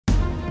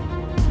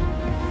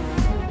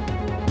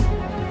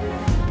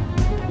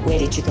Where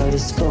did you go to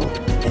school?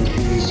 And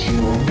here's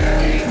your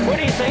name. What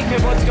do you think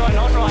of what's going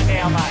on right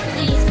now, mate?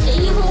 These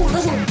evil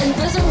little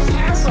invisible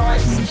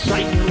parasites.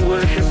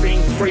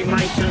 Satan-worshipping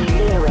Freemason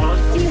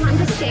morons. Do you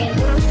understand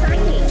what I'm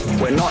saying?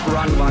 We're not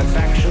run by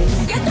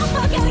factions. Get the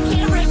fuck out of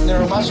Canberra!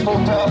 There are much more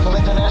powerful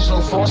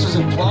international forces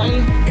at play.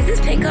 Is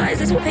this pink eye? Is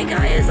this what pink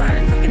eye is? I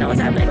don't fucking know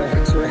what's happening.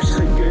 To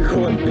actually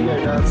Google and video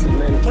dancing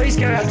men. Please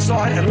go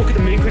outside and look at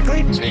the me quickly.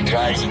 It's been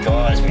crazy,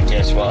 guys, but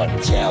guess what?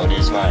 It's how it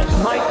is, mate.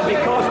 Mate,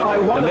 because I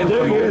want to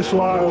do you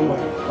slowly.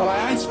 Well,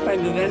 I ain't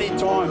spending any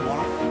time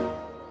on it.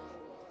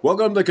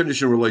 Welcome to the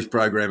Conditional Release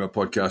Program, a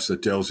podcast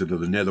that delves into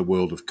the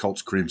netherworld of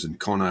cults, crims and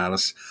con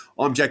artists.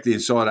 I'm Jack the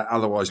Insider,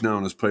 otherwise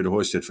known as Peter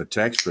Hoisted for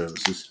tax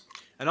purposes.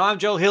 And I'm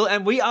Joel Hill,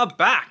 and we are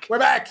back. We're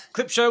back.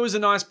 Clip show was a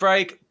nice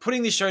break.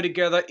 Putting this show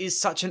together is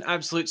such an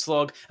absolute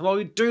slog. And while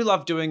we do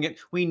love doing it,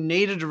 we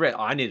needed a rest.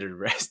 I needed a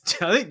rest.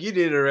 I think you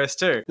needed a rest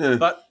too. Yeah.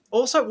 But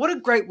also, what a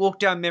great walk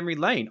down memory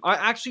lane. I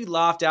actually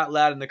laughed out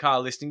loud in the car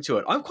listening to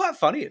it. I'm quite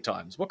funny at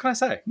times. What can I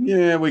say?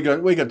 Yeah, we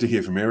got to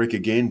hear from Eric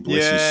again.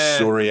 Bless his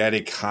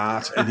psoriatic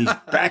heart. And he's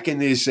back in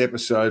this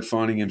episode,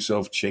 finding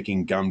himself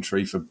checking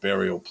Gumtree for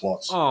burial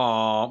plots.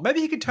 Oh,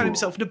 maybe he could turn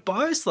himself into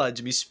biosludge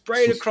and be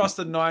sprayed across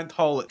the 9th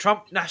hole at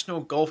Trump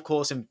National Golf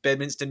Course in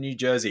Bedminster, New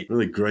Jersey.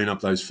 Really green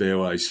up those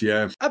fairways,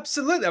 yeah.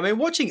 Absolutely. I mean,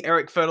 watching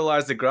Eric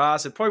fertilise the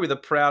grass would probably be the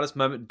proudest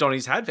moment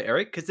Donnie's had for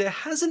Eric, because there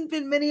hasn't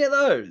been many of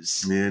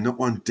those. Yeah, not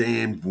one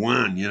damned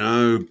one, you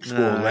know, poor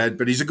lad.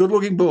 But he's a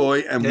good-looking boy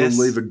and will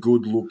leave a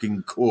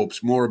good-looking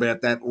corpse. More about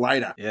that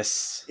later.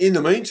 Yes. In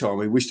the meantime,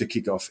 we wish to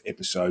kick off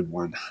episode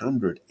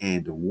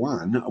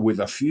 101 with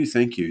a few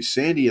thank yous.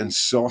 Sandy and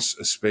Sauce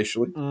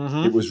especially.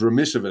 Mm-hmm. It was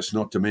remiss of us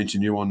not to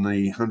mention you on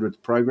the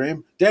 100th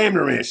program. Damn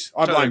remiss.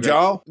 I blame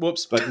Joel.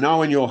 Whoops. But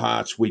know in your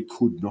hearts we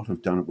could not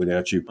have done it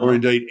without you. Or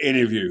indeed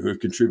any of you who have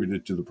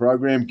contributed to the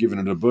program, given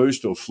it a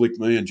boost or flicked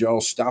me and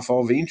Joel's stuff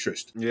of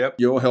interest. Yep.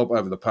 Your help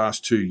over the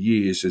past 2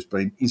 years has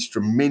been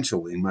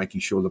instrumental in making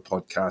sure the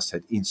podcast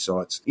had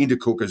insights into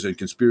cookers and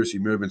conspiracy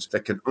movements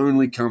that can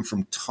only come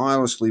from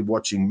tirelessly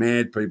watching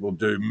mad people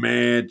do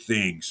mad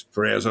things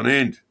for hours on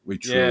end. We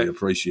truly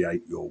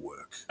appreciate your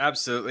work.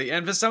 Absolutely.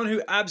 And for someone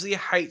who absolutely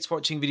hates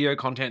watching video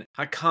content,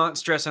 I can't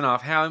stress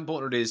enough how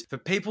important it is for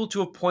people to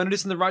have pointed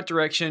us in the right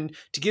direction,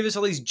 to give us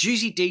all these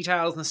juicy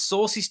details and the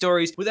saucy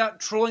stories without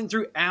trawling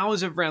through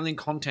hours of rambling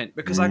content,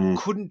 because I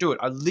couldn't do it.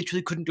 I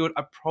literally couldn't do it.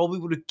 I probably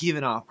would have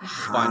given up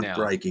by now.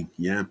 Heartbreaking,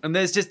 yeah. And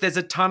there's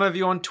a ton of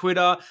you on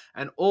Twitter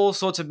and all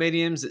sorts of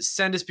mediums that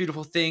send us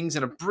beautiful things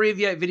and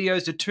abbreviate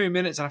videos to 2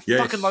 minutes, and I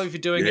fucking love you for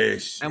doing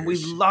it. And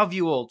we love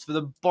you all to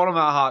the bottom of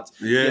our hearts.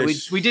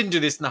 Yes. Yeah, we didn't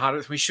do this in the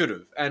 100th. We should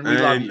have. And we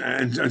love you.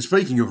 And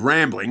speaking of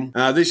rambling,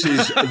 this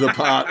is the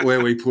part where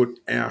we put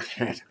our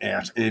hat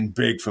out and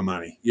beg for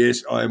money.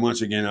 Yes, I am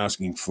once again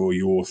asking for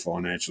your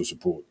financial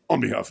support on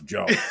behalf of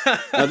Joel.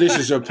 Now, this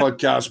is a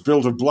podcast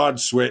built of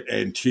blood, sweat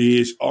and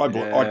tears. I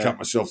cut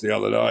myself the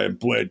other day and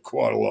bled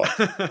quite a lot.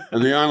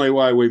 And the only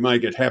way we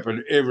make it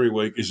happen every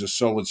week is a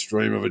solid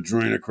stream of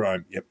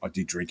adrenochrome. Yep, I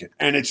did drink it.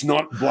 And it's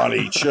not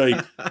bloody cheap.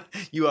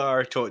 You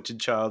are a tortured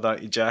child,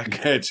 aren't you, Jack?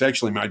 Yeah, it's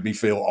actually made me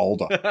feel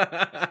older.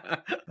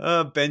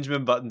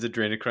 Benjamin Button's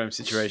adrenochrome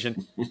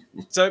situation.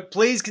 So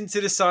please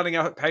consider signing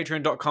up at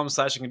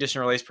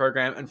patreon.com/conditional release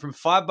program. And from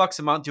 $5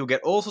 a month, you'll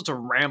get all sorts of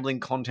rambling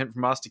content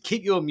from us to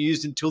keep you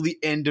amused until the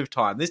end of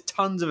time. There's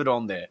tons of it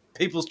on there.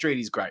 People's Street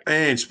is great.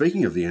 And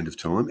speaking of the end of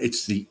time,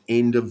 it's the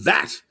end of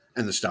that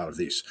and the start of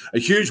this. A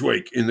huge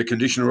week in the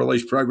Conditional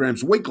Release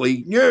Program's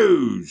weekly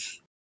news.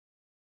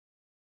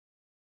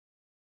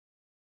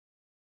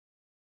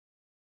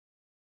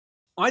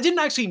 I didn't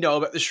actually know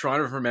about the Shrine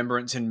of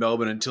Remembrance in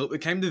Melbourne until it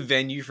became the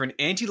venue for an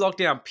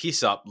anti-lockdown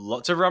piss-up.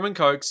 Lots of rum and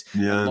cokes,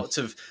 and lots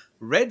of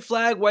red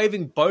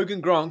flag-waving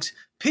bogan gronks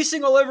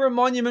pissing all over a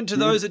monument to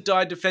those that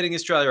died defending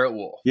Australia at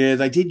war. Yeah,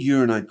 they did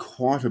urinate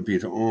quite a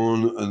bit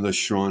on the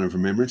Shrine of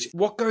Remembrance.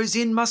 What goes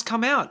in must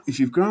come out. If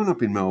you've grown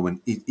up in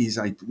Melbourne, it is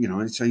it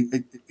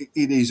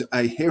is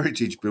a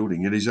heritage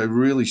building. It is a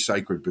really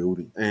sacred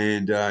building.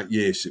 And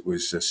yes, it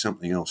was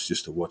something else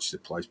just to watch the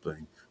place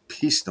being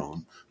pissed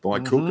on by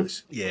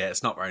cookers. Yeah,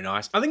 it's not very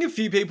nice. I think a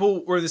few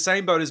people were in the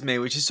same boat as me,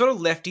 which is sort of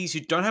lefties who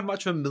don't have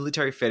much of a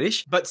military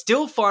fetish, but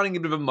still finding a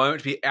bit of a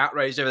moment to be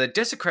outraged over the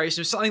desecration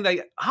of something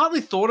they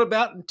hardly thought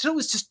about until it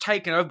was just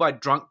taken over by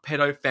drunk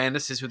pedo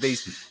fantasies with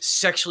these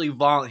sexually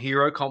violent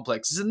hero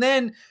complexes. And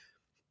then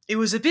it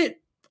was a bit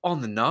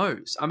on the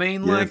nose. I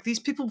mean, like, these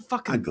people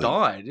fucking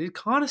died. It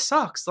kind of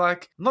sucks.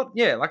 Like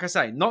I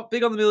say, not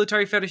big on the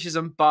military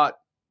fetishism, but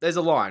there's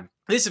a line.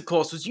 This, of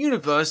course, was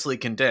universally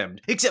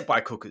condemned, except by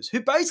cookers, who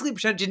basically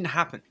pretend it didn't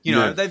happen. You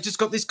know, they've just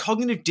got this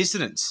cognitive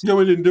dissonance. No,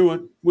 we didn't do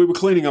it. We were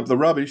cleaning up the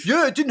rubbish.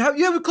 Yeah, it didn't happen.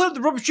 Yeah, we cleaned up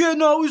the rubbish. Yeah,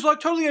 no, it was like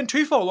totally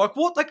Antifa. Like,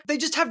 what? Like, they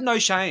just have no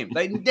shame.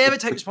 They never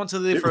take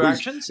responsibility for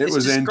actions. It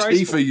was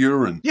Antifa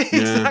urine. Yeah,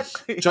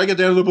 exactly. Take it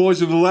down to the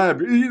boys in the lab.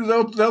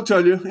 They'll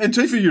tell you.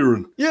 Antifa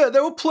urine. Yeah, they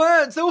were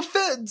plants. They were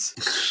feds.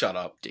 Shut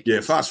up, dick.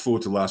 Yeah, fast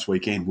forward to last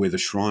weekend where the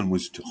shrine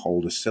was to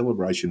hold a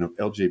celebration of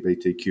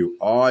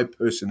LGBTQI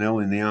personnel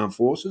in the armed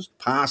forces,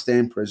 past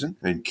and present,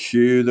 and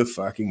cue the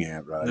fucking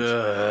outrage.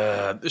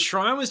 The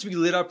shrine was to be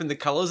lit up in the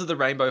colours of the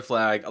rainbow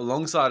flag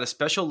alongside a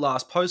special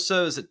last post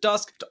service at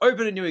dusk to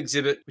open a new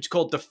exhibit which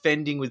called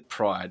Defending with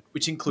Pride,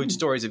 which includes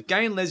stories of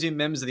gay and lesbian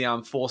members of the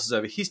armed forces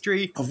over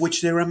history, Of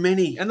which there are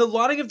many. and the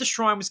lighting of the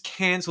shrine was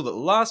cancelled at the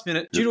last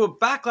minute due to a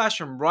backlash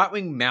from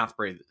right-wing mouth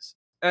breathers.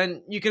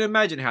 And you can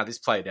imagine how this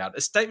played out.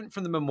 A statement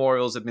from the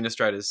memorial's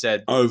administrators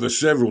said, Over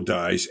several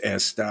days, our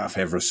staff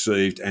have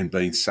received and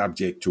been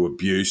subject to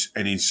abuse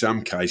and in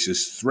some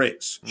cases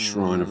threats,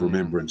 Shrine of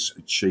Remembrance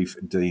Chief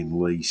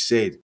Dean Lee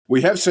said.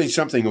 We have seen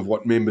something of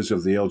what members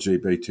of the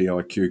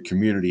LGBTIQ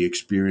community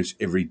experience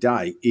every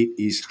day. It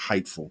is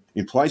hateful.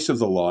 In place of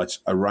the lights,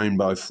 a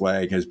rainbow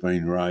flag has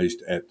been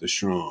raised at the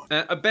shrine.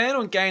 A ban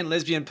on gay and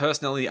lesbian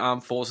personnel in the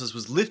armed forces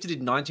was lifted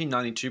in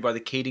 1992 by the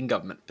Keating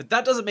government, but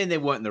that doesn't mean they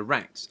weren't in the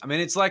ranks. I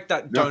mean, it's like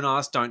that don't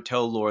ask, don't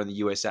tell law in the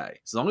USA.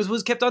 As long as it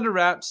was kept under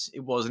wraps,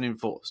 it wasn't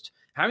enforced.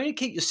 Having to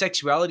keep your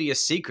sexuality a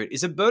secret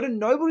is a burden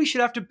nobody should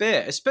have to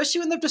bear, especially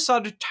when they've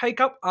decided to take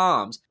up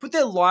arms, put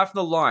their life on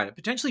the line, and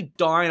potentially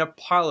die in a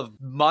pile of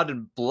mud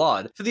and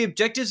blood for the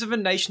objectives of a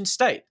nation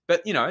state.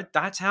 But, you know,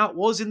 that's how it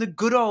was in the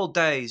good old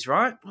days,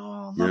 right?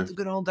 Oh, I love the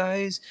good old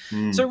days.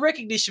 So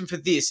recognition for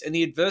this and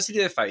the adversity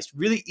they faced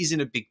really isn't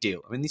a big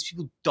deal. I mean, these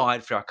people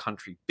died for our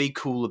country. Be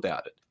cool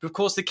about it. But of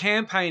course, the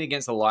campaign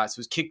against the lights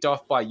was kicked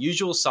off by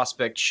usual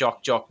suspect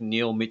shock jock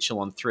Neil Mitchell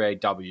on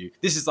 3AW.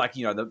 This is like,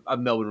 you know, a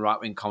Melbourne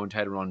right-wing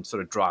commentator on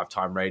sort of drive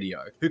time radio,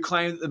 who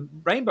claimed that the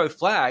rainbow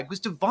flag was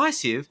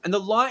divisive and the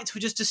lights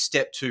were just a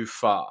step too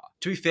far.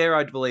 To be fair,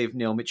 I believe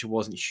Neil Mitchell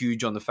wasn't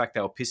huge on the fact they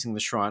were pissing the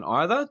shrine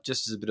either,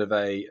 just as a bit of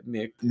a...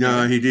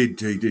 No, he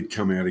did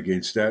come out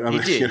against that. I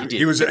mean, He did.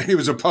 He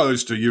was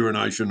opposed to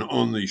urination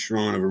on the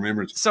Shrine of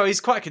Remembrance. So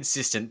he's quite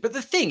consistent. But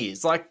the thing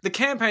is, like, the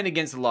campaign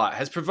against the light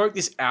has provoked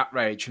this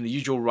outrage from the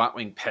usual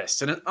right-wing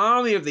pests and an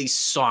army of these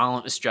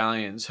silent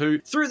Australians who,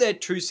 through their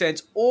 2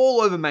 cents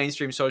all over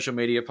mainstream social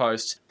media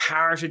posts,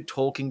 parroted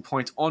talking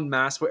points en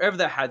masse wherever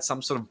they had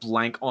some sort of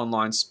blank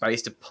online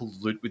space to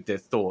pollute with their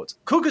thoughts.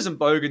 Cookers and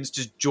bogans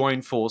just joined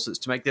forces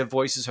to make their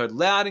voices heard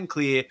loud and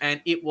clear, and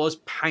it was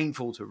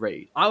painful to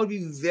read. I would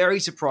be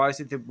very surprised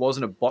if there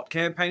wasn't a bot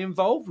campaign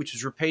involved, which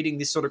was repeating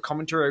this sort of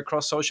commentary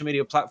across social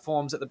media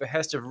platforms at the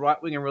behest of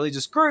right-wing and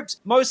religious groups,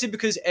 mostly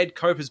because Ed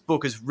Coper's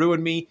book has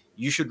ruined me.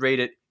 You should read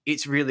it.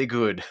 It's really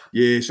good.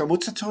 Yeah, so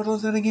what's the title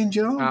of that again,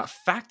 Joel?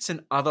 Facts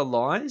and Other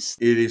Lies.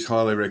 It is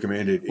highly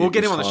recommended. We'll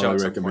get him on the show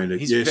at some point.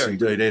 Yes,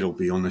 indeed. It'll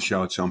be on the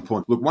show at some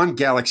point. Look, one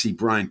Galaxy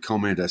Brain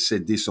commenter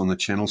said this on the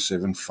Channel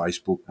 7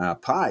 Facebook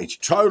page.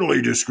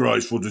 Totally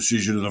disgraceful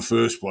decision in the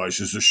first place,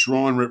 as the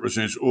shrine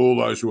represents all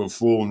those who have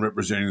fallen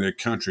representing their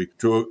country.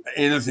 To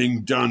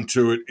anything done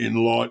to it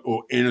in light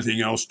or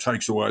anything else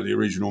takes away the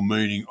original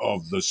meaning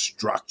of the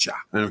structure.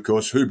 And, of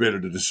course, who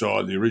better to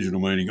decide the original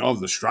meaning of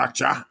the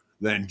structure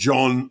than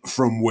John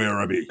from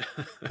Werribee.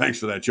 Thanks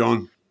for that,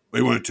 John.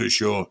 We weren't too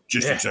sure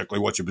just exactly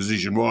what your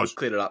position was.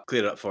 Cleared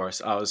it up for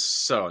us. I was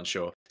so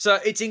unsure. So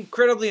it's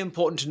incredibly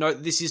important to note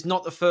that this is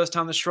not the first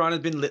time the shrine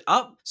has been lit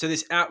up, so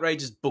this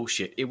outrage is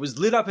bullshit. It was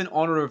lit up in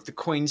honour of the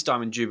Queen's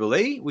Diamond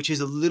Jubilee, which is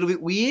a little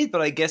bit weird,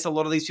 but I guess a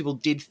lot of these people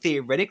did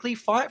theoretically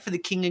fight for the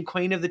King and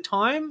Queen of the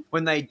time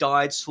when they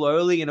died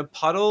slowly in a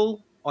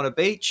puddle on a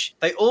beach.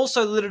 They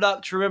also lit it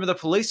up to remember the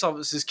police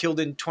officers killed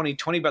in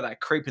 2020 by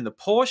that creep in the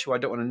Porsche, who I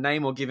don't want to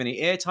name or give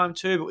any airtime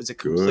to, but was a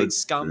complete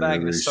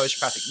scumbag and a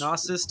sociopathic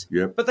narcissist.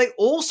 Yep. But they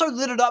also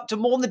lit it up to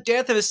mourn the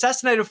death of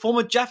assassinated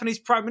former Japanese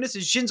Prime Minister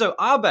Shinzo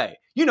Abe.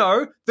 You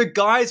know, the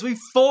guys we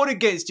fought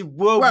against in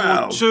World War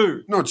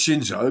II. Not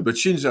Shinzo, but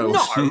Shinzo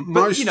was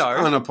most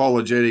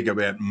unapologetic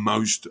about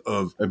most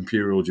of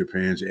Imperial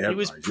Japan's outrages. He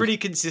was pretty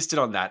consistent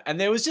on that, and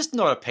there was just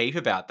not a peep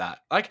about that.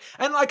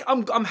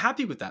 I'm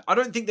happy with that. I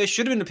don't think there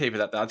should have been a peep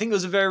about that. I think it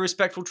was a very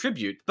respectful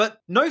tribute, but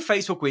no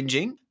Facebook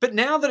whinging. But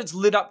now that it's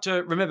lit up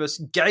to remember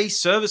gay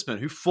servicemen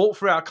who fought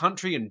for our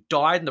country and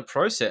died in the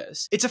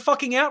process, it's a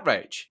fucking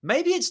outrage.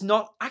 Maybe it's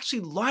not actually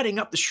lighting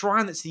up the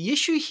shrine that's the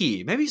issue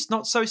here. Maybe it's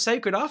not so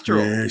sacred after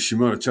all. Yeah, she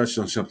might have touched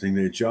on something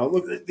there, Joel.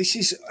 Look, this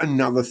is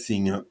another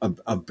thing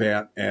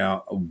about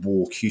our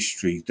walk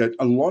history, that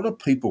a lot of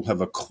people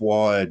have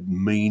acquired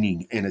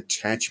meaning and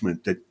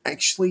attachment that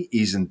actually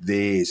isn't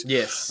theirs.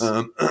 Yes,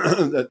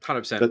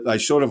 100%. That they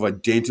sort of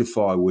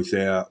identify with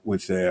our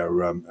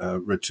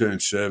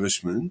returned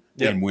servicemen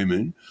and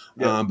women,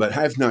 but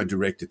have no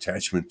direct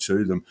attachment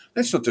to them.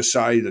 That's not to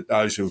say that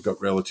those who have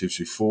got relatives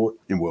who fought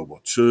in World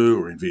War II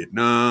or in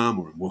Vietnam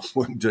or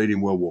indeed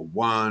in World War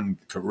I,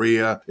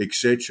 Korea,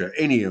 etc.,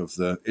 any of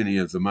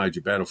the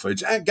major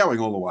battlefields, and going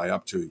all the way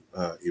up to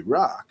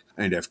Iraq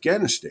and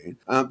Afghanistan,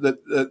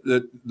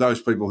 that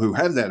those people who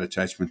have that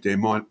attachment there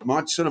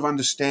might sort of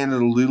understand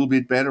it a little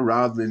bit better,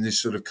 rather than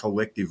this sort of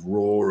collective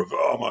roar of,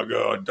 oh my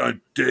God,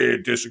 don't dare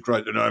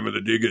desecrate the name of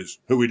the diggers,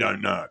 who we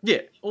don't know.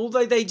 Yeah,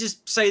 although they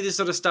just say this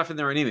sort of stuff in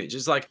their own image.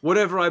 It's like,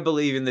 whatever I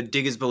believe in, the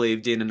diggers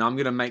believed in, and I'm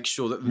going to make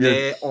sure that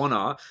their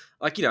honour,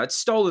 like, you know, it's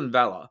stolen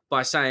valor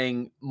by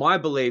saying my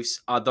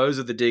beliefs are those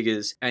of the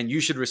diggers and you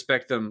should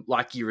respect them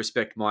like you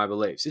respect my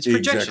beliefs. It's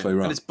projection. Exactly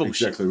right. And it's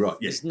bullshit. Exactly right.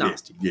 Yeah, it's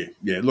nasty.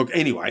 Yeah. Look,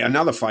 anyway,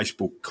 Another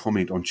Facebook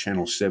comment on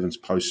Channel 7's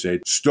post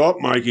said,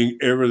 "Stop making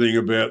everything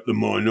about the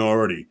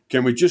minority.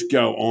 Can we just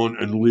go on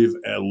and live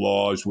our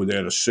lives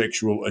without a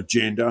sexual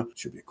agenda?"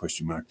 Should be a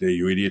question mark there,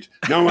 you idiot.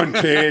 "No one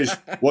cares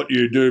what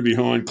you do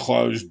behind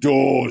closed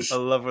doors." I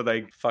love when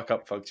they fuck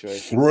up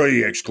punctuation.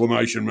 3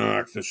 exclamation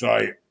marks to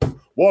say,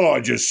 what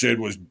I just said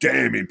was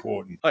damn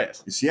important. Oh,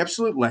 yes. It's the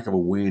absolute lack of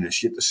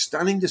awareness, yet the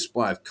stunning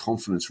display of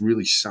confidence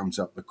really sums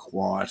up the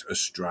quiet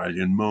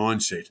Australian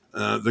mindset.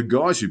 The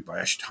guys who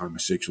bashed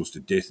homosexuals to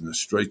death in the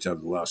streets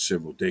over the last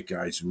several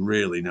decades,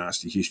 really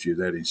nasty history of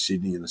that in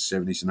Sydney in the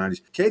 70s and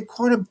 80s, cared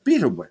quite a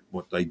bit about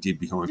what they did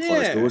behind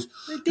closed doors.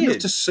 They did. Enough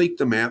to seek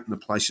them out in the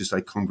places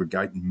they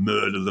congregate and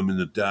murder them in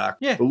the dark.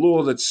 Yeah. The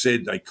law that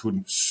said they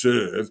couldn't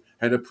serve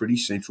had a pretty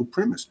central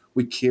premise.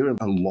 We care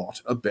a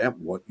lot about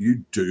what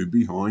you do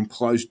behind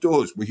closed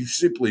doors. We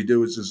simply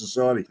do as a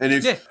society. And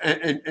if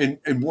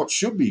and what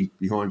should be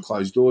behind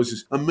closed doors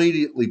is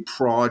immediately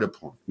pried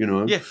upon, you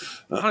know,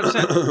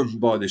 100%.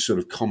 by this sort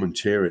of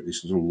commentariat,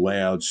 this little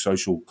loud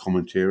social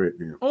commentariat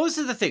now. Well, this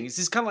is the thing. It's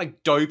this kind of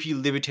like dopey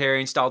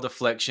libertarian style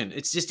deflection.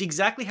 It's just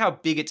exactly how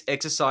big it's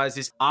exercised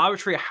this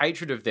arbitrary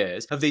hatred of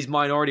theirs, of these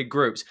minority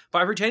groups,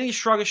 by pretending to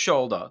shrug a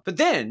shoulder. But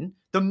then,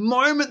 the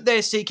moment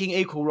they're seeking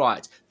equal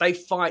rights, they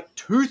fight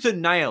tooth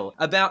and nail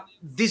about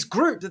this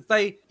group that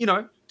they, you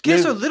know, care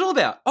so little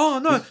about. Oh,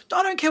 no,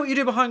 I don't care what you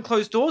do behind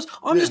closed doors.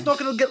 I'm just not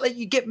going to let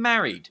you get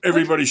married.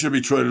 Everybody should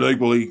be treated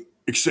equally,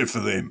 except for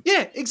them.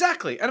 Yeah,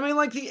 exactly. And I mean,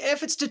 like, the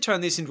efforts to turn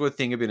this into a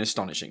thing have been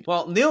astonishing.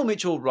 While Neil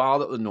Mitchell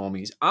riled up the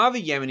normies,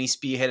 Avi Yemeni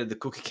spearheaded the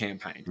cookie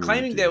campaign,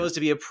 claiming there was to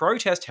be a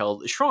protest held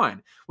at the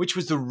shrine, which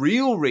was the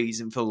real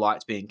reason for the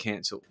lights being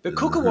cancelled. But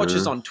cooker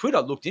watchers on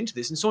Twitter looked into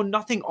this and saw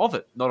nothing of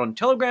it. Not on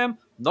Telegram,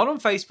 not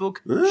on Facebook,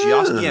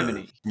 just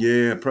Yemeni.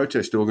 Yeah, a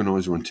protest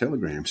organiser on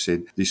Telegram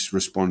said this,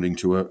 responding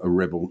to a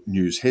Rebel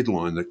News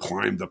headline that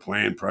claimed the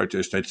planned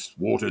protest had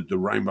thwarted the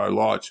rainbow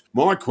lights.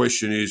 My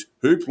question is,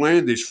 who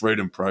planned this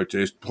freedom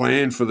protest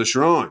planned for the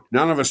shrine?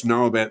 None of us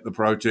know about the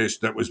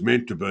protest that was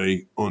meant to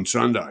be on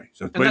Sunday.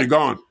 So it's been and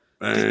gone.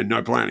 And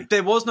no planning.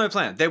 There was no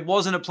plan. There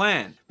wasn't a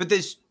plan. But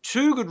there's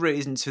 2 good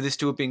reasons for this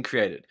to have been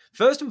created.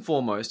 First and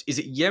foremost is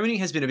that Yemeni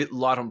has been a bit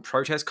light on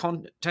protest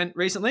content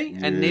recently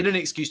and needed an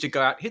excuse to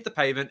go out, hit the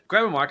pavement,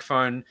 grab a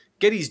microphone,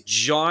 get his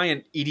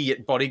giant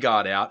idiot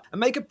bodyguard out and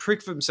make a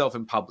prick for himself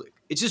in public.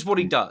 It's just what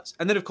he does.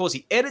 And then, of course,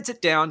 he edits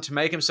it down to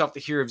make himself the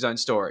hero of his own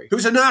story. He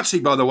was a Nazi,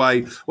 by the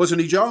way,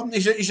 wasn't he, Joel?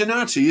 He's a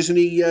Nazi, isn't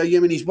he,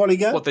 Yemeni's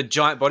bodyguard? What, the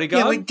giant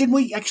bodyguard? Yeah, like, didn't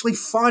we actually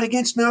fight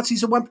against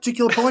Nazis at one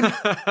particular point?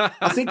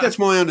 I think that's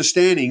my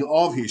understanding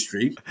of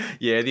history.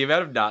 Yeah, the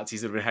amount of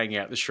Nazis that have been hanging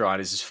out at the shrine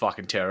is just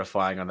fucking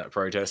terrifying on that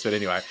protest. But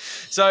anyway,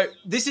 so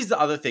this is the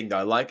other thing,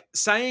 though. Like,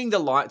 saying the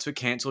lights were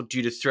cancelled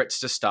due to threats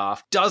to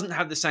staff doesn't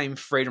have the same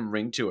freedom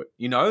ring to it,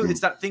 you know? It's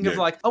that thing of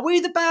like, are we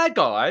the bad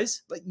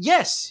guys? Like,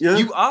 yes,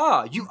 you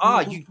are. You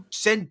are. You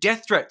send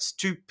death threats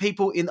to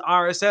people in the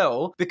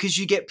RSL because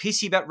you get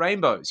pissy about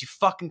rainbows. You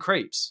fucking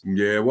creeps.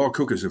 Yeah, while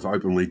cookers have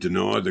openly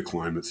denied the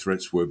claim that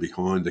threats were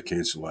behind the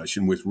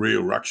cancellation, with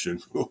Real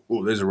Ruction,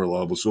 there's a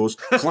reliable source,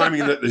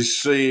 claiming that the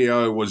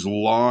CEO was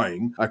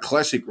lying, a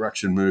classic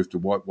Ruction move to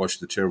whitewash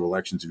the terrible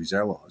actions of his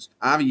allies.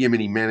 Avi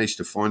Yemeni managed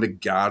to find a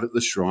guard at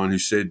the shrine who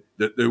said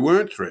that there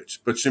weren't threats,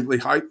 but simply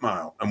hate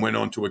mail, and went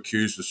on to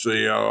accuse the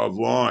CEO of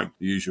lying.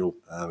 The usual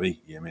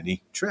Avi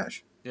Yemeni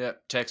trash. Yeah,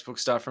 textbook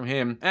stuff from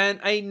him. And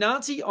a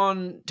Nazi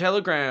on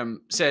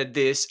Telegram said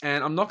this,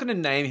 and I'm not going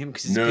to name him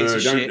because he's a piece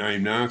of shit. No, don't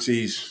name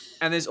Nazis.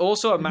 And there's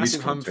also a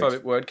massive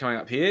homophobic word coming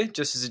up here,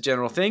 just as a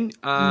general thing.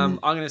 I'm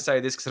going to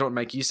say this because I don't want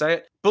to make you say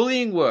it.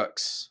 Bullying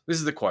works. This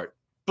is the quote.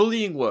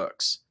 Bullying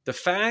works. The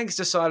fags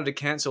decided to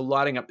cancel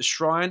lighting up the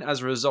shrine as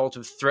a result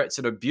of threats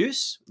and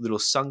abuse. Little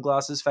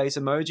sunglasses face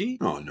emoji.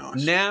 Oh,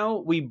 nice. Now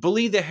we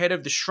bully the head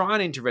of the shrine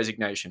into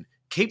resignation.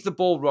 Keep the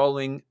ball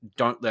rolling.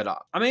 Don't let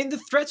up. I mean, the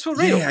threats were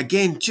real. Yeah,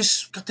 again,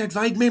 just got that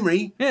vague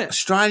memory. Yeah.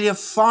 Australia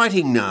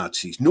fighting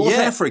Nazis. North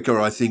Africa,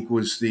 I think,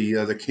 was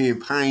the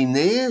campaign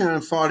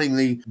there, fighting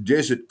the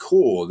Desert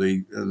Corps,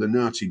 the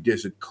Nazi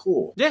Desert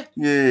Corps. Yeah.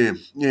 Yeah.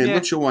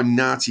 Not sure why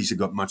Nazis have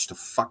got much to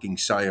fucking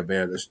say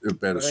about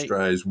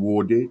Australia's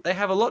war dead. They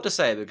have a lot to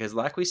say because,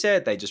 like we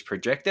said, they just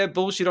project their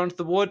bullshit onto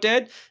the war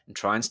dead and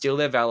try and steal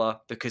their valour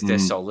because they're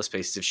soulless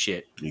pieces of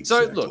shit. Exactly.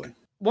 So, look.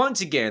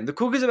 Once again, the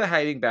cookers are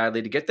behaving badly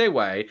to get their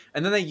way,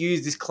 and then they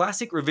use this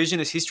classic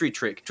revisionist history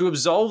trick to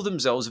absolve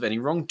themselves of any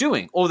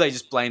wrongdoing. Or they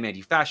just blame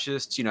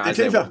anti-fascists, you know, as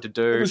they want to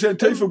do. It was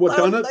Antifa what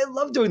done it. They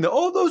love doing that.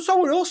 Oh, no,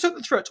 someone else sent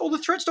the threats. Oh, the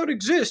threats don't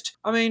exist.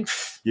 I mean...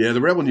 Yeah,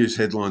 the Rebel News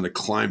headline that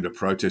claimed a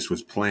protest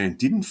was planned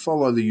didn't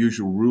follow the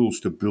usual rules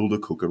to build a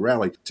cooker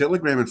rally.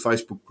 Telegram and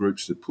Facebook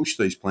groups that pushed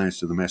these plans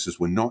to the masses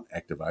were not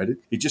activated.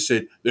 He just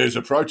said, there's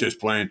a protest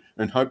plan,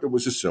 and hoped it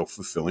was a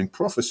self-fulfilling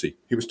prophecy.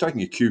 He was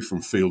taking a cue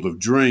from Field of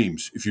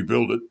Dreams. If you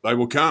build it, they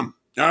will come.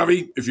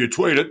 Harvey, if you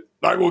tweet it,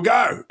 they will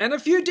go. And a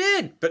few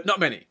did, but not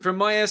many. From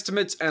my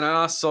estimates, and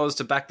I asked Soz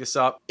to back this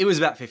up, it was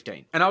about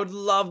 15. And I would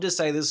love to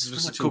say this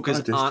was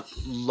cookers aren't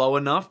low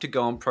enough to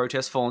go and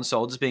protest fallen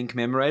soldiers being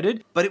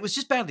commemorated, but it was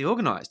just badly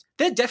organised.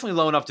 They're definitely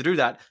low enough to do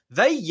that.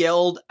 They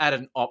yelled at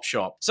an op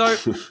shop. So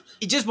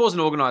it just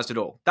wasn't organised at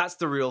all. That's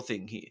the real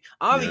thing here.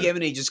 Avi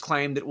Yemeni just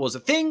claimed it was a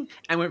thing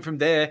and went from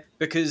there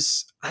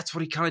because that's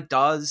what he kind of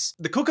does.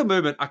 The cooker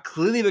movement are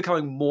clearly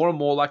becoming more and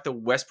more like the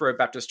Westboro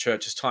Baptist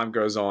Church as time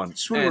goes on.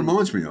 That's what it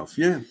reminds me of,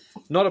 yeah.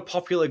 Not a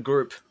popular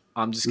group,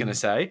 I'm just going to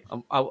say.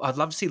 I'd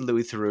love to see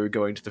Louis Theroux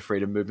going to the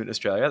freedom movement in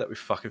Australia. That'd be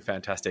fucking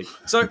fantastic.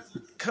 So,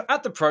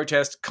 at the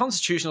protest,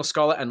 constitutional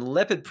scholar and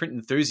leopard print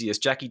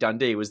enthusiast Jackie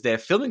Dundee was there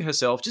filming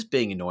herself just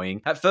being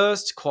annoying. At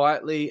first,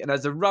 quietly, and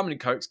as the rum and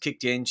cokes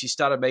kicked in, she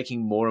started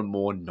making more and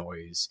more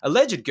noise.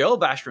 Alleged girl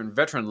basher and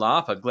veteran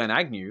LARPer Glenn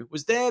Agnew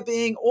was there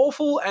being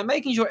awful and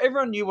making sure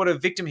everyone knew what a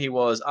victim he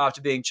was after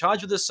being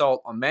charged with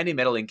assault on Mandy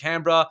Metal in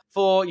Canberra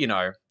for,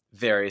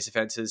 various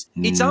offences.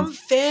 It's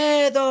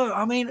unfair, though.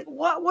 I mean,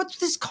 what's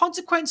this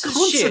consequences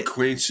shit?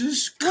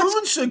 Consequences?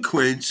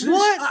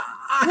 What?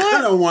 I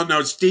don't want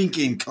no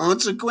stinking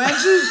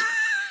consequences.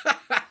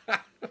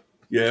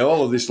 Yeah,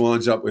 all of this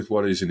lines up with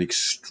what is an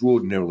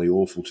extraordinarily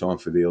awful time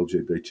for the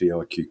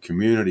LGBTIQ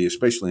community,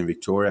 especially in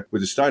Victoria,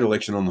 with the state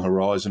election on the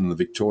horizon and the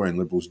Victorian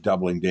Liberals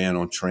doubling down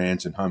on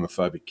trans and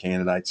homophobic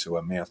candidates who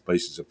are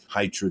mouthpieces of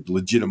hatred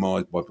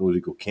legitimised by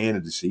political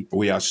candidacy.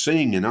 We are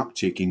seeing an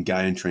uptick in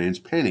gay and trans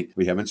panic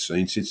we haven't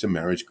seen since the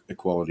marriage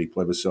equality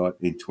plebiscite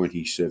in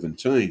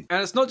 2017.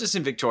 And it's not just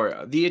in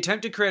Victoria. The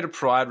attempt to create a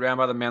pride round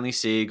by the Manly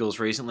Sea Eagles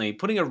recently,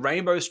 putting a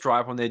rainbow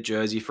stripe on their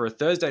jersey for a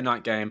Thursday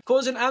night game,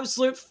 caused an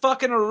absolute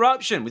fucking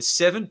eruption, with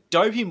 7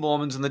 dopey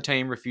Mormons on the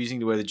team refusing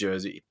to wear the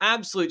jersey.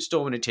 Absolute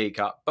storm in a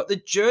teacup. But the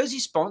jersey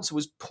sponsor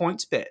was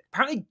PointsBet.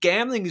 Apparently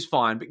gambling is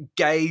fine, but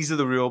gays are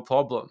the real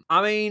problem.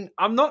 I mean,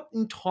 I'm not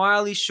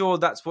entirely sure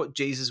that's what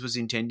Jesus was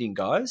intending,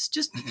 guys.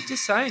 Just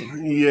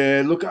saying.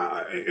 Yeah, look,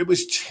 it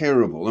was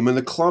terrible. I mean,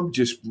 the club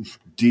just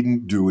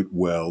didn't do it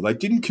well. They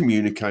didn't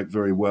communicate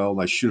very well.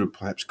 They should have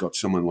perhaps got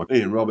someone like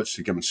Ian Roberts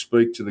to come and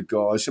speak to the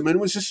guys. I mean, it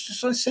was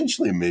just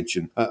essentially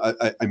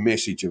a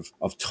message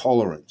of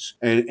tolerance.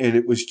 And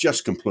it was just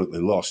completely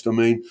lost. I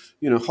mean,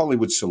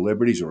 Hollywood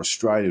celebrities or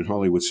Australian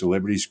Hollywood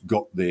celebrities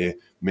got their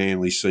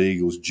Manly Sea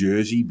Eagles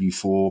jersey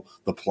before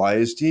the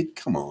players did.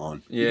 Come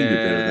on. Yeah. You can do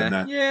better than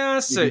that. Yeah, I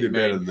see. You can do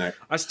better than that.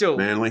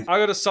 Manly. I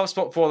got a soft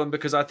spot for them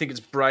because I think it's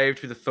brave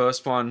to be the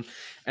first one,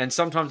 and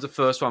sometimes the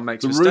first one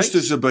makes mistakes. The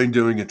Roosters have been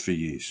doing it for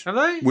years. Have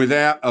they?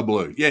 Without a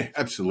blue. Yeah,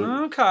 absolutely.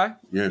 Okay.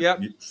 Yeah,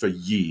 yep. For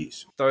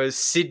years. Those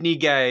Sydney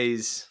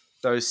gays.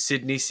 Those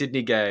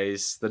Sydney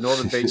gays. The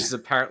Northern Beach is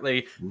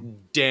apparently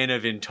den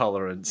of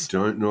intolerance.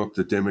 Don't knock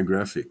the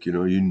demographic.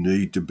 You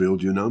need to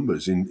build your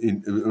numbers in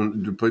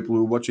people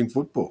who are watching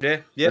football.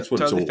 Yeah, that's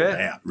what totally it's all fair.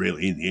 about.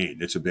 Really, in the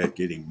end, it's about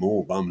getting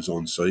more bums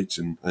on seats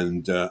and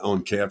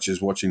on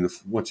couches watching the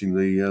fill up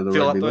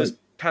rugby those league.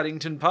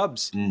 Paddington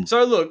pubs.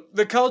 So look,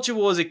 the culture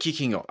wars are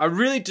kicking off. I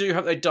really do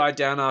hope they die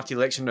down after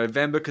the election in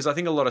November because I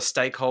think a lot of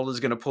stakeholders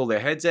are going to pull their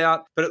heads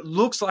out. But it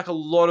looks like a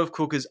lot of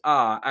cookers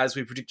are, as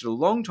we predicted a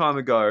long time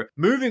ago,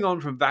 moving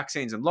on from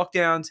vaccines and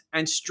lockdowns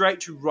and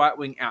straight to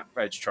right-wing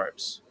outrage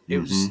tropes. It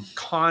was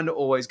kind of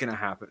always going to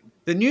happen.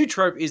 The new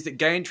trope is that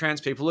gay and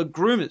trans people are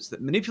groomers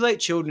that manipulate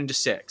children into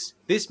sex.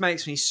 This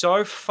makes me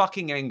so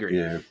fucking angry.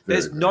 Yeah,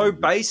 There's no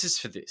basis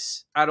for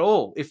this at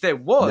all. If there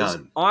was,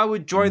 None. I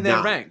would join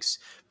their ranks.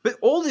 But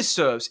all this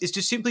serves is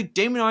to simply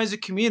demonize a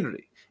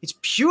community. It's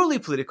purely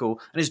political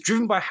and is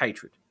driven by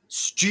hatred.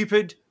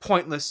 Stupid,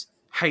 pointless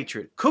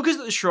hatred. Cookers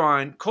at the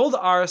Shrine call the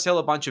RSL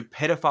a bunch of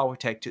pedophile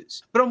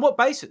protectors. But on what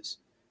basis?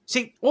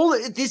 See, all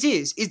this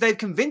is they've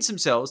convinced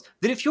themselves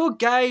that if you're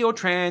gay or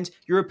trans,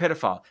 you're a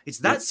pedophile. It's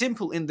that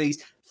simple in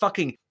these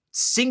fucking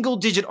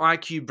single-digit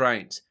IQ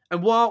brains.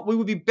 And while we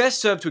would be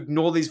best served to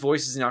ignore these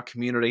voices in our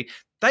community,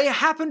 they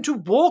happen to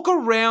walk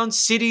around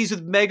cities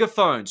with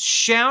megaphones,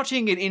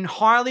 shouting it in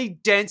highly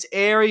dense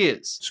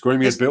areas.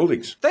 Screaming at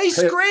buildings. They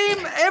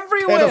scream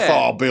everywhere.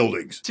 Pedophile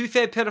buildings. To be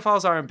fair,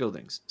 pedophiles are in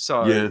buildings.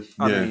 So, there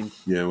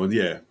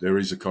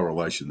is a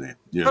correlation there.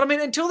 Yeah. But I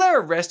mean, until they're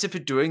arrested for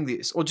doing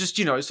this, or just,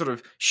 sort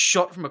of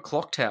shot from a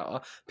clock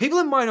tower, people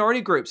in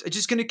minority groups are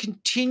just going to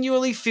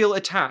continually feel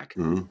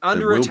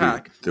under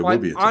attack by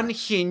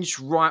unhinged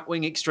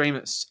right-wing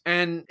extremists.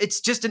 And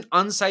it's just an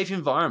unsafe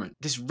environment.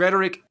 This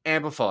rhetoric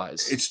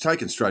amplifies. It's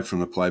taken straight from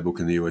the playbook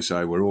in the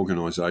USA, where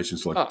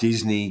organisations like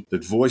Disney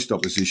that voiced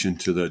opposition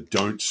to the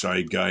Don't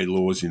Say Gay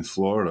laws in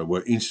Florida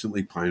were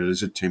instantly painted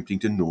as attempting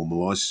to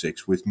normalise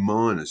sex with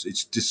minors.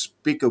 It's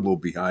despicable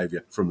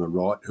behaviour from the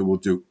right, who will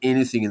do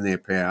anything in their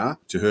power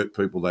to hurt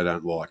people they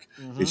don't like.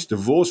 It's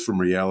divorced from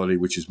reality,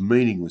 which is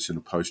meaningless in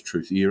a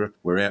post-truth era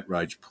where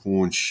outrage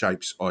porn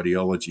shapes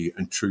ideology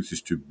and truth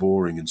is too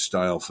boring and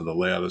stale for the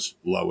loudest,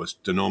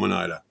 lowest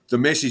denominator. The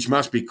message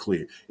must be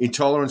clear.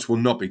 Intolerance will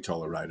not be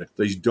tolerated.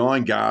 These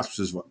dying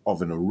gasps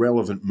of an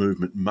irrelevant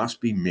movement must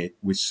be met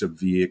with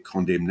severe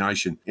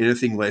condemnation.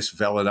 Anything less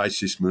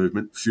validates this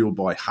movement, fueled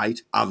by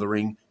hate,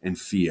 othering, and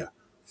fear.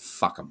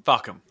 Fuck them.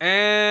 Fuck them.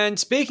 And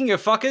speaking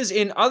of fuckers,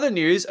 in other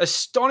news,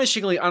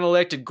 astonishingly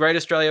unelected Great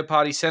Australia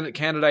Party Senate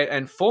candidate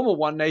and former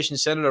One Nation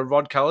Senator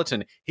Rod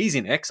Culleton, he's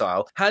in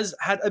exile, has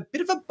had a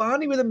bit of a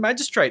barney with a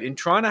magistrate in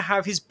trying to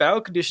have his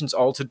bail conditions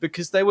altered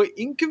because they were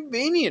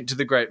inconvenient to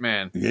the great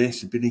man.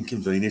 Yes, a bit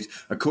inconvenient.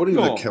 According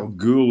to the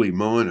Kalgoorlie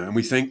Miner, and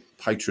we thank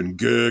patron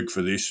Gerg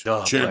for this.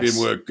 Champion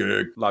work,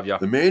 Gerg. Love ya.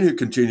 The man who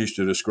continues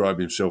to describe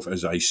himself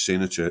as a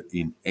senator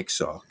in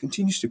exile,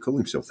 continues to call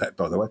himself that,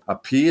 by the way,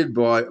 appeared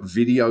by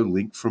video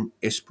link from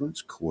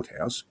Esperance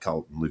Courthouse,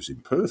 Carlton lives in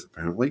Perth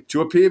apparently,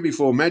 to appear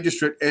before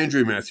Magistrate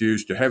Andrew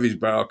Matthews to have his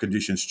bail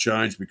conditions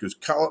changed because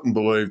Carlton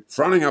believed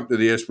fronting up to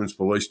the Esperance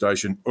police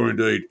station, or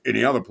indeed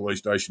any other police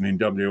station in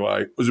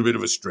WA, was a bit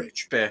of a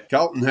stretch. Fair.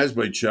 Carlton has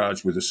been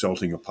charged with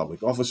assaulting a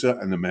public officer,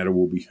 and the matter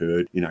will be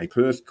heard in a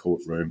Perth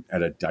courtroom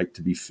at a date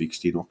to be fixed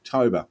in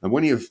October. And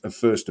when he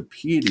first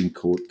appeared in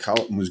court,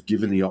 Carlton was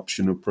given the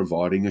option of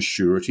providing a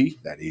surety,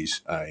 that is,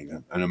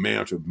 an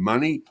amount of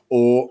money,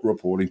 or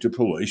reporting to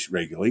police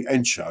regularly,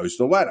 and chose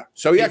the latter.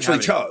 So he actually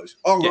chose.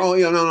 No,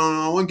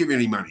 I won't give you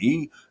any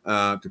money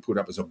to put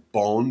up as a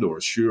bond or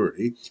a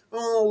surety.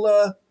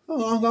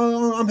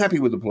 I'm happy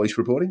with the police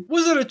reporting.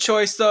 Was it a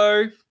choice,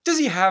 though? Does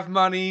he have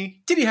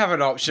money? Did he have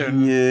an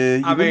option? Yeah,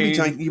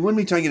 you wouldn't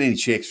be taking any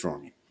checks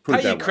from you.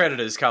 Pay your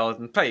creditors,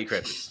 Culleton. Pay your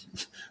creditors.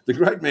 The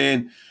great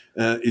man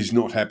is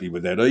not happy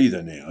with that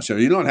either now. So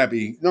you're not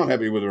happy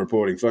with the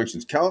reporting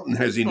functions. Carlton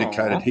has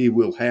indicated he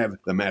will have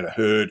the matter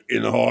heard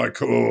in the High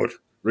Court,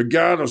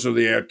 regardless of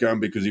the outcome,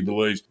 because he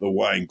believes the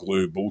Wayne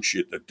glue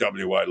bullshit that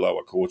WA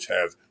lower courts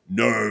have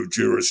no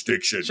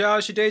jurisdiction. Show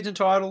us your deeds and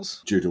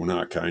titles. Due to an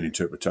arcane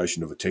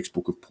interpretation of a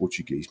textbook of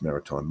Portuguese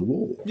maritime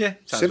law. Yeah.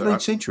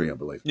 17th century, I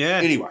believe. Yeah.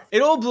 Anyway.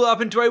 It all blew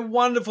up into a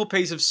wonderful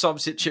piece of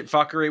sobsit shit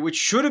fuckery, which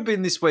should have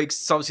been this week's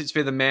Sobsits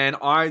for the Man.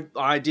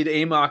 I did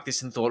e-mark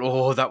this and thought,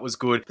 oh, that was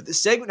good. But the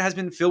segment has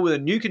been filled with a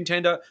new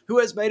contender who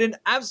has made an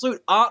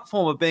absolute art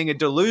form of being a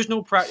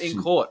delusional prat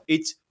in court.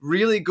 It's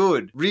really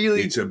good.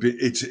 Really. It's a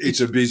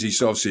busy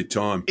Sobsit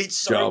time. It's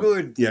so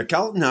good. Yeah,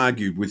 Carlton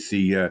argued with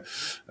the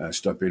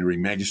Stoke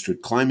Entering Magistrate,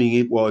 claiming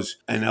it was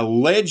an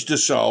alleged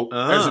assault.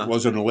 As it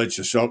was an alleged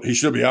assault, he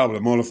should be able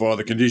to modify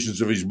the conditions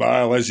of his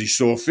bail as he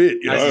saw fit.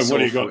 You know, what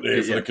do you got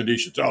there for the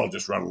conditions? I'll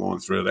just run a line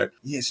through that.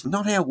 Yes,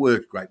 not how it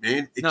worked, great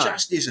man. It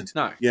just isn't.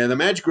 No. Yeah, the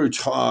Madge grew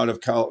tired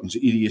of Carlton's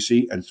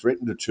idiocy and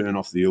threatened to turn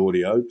off the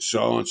audio,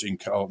 silencing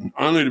Carlton,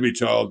 only to be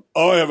told,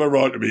 I have a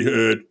right to be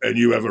heard and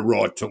you have a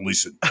right to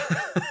listen.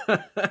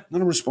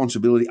 Not a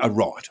responsibility, a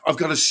right. I've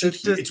got to sit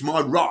here. It's my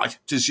right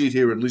to sit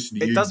here and listen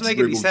to you. It doesn't make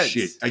any sense.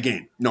 Shit.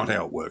 Again, not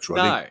how it works, right?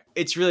 No,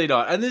 it's really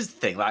not. And this is the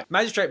thing, like,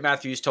 Magistrate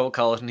Matthews told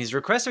Culleton his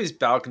request of his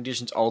bail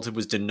conditions altered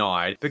was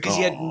denied because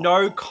he had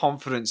no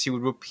confidence he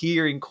would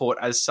appear in court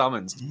as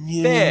summoned.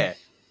 Yeah. Fair.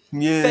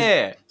 Yeah.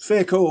 Fair.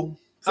 Fair call.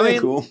 Fair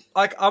call.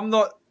 Like, I'm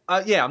not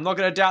going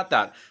to doubt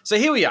that. So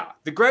here we are.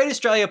 The Great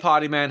Australia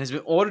Party man has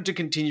been ordered to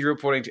continue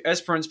reporting to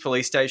Esperance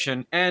Police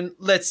Station. And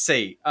let's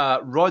see,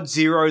 Rod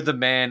Zero, the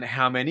man,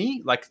 how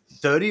many? Like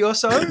 30 or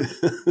so?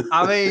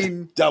 I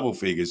mean... Double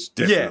figures,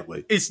 definitely.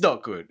 Yeah, it's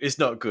not good. It's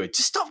not good.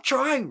 Just stop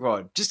trying,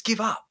 Rod. Just give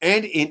up.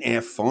 And in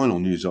our final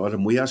news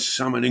item, we are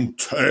summoning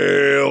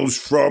Tales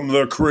from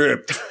the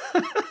Crypt.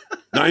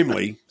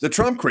 Namely, the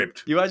Trump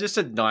Crypt. You are just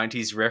a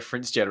 90s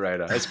reference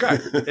generator. It's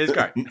great. It's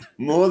great.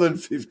 More than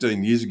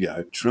 15 years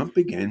ago, Trump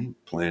began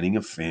planning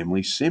a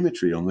family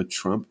cemetery on the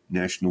Trump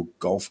National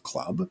Golf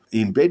Club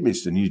in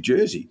Bedminster, New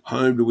Jersey,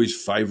 home to his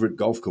favourite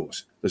golf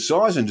course. The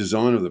size and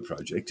design of the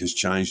project has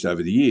changed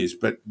over the years,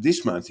 but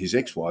this month his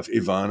ex-wife,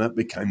 Ivana,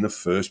 became the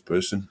first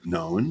person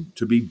known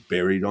to be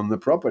buried on the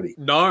property.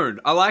 Known?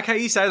 I like how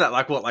you say that.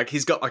 Like what? Like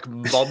he's got like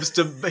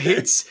mobster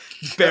hits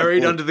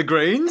buried under the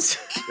greens?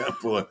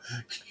 Couple of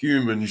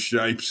human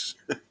shapes.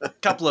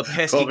 Couple of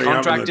pesky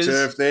contractors. Up on the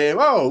turf there.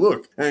 Oh,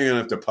 look, how are you going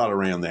to have to putt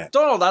around that?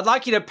 Donald, I'd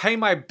like you to pay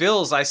my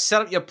bills. I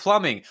set up your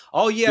plumbing.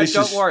 Oh, yeah,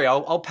 don't worry.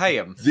 I'll pay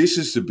him. This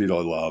is the bit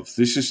I love.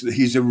 This is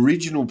his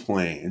original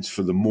plans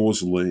for the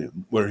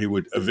mausoleum, where he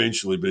would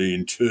eventually be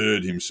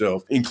interred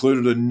himself,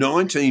 included a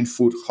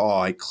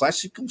 19-foot-high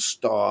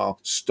classical-style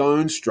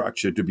stone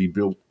structure to be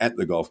built at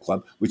the golf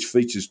club, which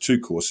features two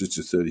courses.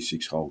 It's a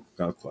 36-hole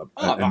golf club.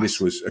 And this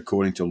was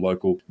according to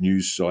local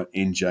news site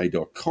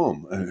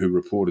NJ.com, who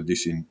reported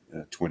this in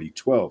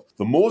 2012.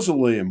 The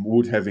mausoleum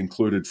would have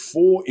included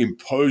 4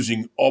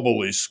 imposing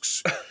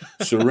obelisks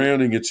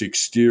surrounding its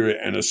exterior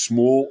and a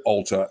small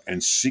altar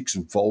and 6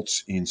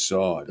 vaults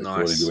inside,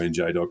 according to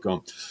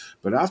NJ.com.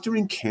 But after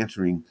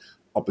encountering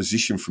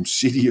opposition from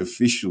city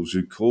officials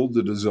who called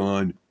the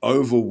design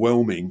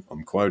overwhelming,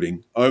 I'm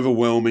quoting,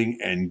 overwhelming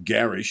and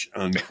garish,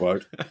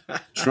 unquote,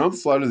 Trump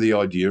floated the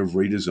idea of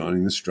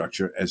redesigning the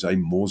structure as a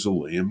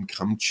mausoleum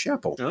cum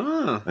chapel.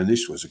 And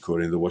this was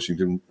according to the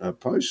Washington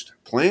Post.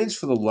 Plans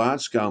for the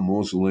large-scale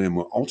mausoleum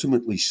were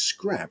ultimately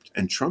scrapped,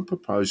 and Trump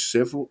proposed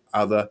several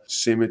other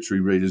cemetery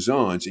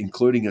redesigns,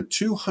 including a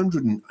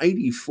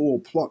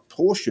 284-plot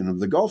portion of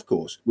the golf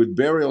course with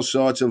burial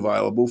sites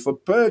available for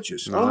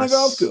purchase on the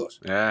golf course.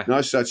 Yeah.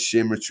 No such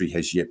cemetery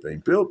has yet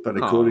been built, but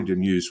according to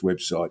news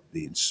website cite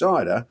the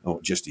insider,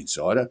 or just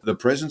insider, the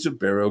presence of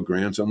burial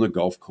grounds on the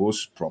golf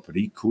course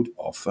property could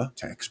offer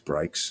tax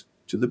breaks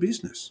to the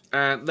business.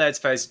 Let's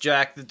face it,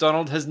 Jack, the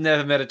Donald has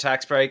never met a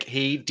tax break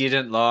he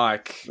didn't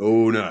like.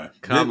 Oh, no.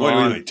 Come What do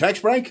on. we mean? Tax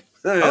break?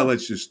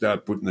 Let's just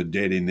start putting the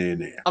dead in there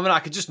now. I mean, I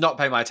could just not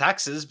pay my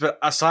taxes, but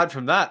aside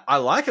from that, I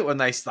like it when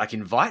they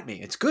invite me.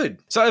 It's good.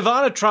 So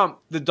Ivana Trump,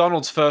 the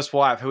Donald's first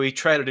wife, who he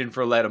traded in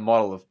for a later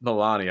model of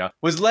Melania,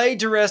 was laid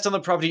to rest on the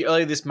property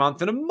earlier this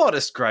month in a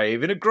modest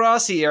grave in a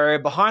grassy area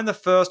behind the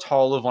first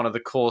hole of one of the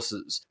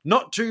courses,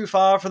 not too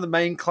far from the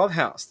main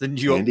clubhouse. The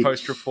New York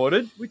Post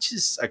reported, which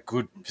is a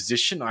good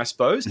position, I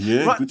suppose.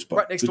 Yeah, good spot.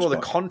 Right next to all the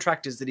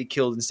contractors that he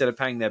killed instead of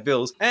paying their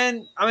bills.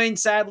 And I mean,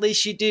 sadly,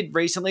 she did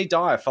recently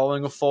die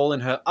following a fall in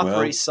her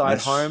Upper East Side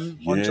home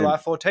on July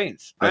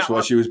 14th. That's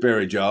why she was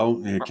buried,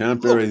 Joel. You can't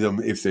bury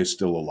them if they're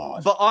still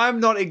alive. But I'm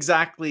not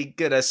exactly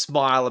going to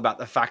smile about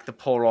the fact the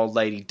poor old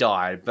lady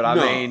died. But I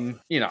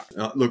mean, you know.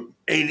 Look,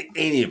 in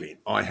any event,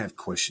 I have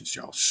questions,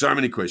 Joel. So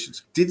many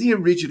questions. Did the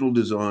original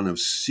design of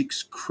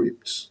 6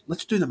 crypts,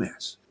 let's do the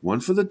maths. One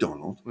for the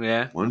Donald,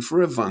 one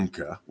for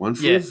Ivanka, one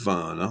for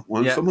Ivana,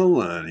 one for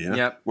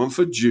Melania, one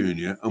for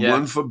Junior, and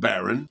one for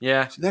Baron.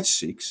 So that's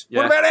 6.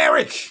 What about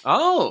Eric?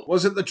 Oh.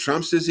 Was it the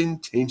Trumpsters'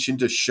 intention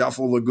to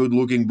shuffle the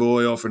good-looking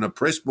boy off in a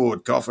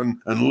pressboard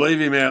coffin and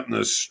leave him out in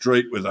the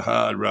street with a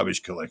hard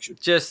rubbish collection?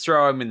 Just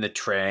throw him in the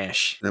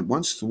trash. Now,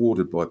 once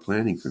thwarted by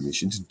planning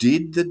permissions,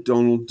 did the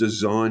Donald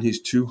design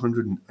his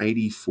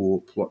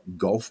 284-plot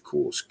golf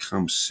course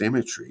cum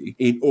cemetery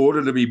in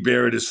order to be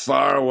buried as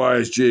far away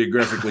as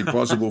geographically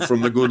possible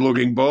from the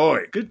good-looking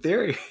boy? Good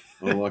theory.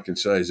 All I can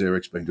say is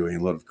Eric's been doing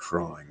a lot of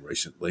crying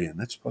recently, and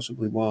that's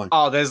possibly why.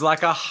 Oh, there's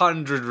like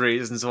 100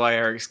 reasons why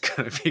Eric's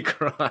going to be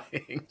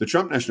crying. The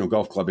Trump National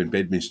Golf Club in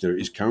Bedminster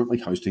is currently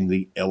hosting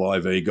the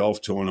LIV golf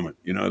tournament,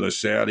 you know, the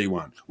Saudi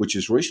one, which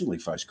has recently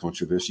faced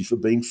controversy for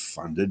being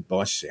funded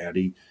by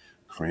Saudi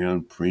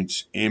Crown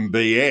Prince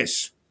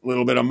MBS. A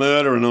little bit of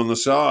murdering on the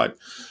side.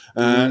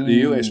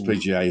 The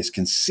USPGA has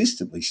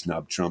consistently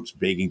snubbed Trump's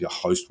begging to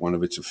host one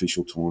of its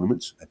official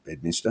tournaments at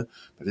Bedminster,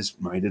 but has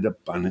made it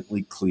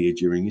abundantly clear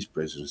during his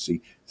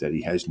presidency that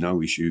he has no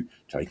issue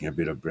taking a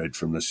bit of bread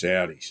from the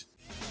Saudis.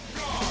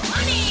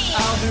 Money!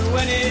 I'll do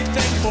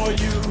anything for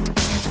you.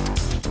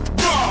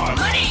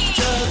 Money!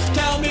 Just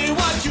tell me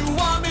what you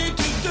want me to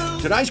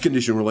do. Today's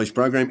conditional release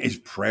program is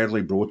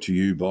proudly brought to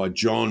you by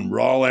John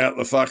Roll Out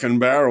the Fucking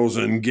Barrels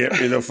and Get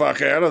Me the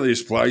Fuck Out of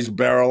This Place,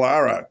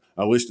 Barrelaro.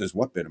 Our listeners,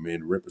 what better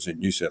man to represent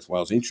New South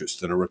Wales interests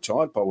than a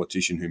retired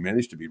politician who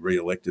managed to be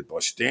re-elected by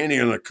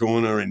standing on a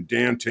corner in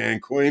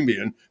downtown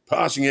Queanbeyan,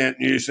 passing out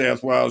New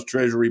South Wales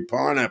Treasury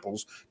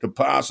pineapples to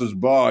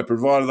passers-by,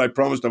 provided they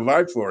promised to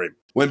vote for him.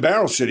 When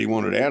Barrel said he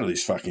wanted out of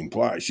this fucking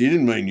place, he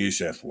didn't mean New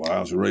South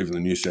Wales or even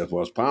the New South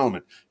Wales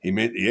Parliament. He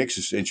meant the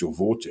existential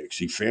vortex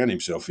he found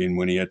himself in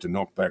when he had to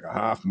knock back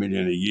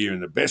 $500,000 a year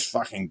in the best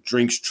fucking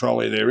drinks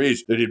trolley there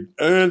is that he'd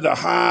earned the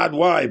hard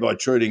way by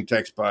treating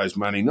taxpayers'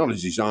 money not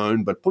as his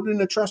own, but put it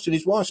in a trust in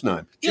his wife's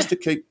name, just to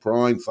keep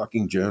prying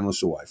fucking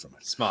journalists away from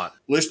it. Smart.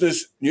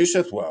 Listeners, New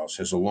South Wales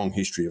has a long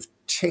history of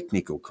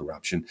technical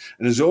corruption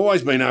and has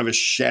always been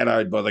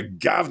overshadowed by the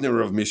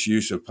governor of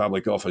misuse of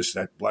public office,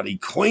 that bloody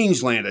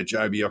Queenslander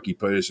Joe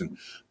Bjelke-Petersen.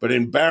 But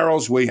in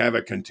Barrels, we have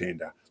a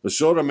contender. The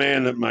sort of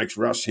man that makes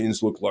Russ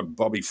Hins look like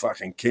Bobby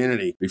fucking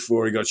Kennedy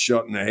before he got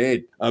shot in the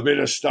head. A bit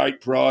of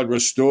state pride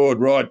restored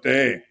right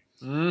there.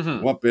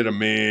 Mm-hmm. What better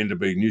man to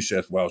be New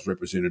South Wales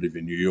representative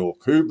in New York?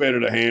 Who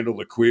better to handle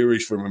the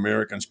queries from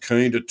Americans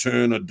keen to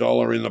turn a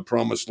dollar in the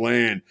promised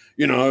land?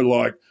 You know,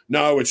 like,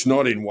 no, it's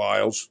not in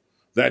Wales.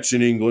 That's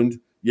in England.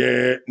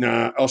 Yeah,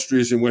 nah,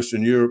 Austria's in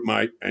Western Europe,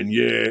 mate. And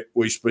yeah,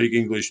 we speak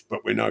English,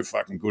 but we're no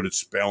fucking good at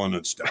spelling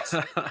and stuff.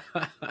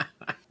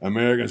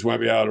 Americans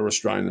won't be able to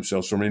restrain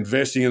themselves from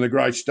investing in the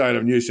great state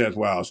of New South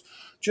Wales.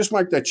 Just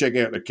make that check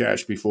out the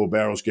cash before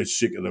Barrels gets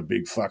sick of the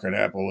big fucking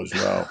apple as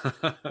well.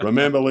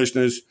 Remember,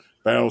 listeners,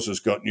 Barrels has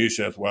got New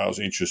South Wales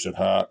interests at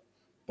heart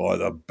by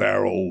the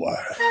barrel load.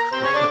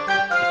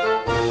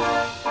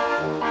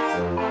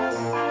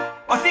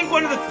 I think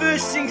one of the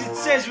first things it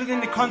says within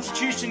the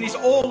Constitution is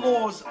all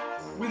laws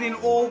within.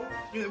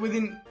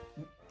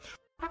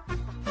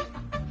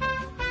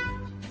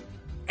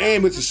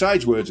 And with the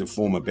sage words of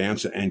former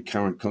bouncer and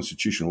current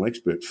constitutional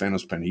expert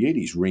Fanos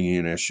Panayides ringing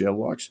in our shell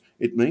likes,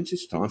 it means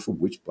it's time for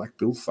Which Black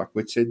Bill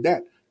Fuckwit Said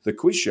That, the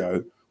quiz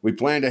show we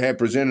plan to have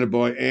presented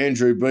by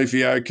Andrew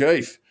Beefy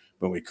O'Keefe,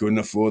 but we couldn't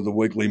afford the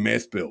weekly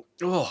meth bill.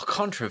 Oh,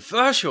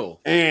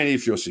 controversial. And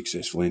if you're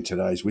successful in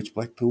today's Which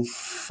Black Bill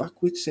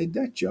Fuckwit Said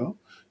That, Joel,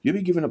 you'll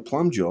be given a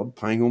plum job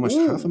paying almost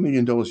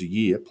 $500,000 a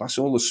year, plus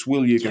all the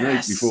swill you can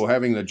eat before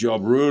having the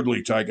job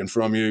rudely taken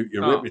from you,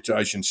 your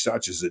reputation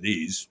such as it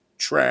is,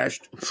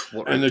 trashed,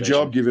 and the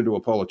job given to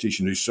a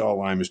politician whose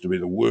sole aim is to be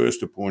the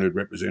worst appointed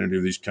representative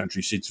of this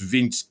country since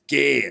Vince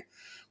Gare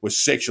was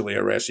sexually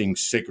harassing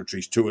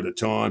secretaries 2 at a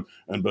time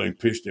and being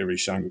pissed every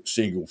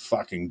single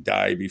fucking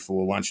day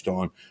before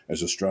lunchtime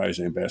as Australia's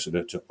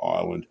ambassador to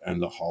Ireland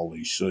and the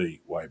Holy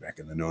See way back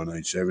in the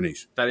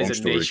 1970s. That is Long a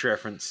story. niche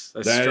reference.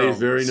 That's That strong. is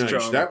very niche.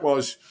 Strong. That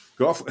was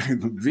Gough.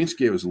 Vince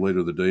Gere was the leader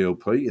of the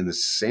DLP in the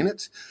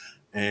Senate,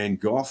 and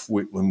Gough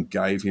Whitlam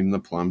gave him the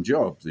plum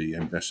job, the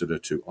ambassador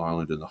to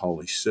Ireland and the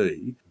Holy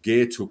See.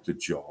 Gere took the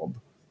job,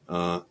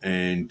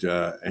 and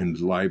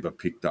Labor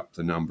picked up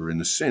the number in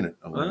the Senate,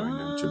 allowing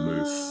them to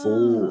move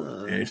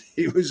forward. And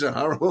it was a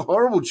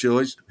horrible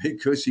choice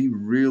because he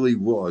really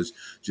was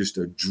just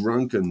a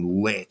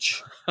drunken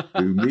lech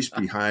who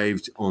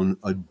misbehaved on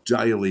a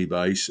daily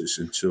basis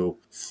until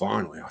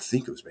finally, I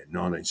think it was about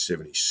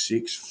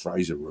 1976,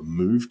 Fraser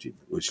removed him.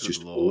 It was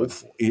just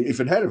awful.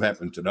 If it had have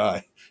happened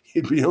today,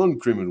 he'd be on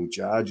criminal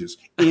charges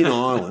in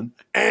Ireland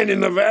and in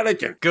the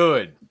Vatican.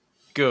 Good.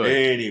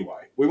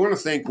 Anyway, we want to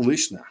thank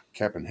listener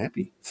Cap and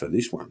Happy for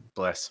this one.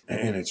 Bless.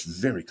 And it's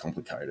very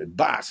complicated,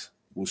 but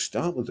we'll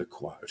start with a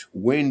quote.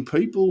 When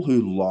people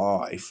who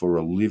lie for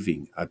a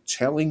living are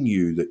telling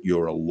you that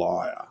you're a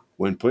liar,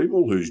 when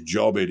people whose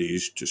job it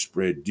is to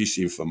spread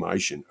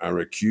disinformation are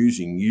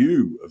accusing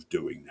you of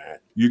doing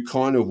that, you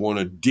kind of want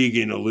to dig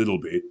in a little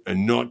bit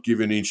and not give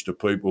an inch to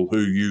people who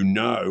you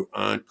know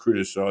aren't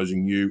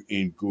criticising you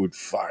in good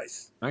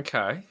faith.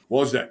 Okay.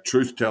 Was that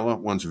truth teller,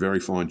 once a very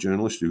fine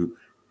journalist who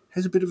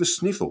has a bit of a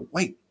sniffle.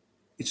 Wait,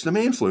 it's the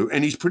man flu,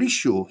 and he's pretty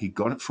sure he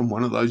got it from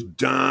one of those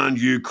darned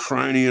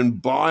Ukrainian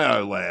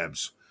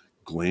biolabs.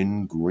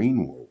 Glenn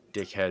Greenwald.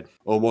 Dickhead.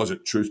 Or was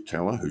it truth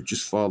teller who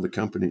just filed the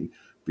company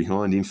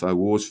behind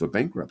InfoWars for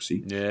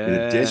bankruptcy in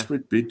a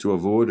desperate bid to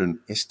avoid an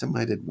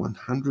estimated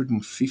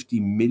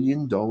 $150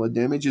 million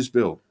damages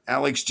bill?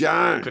 Alex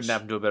Jones. Couldn't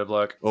happen to a better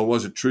bloke. Or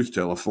was it truth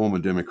teller, former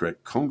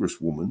Democrat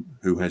congresswoman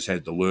who has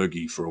had the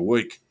lurgy for a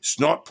week,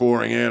 snot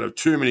pouring out of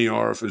too many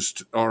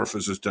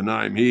orifices to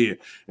name here,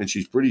 and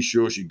she's pretty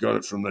sure she got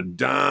it from the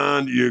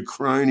darned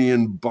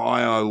Ukrainian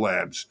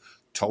biolabs?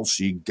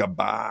 Tulsi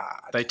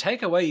Gabbard. They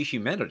take away your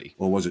humanity.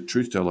 Or was it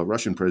truth teller,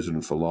 Russian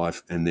president for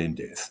life and then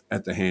death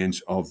at the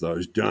hands of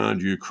those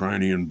darned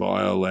Ukrainian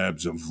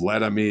biolabs of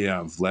Vladimir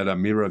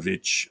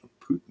Vladimirovich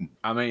Putin?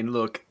 I mean,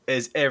 look,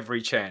 there's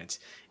every chance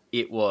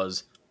it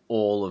was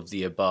all of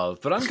the above.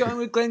 But I'm going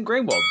with Glenn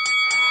Greenwald.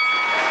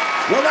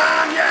 Well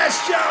done,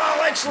 yes,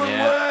 Joel, excellent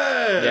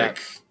work. Yeah.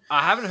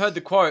 I haven't heard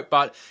the quote,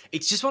 but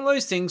it's just one of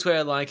those things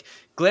where, like,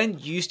 Glenn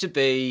used to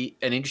be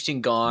an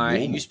interesting guy.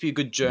 He used to be a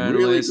good journalist.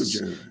 Really good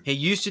journalist. He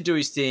used to do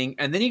his thing,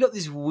 and then he got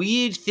this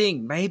weird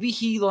thing. Maybe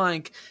he,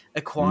 like,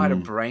 acquired a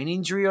brain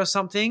injury or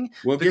something.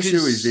 Well, guess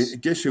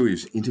who he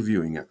was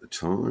interviewing at the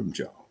time,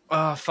 Joel?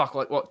 Oh, fuck,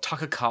 like what,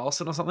 Tucker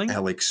Carlson or something?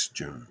 Alex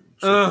Jones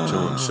at the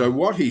time. So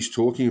what he's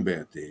talking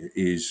about there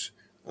is...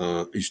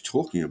 he's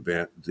talking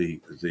about the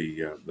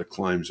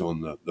claims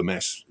on the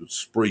mass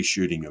spree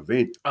shooting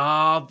event.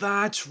 Oh,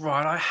 that's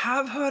right. I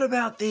have heard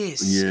about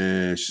this.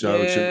 Yeah, so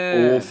it's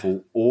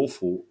an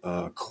awful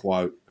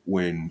quote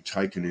when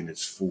taken in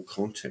its full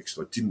context.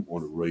 I didn't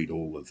want to read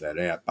all of that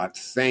out, but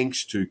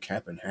thanks to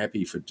Cap and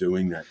Happy for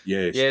doing that.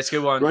 Yes. Yeah, it's a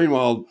good one.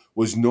 Greenwald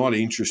was not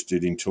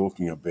interested in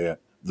talking about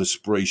the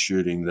spree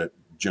shooting that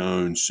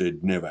Jones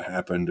said never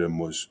happened and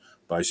was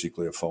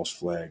basically a false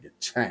flag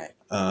attack.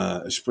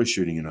 A spree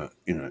shooting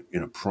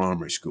in a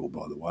primary school,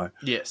 by the way.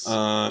 Yes.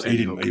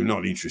 He was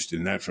not interested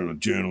in that from a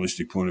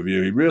journalistic point of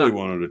view. He really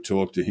wanted to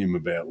talk to him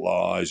about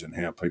lies and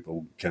how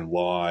people can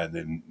lie,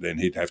 and then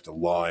he'd have to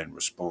lie in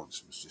response.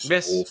 It was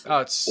just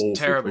awful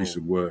terrible piece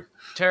of work.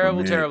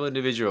 Terrible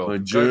individual. A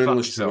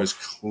journalist who has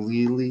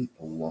clearly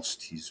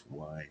lost his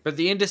way. But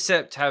the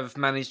Intercept have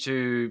managed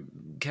to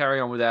carry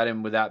on without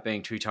him without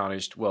being too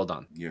tarnished. Well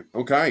done. Yeah.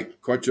 Okay.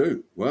 Quite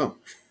true. Well,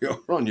 you're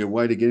on your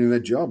way to getting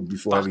that job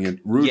before having it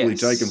rudely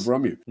taken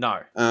from you.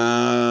 No.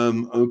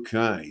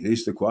 Okay.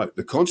 Here's the quote.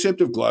 The concept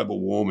of global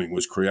warming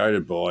was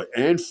created by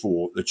and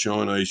for the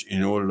Chinese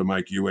in order to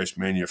make US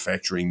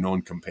manufacturing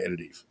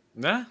non-competitive.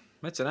 Nah,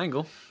 that's an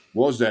angle.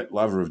 Was that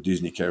lover of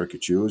Disney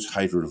caricatures,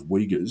 hater of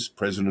Uyghurs,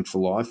 president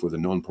for life with a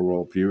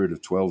non-parole period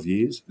of 12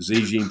 years, Xi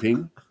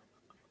Jinping?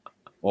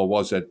 Or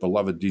was that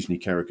beloved Disney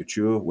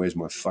caricature, where's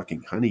my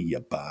fucking honey, you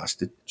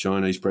bastard,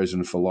 Chinese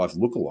president for life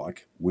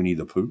lookalike, Winnie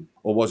the Pooh?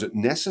 Or was it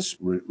NASA's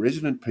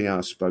resident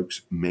PR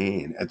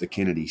spokesman at the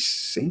Kennedy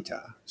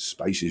Center,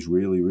 space is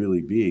really,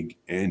 really big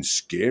and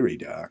scary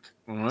dark,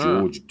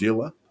 George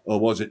Diller? Or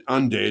was it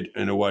undead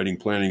and awaiting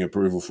planning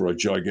approval for a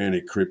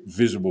gigantic crypt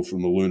visible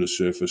from the lunar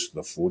surface,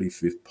 the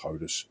 45th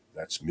POTUS?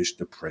 That's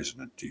Mr.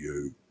 President to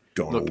you,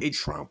 Donald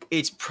Trump.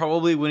 It's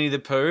probably Winnie the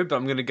Pooh, but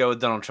I'm going to go with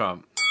Donald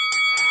Trump.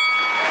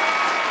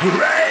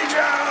 Hooray,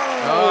 Joe!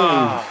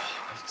 Oh,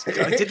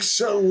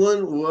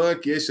 excellent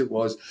work. Yes, it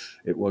was.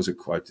 It was a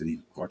quote that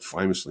he quite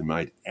famously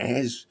made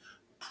as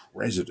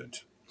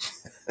president.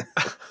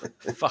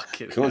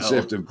 Fucking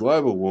concept of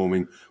global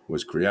warming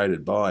was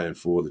created by and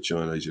for the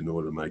Chinese in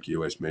order to make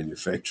US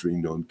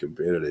manufacturing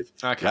non-competitive.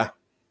 Okay.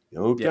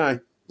 Okay.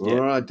 Yeah.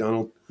 All right,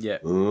 Donald. Yeah.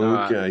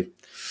 Okay. Right.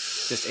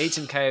 Just eat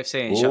some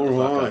KFC and shut All the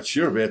fuck up. right,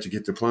 you're about to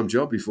get the plum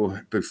job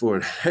before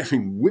it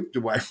having whipped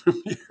away from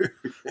you.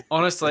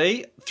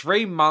 Honestly,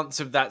 3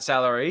 months of that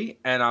salary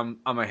and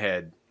I'm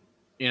ahead.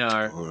 You know,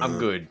 I'm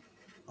good.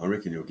 I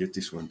reckon you'll get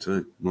this one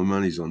too. My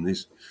money's on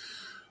this.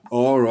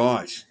 All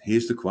right,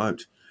 here's the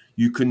quote.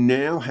 You can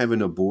now have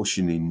an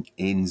abortion in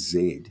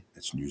NZ,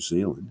 that's New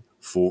Zealand,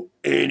 for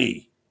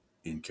any,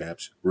 in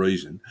caps,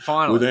 reason,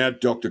 Finally. without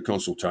doctor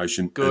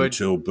consultation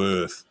until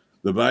birth.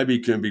 The baby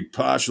can be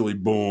partially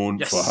born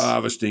for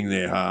harvesting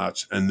their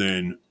hearts and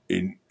then,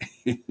 in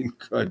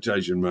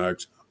quotation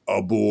marks,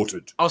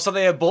 aborted. Oh, so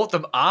they abort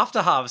them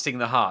after harvesting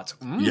the hearts.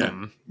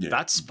 Yeah.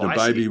 That's spicy.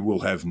 The baby will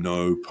have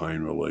no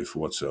pain relief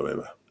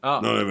whatsoever.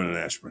 Not even an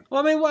aspirin.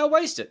 Well, I mean, why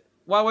waste it?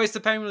 Why waste the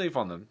pain relief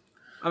on them?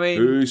 I mean...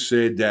 Who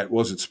said that?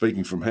 Was it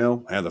speaking from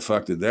hell? How the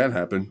fuck did that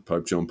happen?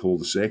 Pope John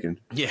Paul II.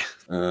 Yeah.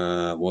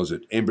 Was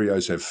it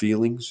embryos have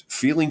feelings?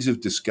 Feelings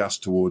of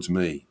disgust towards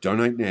me.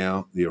 Donate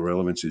now. The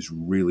irrelevance is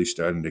really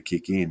starting to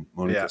kick in.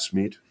 Monica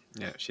Smith.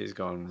 Yeah, she's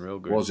gone real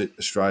good. Was it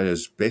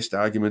Australia's best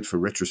argument for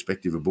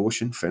retrospective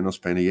abortion? Phanos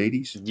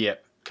Paniides.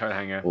 Yep. Coat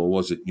hanger. Or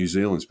was it New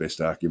Zealand's best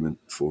argument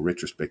for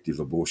retrospective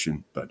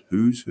abortion? But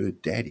who's her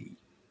daddy?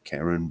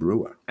 Karen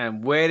Brewer.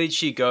 And where did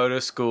she go to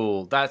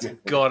school? That's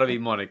got to be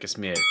Monica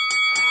Smith.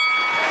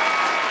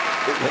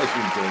 It was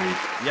indeed.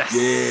 Yes.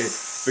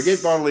 Yeah.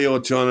 Forget bodily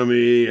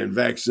autonomy and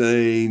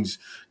vaccines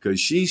because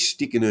she's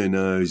sticking her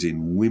nose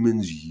in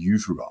women's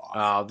uteri.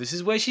 Oh, this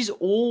is where she's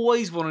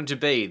always wanted to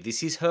be.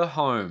 This is her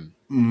home.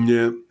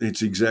 Yeah,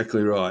 it's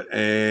exactly right.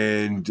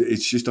 And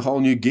it's just a whole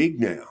new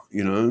gig now,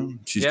 you know.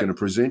 She's going to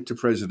present to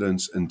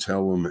presidents and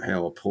tell them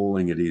how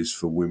appalling it is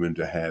for women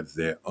to have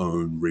their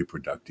own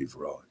reproductive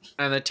rights.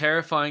 And the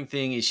terrifying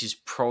thing is she's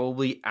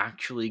probably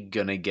actually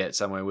going to get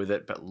somewhere with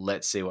it, but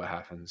let's see what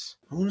happens.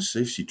 I want to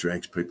see if she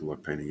drags people like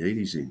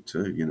Paniides in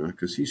too, you know,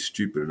 because he's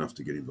stupid enough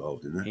to get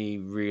involved in that. He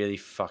really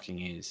fucking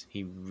is.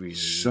 He really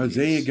So is.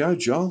 there you go,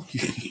 Joel.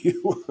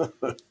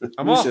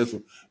 I'm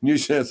New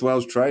South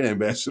Wales trade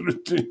ambassador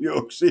to New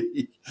York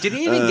City. Did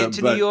he even get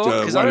to New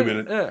York? Wait a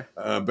minute.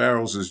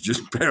 Barrels has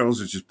just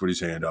put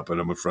his hand up,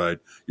 and I'm afraid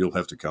you'll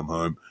have to come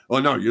home. Oh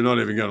no, you're not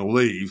even going to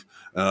leave,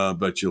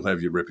 but you'll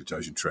have your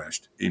reputation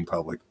trashed in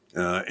public.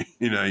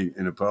 In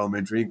a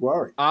parliamentary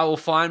inquiry. I will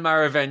find my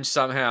revenge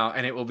somehow,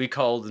 and it will be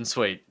cold and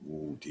sweet.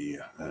 Oh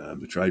dear,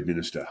 the trade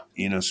minister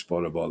in a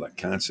spot of bother.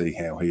 Can't see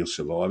how he'll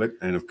survive it.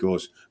 And of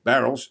course,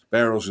 Barrels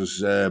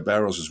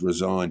has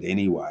resigned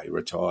anyway,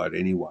 retired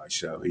anyway,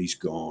 so he's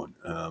gone.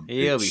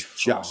 He'll be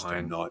just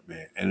fine. a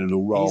nightmare, and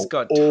it'll roll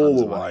got all the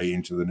tons of money. way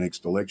into the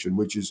next election,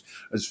 which is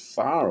as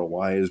far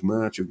away as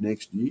March of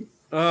next year.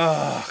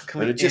 Oh,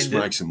 And it just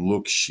makes them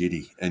look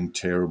shitty and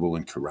terrible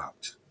and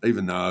corrupt.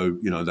 Even though,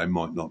 you know, they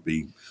might not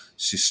be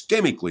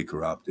systemically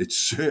corrupt, it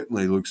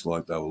certainly looks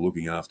like they were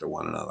looking after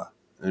one another.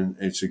 And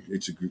I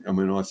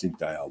think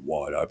they are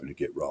wide open to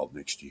get rolled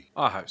next year.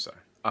 I hope so.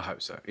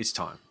 It's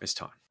time.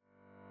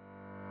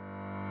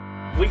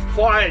 We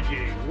fired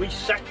you, we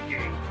sacked you,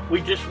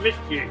 we dismissed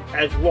you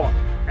as what?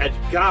 As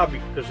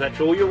garbage, because that's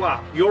all you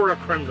are. You're a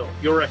criminal,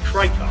 you're a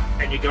traitor,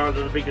 and you're going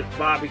to the biggest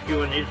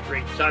barbecue in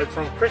history. So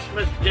from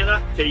Christmas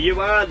dinner to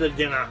you are the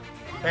dinner.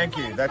 Thank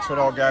you, that's what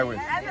I'll go with.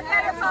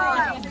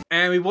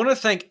 And we want to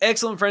thank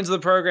excellent friends of the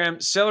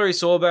program, Celery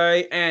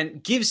Sorbet,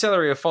 and give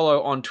Celery a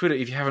follow on Twitter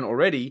if you haven't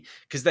already,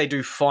 because they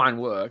do fine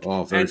work.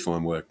 Oh, very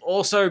fine work.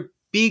 Also,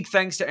 big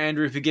thanks to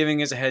Andrew for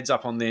giving us a heads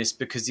up on this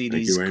because it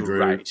is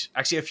great.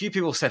 Actually, a few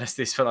people sent us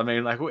this, but I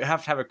mean, like, we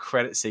have to have a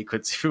credit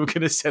sequence if we were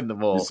going to send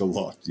them all. It's a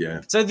lot,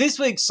 yeah. So this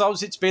week's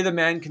Subsits Be the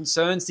Man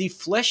concerns the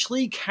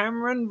fleshly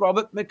Cameron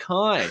Robert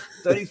Mackay,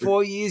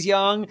 34 years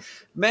young,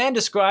 man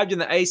described in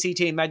the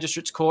ACT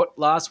Magistrates Court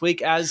last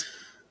week as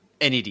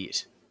an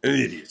idiot. An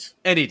idiot.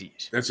 An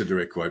idiot. That's a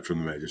direct quote from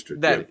the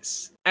magistrate. That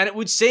is. And it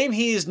would seem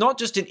he is not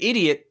just an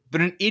idiot,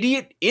 but an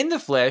idiot in the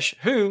flesh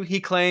who, he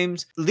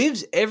claims,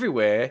 lives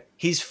everywhere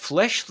his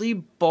fleshly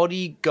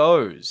body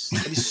goes.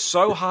 It is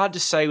so hard to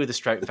say with a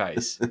straight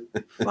face.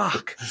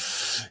 Fuck.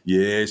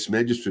 Yes,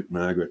 Magistrate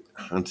Margaret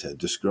Hunter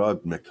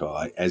described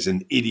Mackay as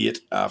an idiot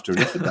after an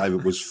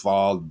affidavit was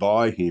filed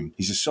by him.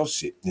 He's a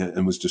soft-sit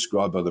and was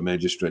described by the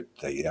magistrate,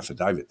 the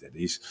affidavit that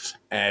is,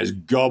 as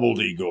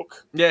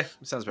gobbledygook. Yeah,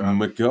 sounds right.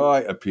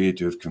 Mackay appeared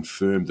to have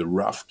confirmed the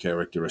rough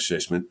character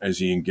assessment as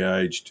he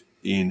engaged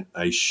in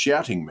a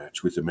shouting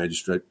match with the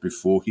magistrate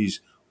before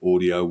his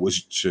audio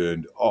was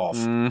turned off.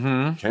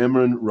 Mm-hmm.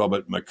 Cameron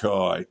Robert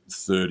Mackay,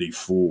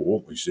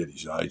 34, we said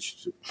his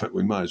age, but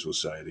we may as well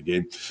say it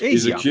again,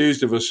 is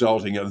accused of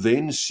assaulting a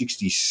then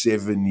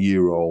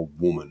 67-year-old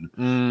woman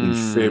in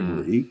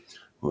February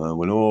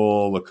when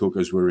all the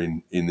cookers were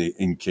in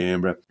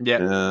Canberra,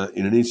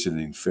 in an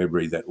incident in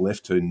February that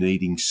left her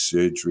needing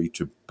surgery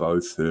to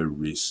both her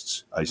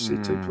wrists,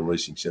 ACT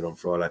policing said on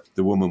Friday.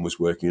 The woman was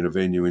working at a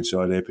venue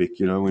inside Epic,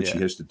 when she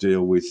has to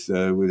deal with,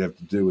 we'd have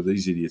to deal with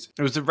these idiots.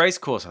 It was the race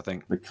course, I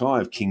think. Mackay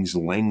of Kings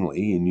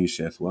Langley in New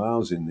South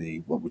Wales, in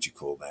the, what would you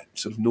call that,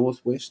 sort of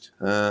northwest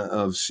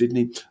of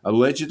Sydney,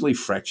 allegedly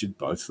fractured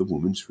both the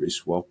woman's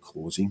wrists while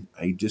causing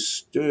a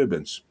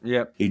disturbance.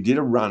 Yep. He did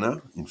a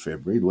runner in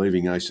February,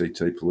 leaving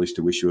ACT police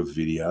to issue a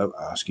video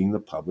asking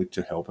the public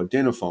to help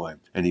identify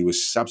him. And he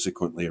was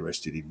subsequently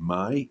arrested in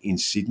May in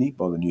Sydney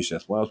by the New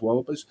South Wales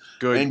Wallopers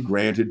and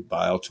granted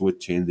bail to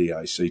attend the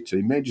ACT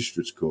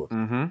Magistrates Court.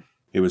 Mm-hmm.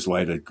 He was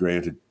later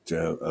granted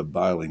a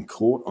bail in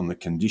court on the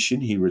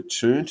condition he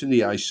returned to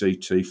the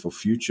ACT for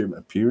future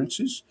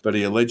appearances, but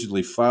he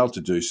allegedly failed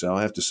to do so.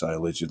 I have to say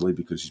allegedly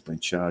because he's been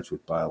charged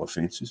with bail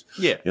offences.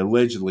 Yeah. He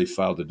allegedly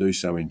failed to do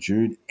so in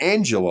June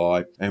and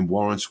July, and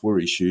warrants were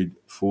issued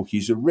for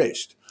his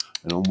arrest.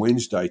 And on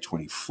Wednesday,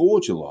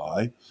 24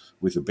 July,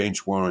 with a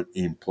bench warrant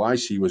in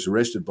place, he was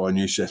arrested by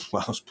New South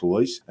Wales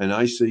Police, and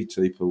ACT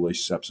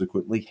Police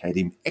subsequently had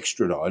him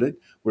extradited,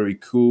 where he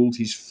cooled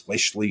his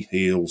fleshly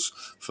heels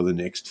for the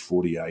next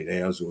 48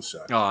 hours or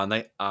so. Oh, and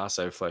they are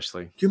so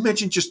fleshly. Can you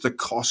imagine just the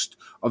cost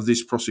of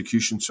this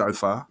prosecution so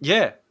far?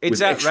 Yeah, it's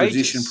with outrageous.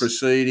 Extradition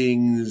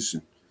proceedings,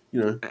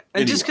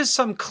 And just because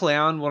some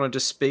clown wanted to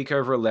speak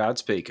over a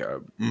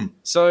loudspeaker.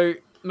 So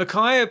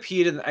Mackay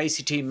appeared in the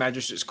ACT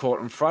Magistrates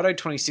Court on Friday,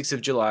 26th of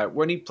July,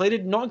 when he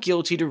pleaded not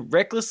guilty to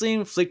recklessly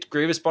inflict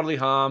grievous bodily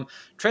harm,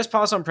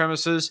 trespass on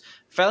premises,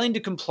 failing to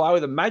comply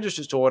with a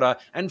magistrate's order,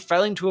 and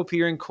failing to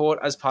appear in court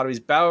as part of his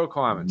bail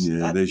requirements.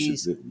 Yeah,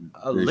 there's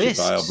a list.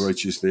 Your bail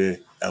breaches there,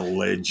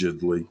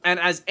 allegedly. And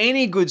as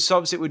any good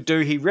subset would do,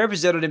 he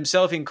represented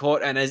himself in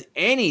court, and as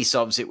any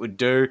subset would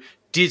do,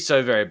 did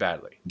so very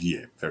badly.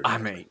 Yeah, very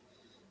badly.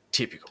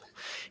 Typical.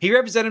 He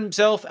represented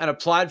himself and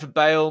applied for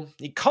bail.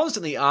 He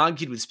constantly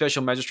argued with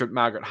Special Magistrate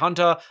Margaret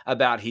Hunter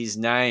about his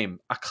name,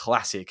 a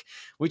classic,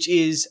 which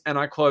is, and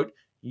I quote,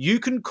 "You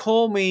can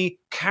call me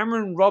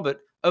Cameron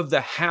Robert of the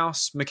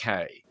House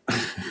Mackay."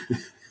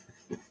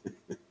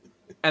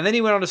 And then he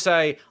went on to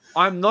say,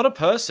 "I'm not a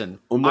person.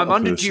 I'm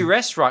under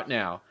duress right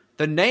now.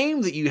 The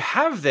name that you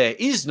have there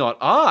is not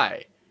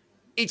I.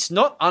 It's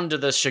not under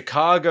the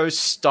Chicago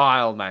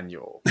Style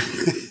Manual."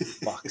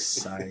 Fuck's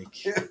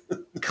sake.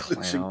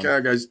 The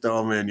Chicago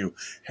Style Manual.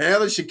 How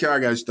the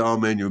Chicago Style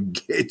Manual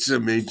gets a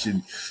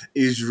mention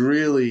is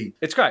really...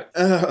 It's great.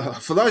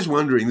 For those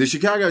wondering, the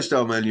Chicago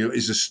Style Manual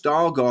is a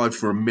style guide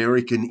for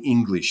American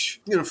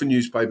English, for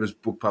newspapers,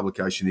 book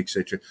publication,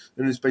 etc.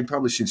 And it's been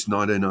published since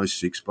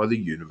 1906 by the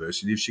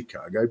University of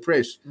Chicago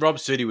Press. Rob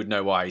Sudi would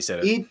know why he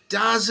said it. It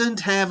doesn't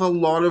have a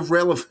lot of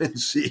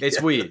relevance here.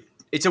 It's weird.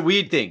 It's a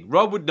weird thing.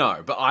 Rob would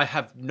know, but I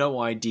have no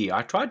idea.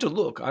 I tried to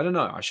look. I don't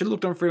know. I should have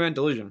looked on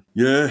Fremantle Television.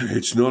 Yeah,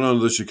 it's not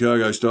under the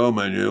Chicago Style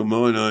Manual.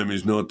 My name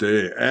is not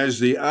there. As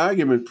the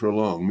argument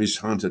prolonged, Miss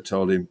Hunter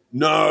told him,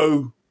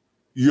 "No,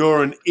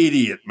 you're an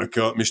idiot,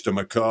 Mr.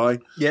 Mackay.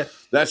 Yeah.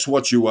 That's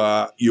what you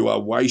are. You are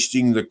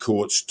wasting the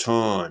court's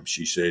time,"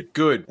 she said.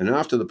 Good. And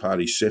after the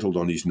party settled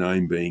on his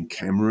name being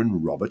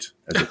Cameron Robert,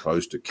 as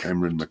opposed to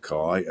Cameron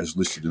Mackay, as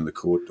listed in the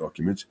court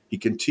documents, he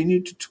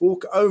continued to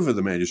talk over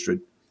the magistrate.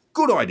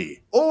 Good idea.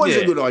 Always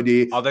a good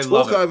idea. Oh, they talk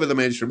love it. over the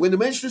magistrate. When the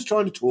magistrate's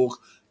trying to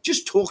talk,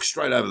 just talk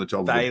straight over the top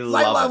of them. They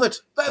love it.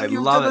 They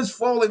just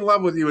fall in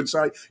love with you and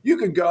say, you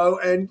can go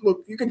and,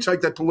 look, you can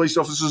take that police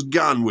officer's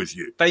gun with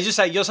you. They just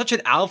say, "You're such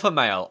an alpha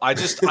male. I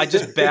just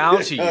bow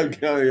to you." I'm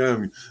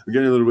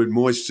getting a little bit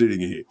moist sitting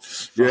here.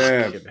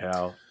 Yeah. Fucking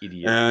hell,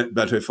 idiot.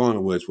 But her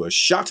final words were,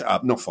 "Shut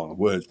up." Not final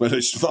words, but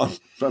it's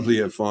probably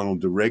her final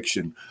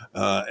direction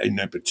in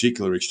that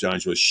particular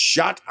exchange was,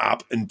 "Shut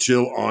up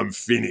until I'm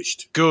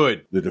finished."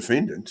 Good. The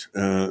defendant,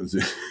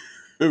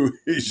 who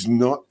is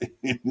not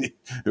in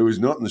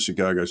the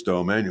Chicago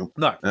Style Manual,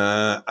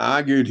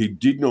 argued he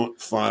did not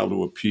fail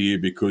to appear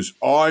because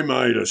I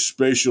made a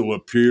special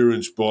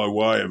appearance by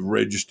way of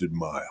registered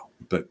mail,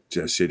 but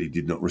said he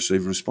did not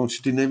receive a response.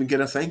 He didn't even get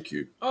a thank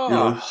you.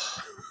 Oh.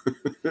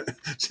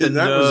 So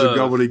that was a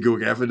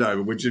gobbledygook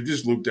affidavit, which you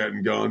just looked at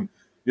and gone,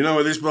 you know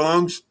where this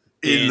belongs?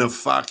 In the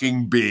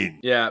fucking bin.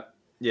 Yeah.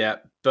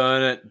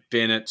 Burn it,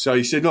 bin it. So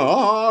he said, "No,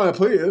 I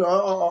appeared.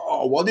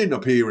 I didn't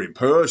appear in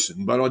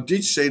person, but I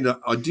did send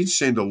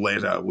a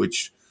letter,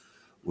 which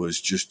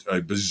was just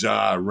a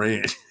bizarre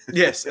rant."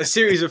 Yes, a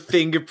series of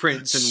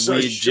fingerprints and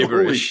weird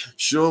gibberish.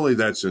 Surely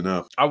that's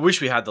enough. I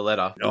wish we had the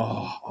letter.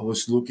 Oh, I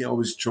was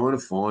trying to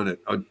find it.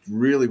 I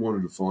really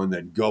wanted to find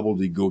that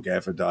gobbledygook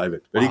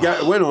affidavit. But he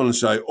went on and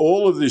say,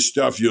 "All of this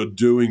stuff you're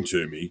doing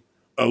to me,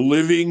 a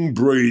living,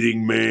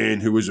 breathing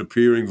man who was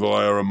appearing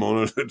via a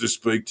monitor to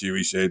speak to you,"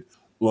 he said.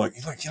 Like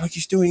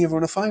he's doing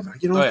everyone a favour.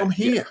 I'm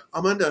here. Yeah.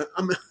 I'm under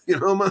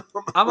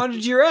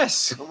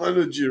duress. I'm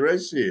under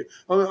duress here.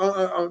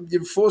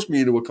 You've forced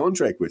me into a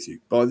contract with you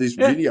by this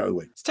video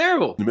link. It's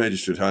terrible. The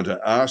magistrate Hunter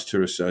asked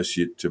her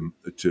associate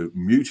to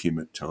mute him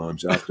at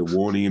times after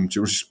warning him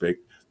to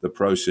respect the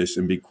process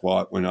and be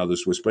quiet when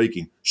others were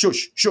speaking.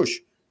 Shush.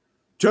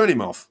 Turn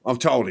him off. I've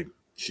told him,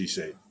 she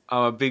said.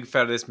 I'm a big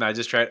fan of this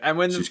magistrate. And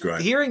when She's the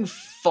great. hearing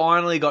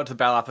finally got to the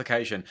bail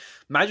application,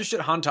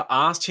 Magistrate Hunter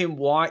asked him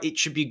why it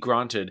should be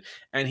granted.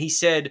 And he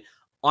said,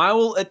 I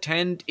will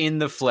attend in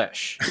the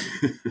flesh.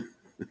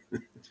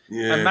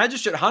 Yeah. And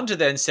Magistrate Hunter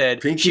then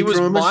said Pinky she was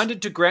promise?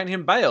 minded to grant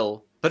him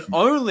bail, but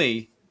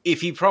only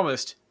if he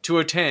promised to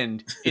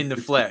attend in the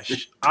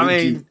flesh. I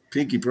mean,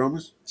 Pinky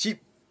promise?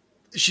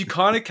 she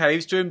kind of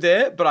caves to him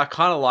there, but I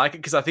kind of like it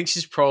because I think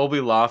she's probably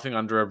laughing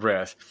under her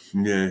breath.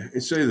 Yeah,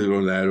 it's either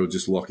that or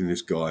just locking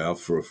this guy up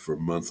for a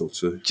month or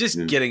two.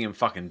 Just getting him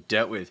fucking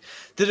dealt with.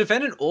 The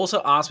defendant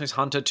also asked Miss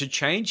Hunter to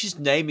change his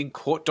name in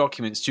court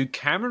documents to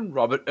Cameron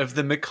Robert of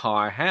the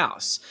Mackay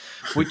House,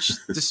 which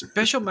the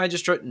special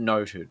magistrate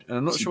noted. And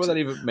I'm not sure what that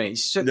even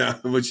means. She said, No,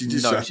 what she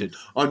just noted. said.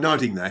 I'm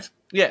noting that.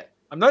 Yeah,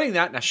 I'm noting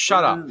that. Now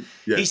shut up.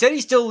 Yeah. He said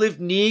he still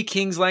lived near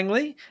Kings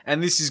Langley,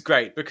 and this is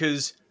great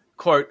because,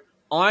 quote,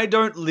 I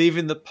don't live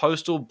in the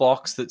postal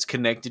box that's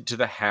connected to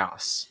the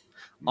house.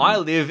 I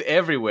live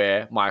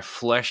everywhere my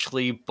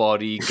fleshly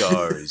body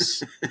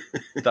goes.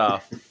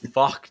 The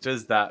fuck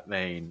does that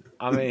mean?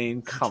 I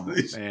mean, come on,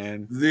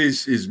 man.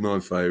 This is my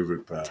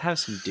favourite part. Have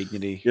some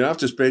dignity. You know,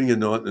 after spending a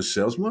night in the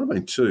cells, might have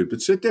been two, but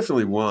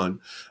definitely one,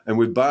 and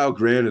with bail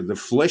granted, the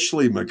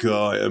fleshly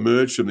Mackay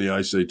emerged from the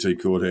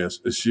ACT courthouse,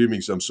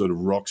 assuming some sort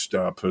of rock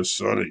star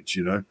personage,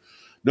 you know.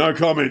 No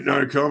comment,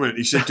 no comment.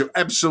 He said to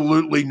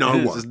absolutely no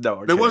one.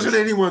 There wasn't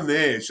anyone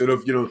there, sort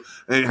of, you know,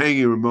 and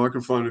hanging a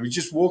microphone. And he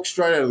just walked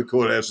straight out of the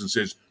courthouse and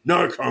says,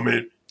 no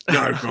comment,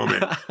 no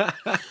comment.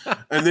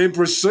 And then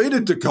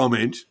proceeded to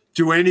comment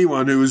to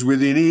anyone who was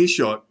within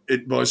earshot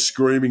by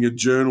screaming at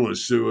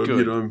journalists who were,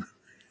 you know,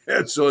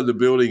 outside the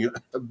building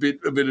a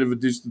bit of a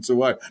distance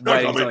away.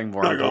 No comment,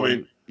 no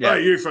comment. Yeah.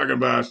 Hey, you fucking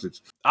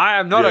bastards. I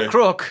am not a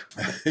crook.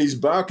 His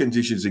bail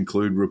conditions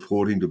include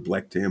reporting to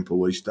Blacktown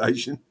Police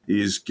Station.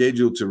 He is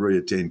scheduled to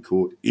reattend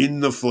court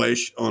in the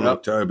flesh on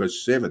October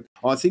 7th.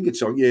 I think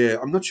it's on,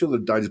 I'm not sure the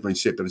date has been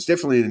set, but it's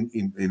definitely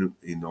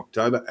in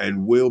October,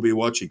 and we'll be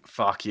watching.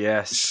 Fuck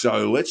yes.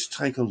 So let's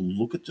take a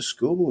look at the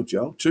scoreboard,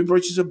 Joel. 2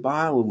 breaches of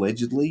bail,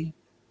 allegedly.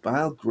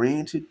 Bail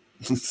granted.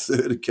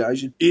 Third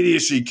occasion.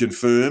 Idiocy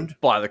confirmed.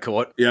 By the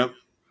court. Yep.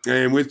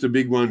 And with the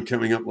big one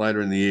coming up later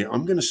in the year,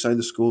 I'm going to say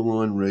the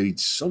scoreline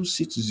reads some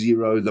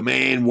 6-0, the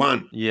man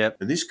won. Yep.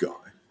 And this guy,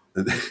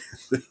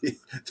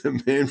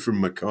 the man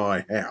from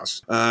Mackay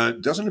House,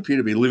 doesn't appear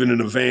to be living in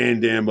a van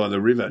down by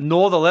the river.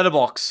 Nor the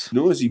letterbox.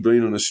 Nor has he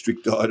been on a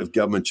strict diet of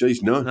government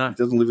cheese. No, he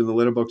doesn't live in the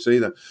letterbox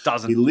either.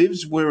 Doesn't. He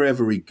lives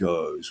wherever he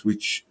goes,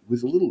 which,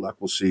 with a little luck,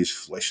 we'll see his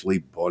fleshly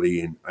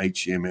body in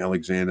HM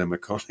Alexander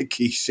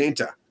McConaughey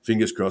Centre.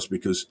 Fingers crossed,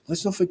 because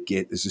let's not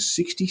forget there's a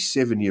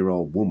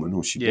 67-year-old woman,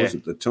 or she was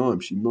at the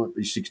time, she might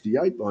be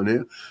 68 by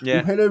now, who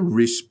had her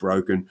wrists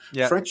broken,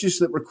 fractures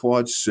that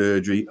required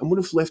surgery, and would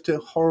have left her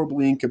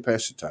horribly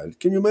incapacitated.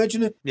 Can you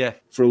imagine it? Yeah.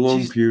 For a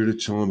long period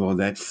of time by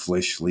that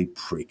fleshly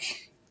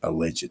prick,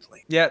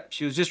 allegedly. Yep,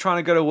 she was just trying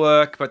to go to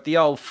work, but the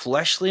old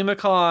fleshly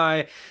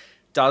Mackay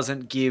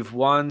doesn't give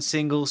one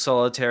single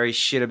solitary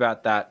shit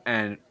about that,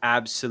 and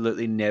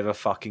absolutely never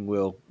fucking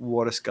will.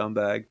 What a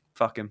scumbag.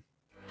 Fuck him.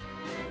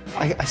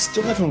 I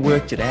still haven't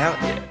worked it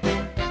out yet.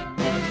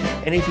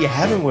 And if you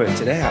haven't worked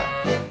it out,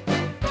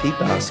 keep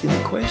asking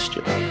the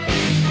question.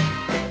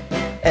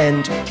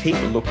 And keep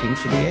looking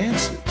for the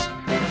answers.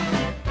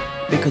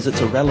 Because it's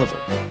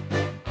irrelevant.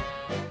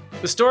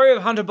 The story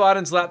of Hunter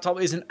Biden's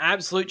laptop is an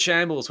absolute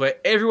shambles where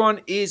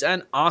everyone is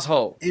an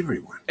asshole.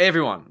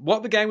 Everyone.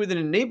 What began with an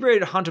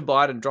inebriated Hunter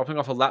Biden dropping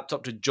off a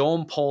laptop to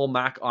John Paul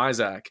Mac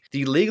Isaac,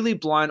 the legally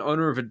blind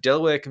owner of a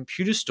Delaware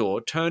computer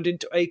store, turned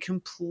into a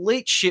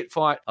complete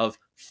shitfight of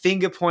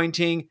finger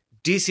pointing,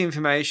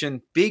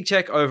 disinformation, big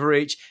tech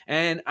overreach,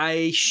 and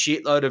a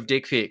shitload of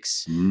dick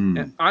pics.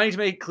 And I need to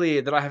make it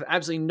clear that I have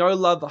absolutely no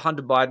love for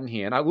Hunter Biden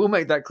here, and I will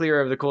make that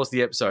clear over the course of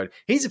the episode.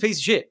 He's a piece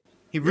of shit.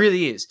 He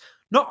really is.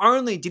 Not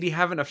only did he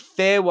have an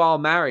affair while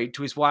married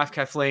to his wife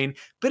Kathleen,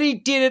 but he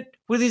did it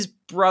with his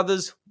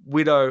brother's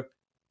widow,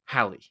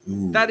 Hallie.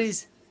 That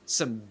is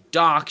some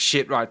dark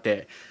shit right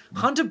there.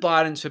 Hunter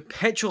Biden's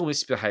perpetual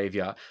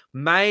misbehavior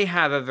may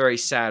have a very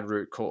sad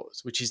root cause,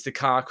 which is the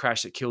car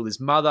crash that killed his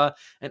mother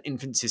and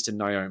infant sister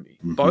Naomi.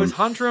 Both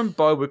Hunter and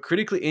Bo were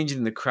critically injured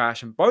in the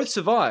crash, and both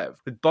survived,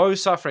 with Bo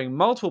suffering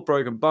multiple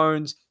broken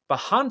bones, but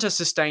Hunter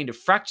sustained a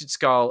fractured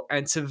skull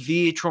and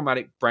severe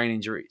traumatic brain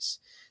injuries.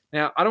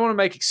 Now, I don't want to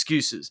make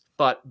excuses,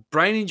 but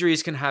brain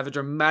injuries can have a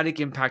dramatic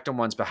impact on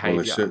one's behavior.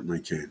 Well, they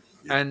certainly can.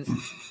 And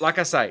like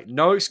I say,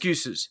 no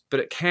excuses, but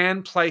it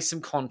can place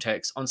some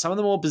context on some of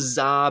the more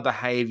bizarre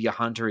behavior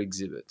Hunter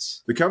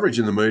exhibits. The coverage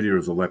in the media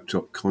of the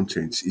laptop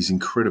contents is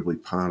incredibly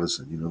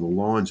partisan. You know, the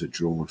lines are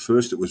drawn.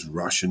 First, it was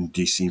Russian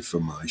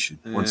disinformation.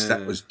 Once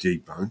that was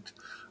debunked,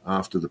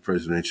 after the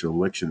presidential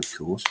election, of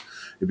course,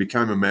 it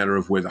became a matter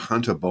of whether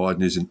Hunter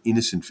Biden is an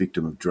innocent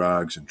victim of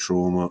drugs and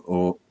trauma,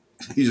 or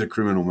he's a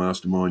criminal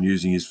mastermind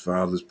using his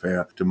father's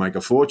power to make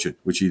a fortune,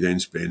 which he then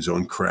spends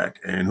on crack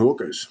and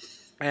hookers.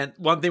 And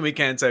one thing we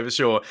can say for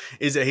sure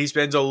is that he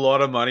spends a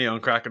lot of money on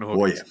crack and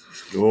hookers.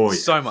 Oh, yeah.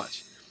 So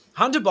much.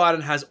 Hunter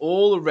Biden has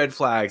all the red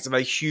flags of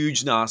a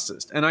huge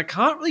narcissist, and I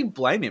can't really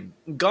blame him.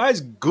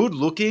 Guy's good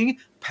looking,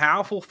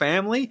 powerful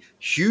family,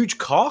 huge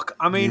cock.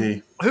 I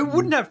mean, who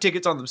wouldn't have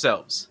tickets on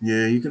themselves?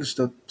 Yeah, you've got to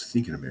start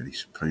thinking about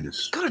his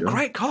penis. Got a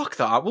great cock,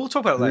 though. We'll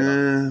talk about it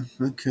later.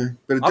 Yeah, okay.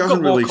 But it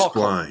doesn't really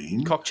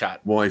explain cock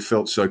chat. Why he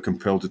felt so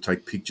compelled to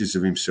take pictures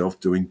of himself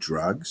doing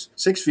drugs.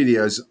 Sex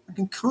videos, I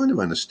can kind of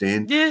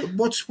understand. Yeah. But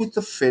what's with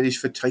the fetish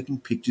for taking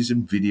pictures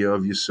and video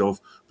of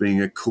yourself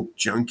being a cook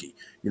junkie?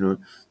 You know,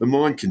 the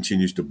mind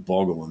continues to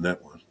boggle on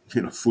that one.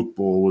 You know,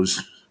 footballers,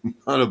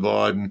 Hunter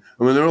Biden.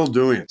 I mean, they're all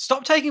doing it.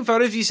 Stop taking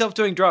photos of yourself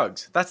doing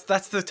drugs. That's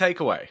the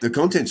takeaway. The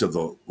contents of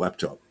the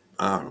laptop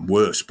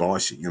were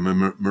spicy. I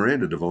mean,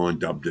 Miranda Devine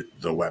dubbed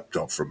it the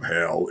laptop from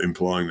hell,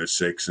 implying that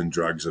sex and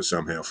drugs are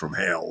somehow from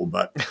hell.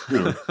 But, you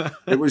know,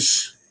 it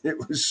was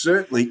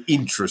certainly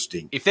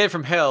interesting. If they're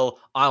from hell,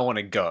 I want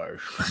to go.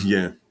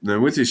 Yeah. Now,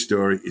 with this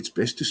story, it's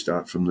best to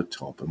start from the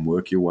top and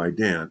work your way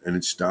down. And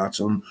it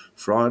starts on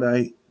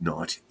Friday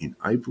night in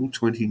April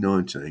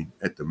 2019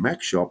 at the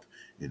Mac shop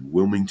in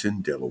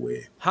Wilmington,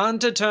 Delaware.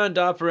 Hunter turned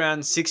up around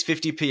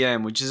 6:50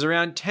 p.m., which is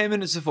around 10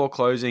 minutes before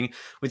closing,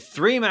 with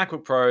 3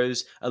 MacBook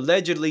Pros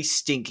allegedly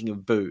stinking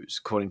of booze,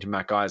 according to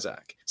Mac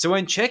Isaac. So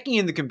when checking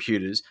in the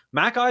computers,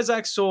 Mac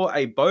Isaac saw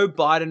a Beau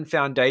Biden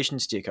Foundation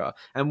sticker,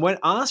 and when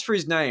asked for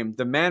his name,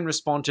 the man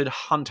responded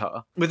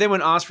Hunter. But then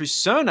when asked for his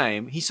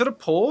surname, he sort of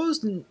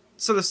paused and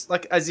sort of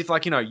like as if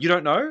like, you know, you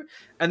don't know,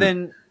 and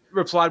then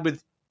replied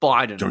with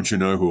Biden. Don't you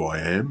know who I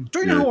am? Do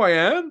you know who I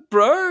am,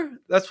 bro?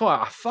 That's why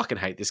I fucking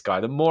hate this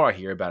guy. The more I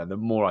hear about him, the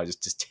more I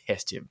just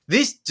detest him.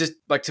 This just,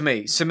 like, to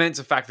me, cements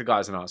the fact the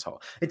guy's an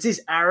asshole. It's this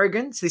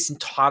arrogance, this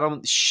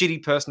entitlement, this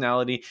shitty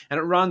personality, and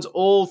it runs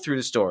all through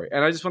the story.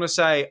 And I just want to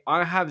say,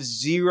 I have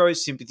zero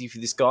sympathy for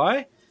this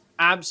guy.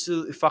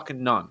 Absolutely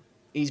fucking none.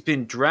 He's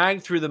been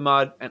dragged through the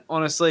mud, and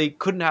honestly,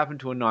 couldn't happen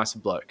to a nicer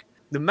bloke.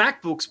 The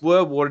MacBooks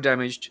were water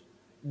damaged,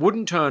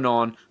 wouldn't turn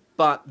on,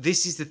 but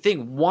this is the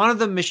thing. One of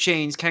the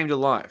machines came to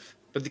life,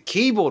 but the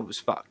keyboard was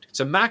fucked.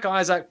 So Mac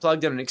Isaac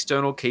plugged in an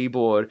external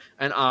keyboard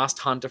and asked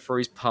Hunter for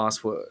his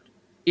password.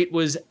 It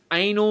was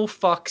anal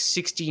fuck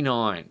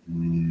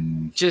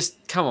 69.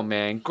 Just, come on,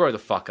 man. Grow the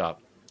fuck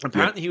up.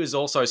 Apparently he was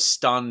also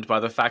stunned by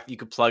the fact that you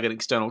could plug an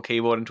external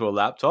keyboard into a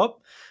laptop,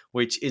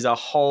 which is a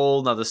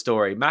whole nother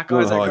story. Mac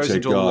Isaac goes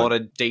into a lot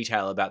of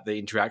detail about the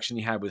interaction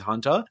he had with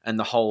Hunter and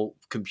the whole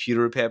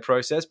computer repair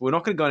process, but we're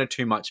not going to go into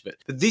too much of it.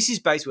 But this is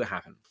basically what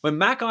happened. When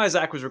Mac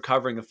Isaac was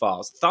recovering the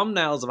files,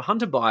 thumbnails of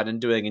Hunter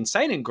Biden doing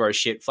insane and gross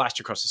shit flashed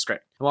across the screen.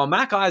 And while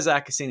Mac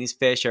Isaac has seen his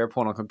fair share of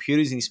porn on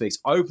computers and he speaks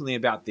openly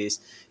about this,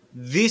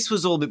 this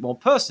was all a bit more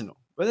personal.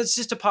 But that's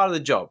just a part of the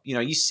job. You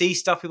know, you see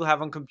stuff people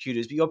have on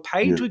computers, but you're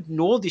paid to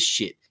ignore this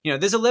shit. You know,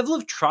 there's a level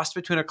of trust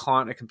between a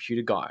client and a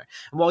computer guy.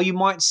 And while you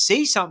might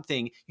see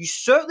something, you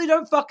certainly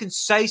don't fucking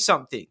say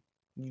something.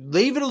 You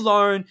leave it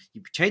alone,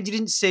 you pretend you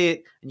didn't see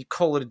it, and you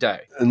call it a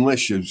day.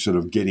 Unless you're sort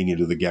of getting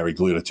into the Gary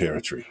Glitter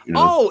territory. You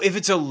know? Oh, if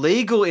it's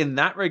illegal in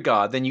that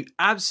regard, then you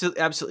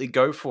absolutely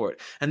go for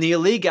it. And the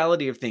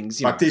illegality of things,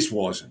 But this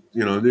wasn't.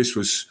 You know, this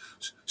was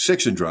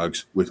sex and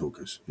drugs with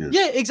hookers. You know?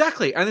 Yeah,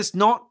 exactly. And it's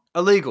not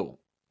illegal.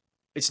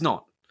 It's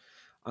not.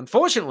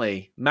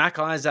 Unfortunately, Mac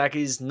Isaac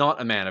is not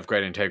a man of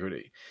great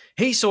integrity.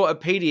 He saw a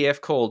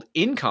PDF called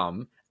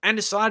Income and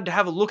decided to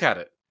have a look at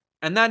it.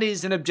 And that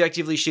is an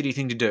objectively shitty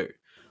thing to do.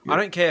 Yeah. I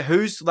don't care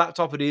whose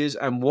laptop it is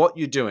and what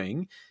you're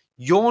doing.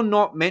 You're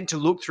not meant to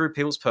look through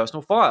people's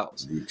personal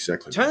files.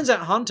 Exactly. Turns out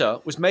Hunter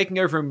was making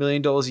over $1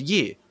 million a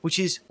year, which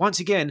is, once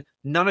again,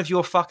 none of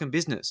your fucking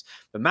business.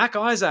 But Mac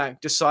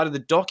Isaac decided the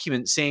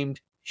document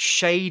seemed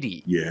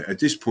shady. Yeah, at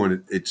this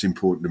point, it's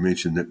important to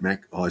mention that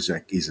Mac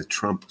Isaac is a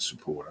Trump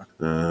supporter.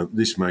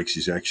 This makes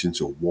his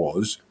actions, or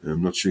was,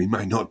 I'm not sure he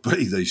may not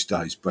be these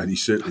days, but he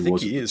certainly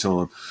was at the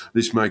time.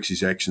 This makes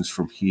his actions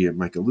from here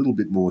make a little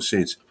bit more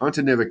sense.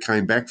 Hunter never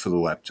came back for the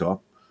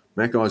laptop.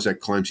 Mac Isaac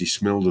claims he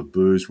smelled of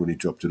booze when he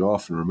dropped it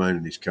off and remained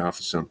in his car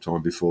for some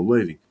time before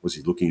leaving. Was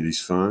he looking at his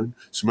phone,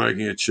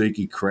 smoking a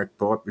cheeky crack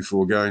pipe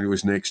before going to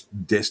his next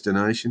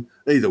destination?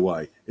 Either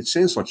way, it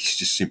sounds like he's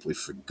just simply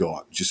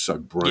forgot, just so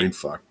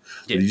brain-fucked,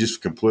 that he just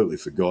completely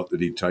forgot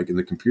that he'd taken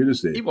the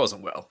computers there. He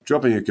wasn't well.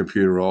 Dropping a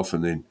computer off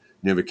and then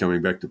never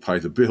coming back to pay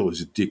the bill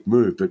is a dick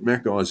move, but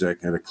Mac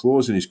Isaac had a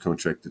clause in his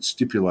contract that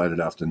stipulated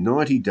after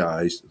 90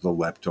 days the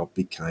laptop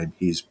became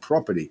his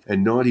property,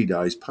 and 90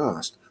 days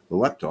passed. The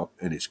laptop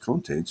and its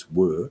contents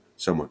were,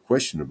 somewhat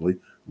questionably,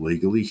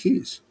 legally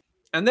his.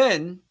 And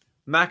then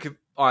Mac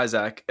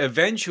Isaac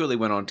eventually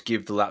went on to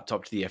give the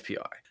laptop to the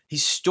FBI.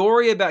 His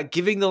story about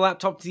giving the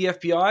laptop to the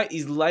FBI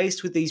is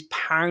laced with these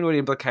paranoid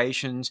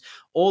implications,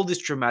 all this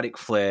dramatic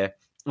flair.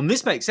 And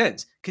this makes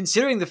sense,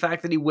 considering the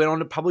fact that he went on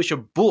to publish a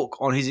book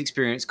on his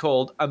experience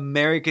called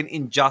American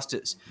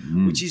Injustice,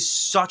 which is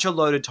such a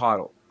loaded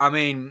title. I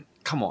mean,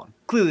 come on.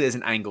 Clearly there's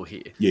an angle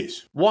here.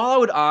 Yes. While I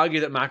would argue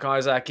that Mac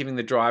Isaac giving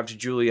the drive to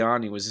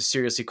Giuliani was a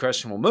seriously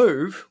questionable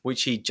move,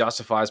 which he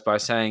justifies by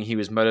saying he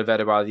was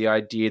motivated by the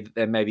idea that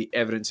there may be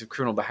evidence of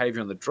criminal behavior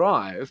on the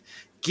drive,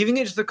 giving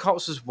it to the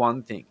cops was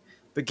one thing,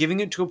 but giving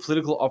it to a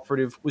political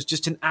operative was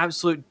just an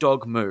absolute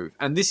dog move.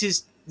 And this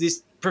is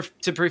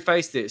to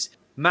preface this,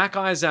 Mac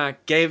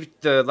Isaac gave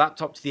the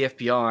laptop to the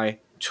FBI,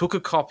 took a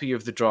copy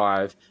of the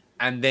drive,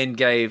 and then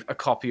gave a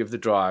copy of the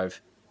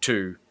drive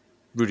to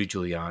Rudy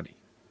Giuliani,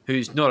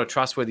 who's not a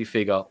trustworthy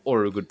figure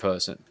or a good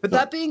person. But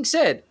that being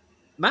said,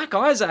 Mac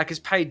Isaac has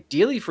paid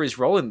dearly for his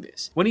role in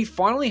this. When he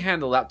finally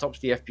handed the laptop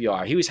to the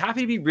FBI, he was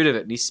happy to be rid of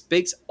it, and he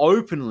speaks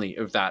openly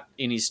of that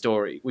in his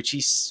story, which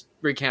he's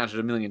recounted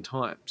a million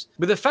times.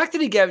 But the fact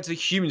that he gave it to the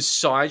human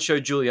sideshow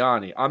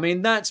Giuliani, I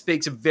mean, that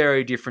speaks a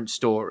very different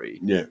story.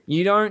 Yeah.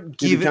 You don't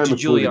give it to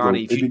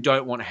Giuliani if you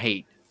don't want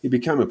heat. He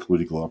became a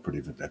political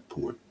operative at that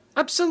point.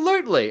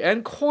 Absolutely,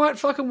 and quite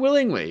fucking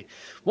willingly.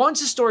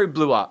 Once the story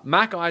blew up,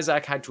 Mac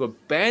Isaac had to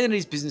abandon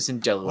his business in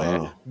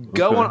Delaware,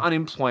 go on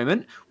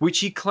unemployment, which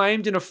he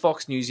claimed in a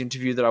Fox News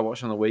interview that I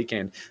watched on the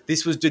weekend.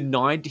 This was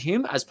denied to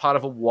him as part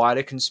of a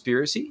wider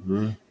conspiracy.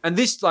 And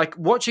this, like,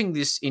 watching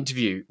this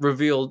interview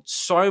revealed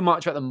so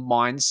much about the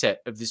mindset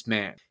of this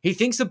man. He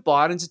thinks the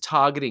Bidens are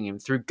targeting him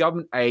through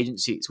government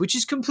agencies, which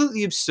is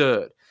completely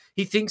absurd.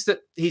 He thinks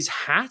that his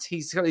hat,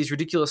 he's got these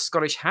ridiculous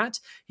Scottish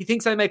hats, he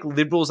thinks they make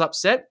liberals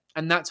upset,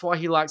 and that's why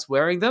he likes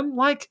wearing them.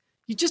 Like,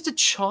 you're just a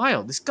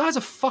child. This guy's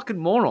a fucking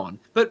moron.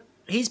 But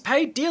he's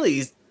paid dearly.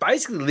 He's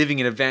basically living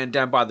in a van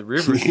down by the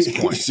river at this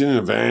point. He's in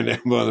a van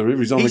down by the river.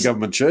 He's on the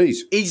government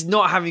cheese. He's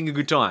not having a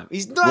good time.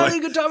 He's not having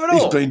a good time at all.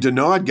 He's been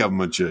denied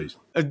government cheese.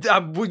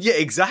 Well, yeah,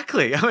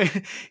 exactly. I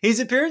mean, his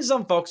appearances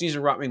on Fox News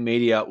and right-wing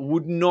media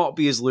would not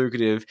be as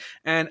lucrative.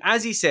 And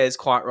as he says,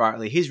 quite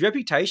rightly, his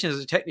reputation as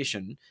a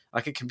technician,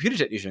 like a computer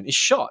technician, is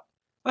shot.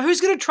 Like,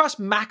 who's going to trust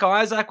Mac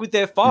Isaac with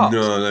their files?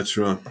 No, that's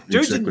right.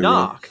 Dude's exactly a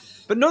narc. Right.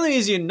 But not only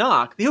is he a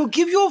narc, he'll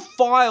give your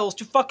files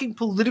to fucking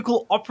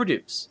political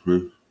operatives.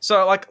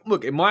 So, like,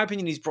 look, in my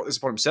opinion, he's brought this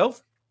upon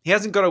himself. He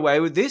hasn't got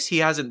away with this. He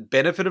hasn't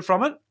benefited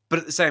from it. But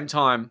at the same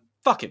time,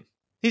 fuck him.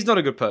 He's not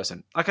a good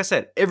person. Like I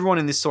said, everyone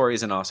in this story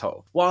is an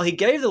asshole. While he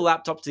gave the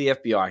laptop to the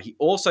FBI, he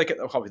also kept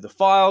a copy of the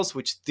files,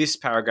 which this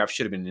paragraph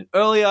should have been in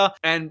earlier,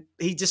 and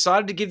he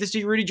decided to give this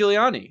to Rudy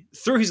Giuliani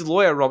through his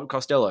lawyer, Robert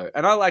Costello.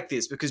 And I like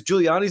this because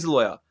Giuliani's a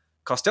lawyer.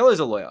 Costello's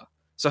a lawyer.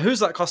 So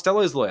who's like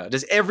Costello's lawyer?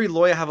 Does every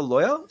lawyer have a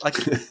lawyer? Like,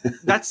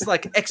 that's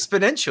like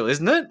exponential,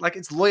 isn't it? Like,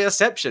 it's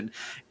lawyerception.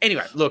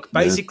 Anyway, look,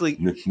 basically...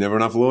 Yeah. Never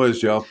enough lawyers,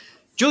 Joel.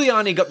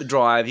 Giuliani got the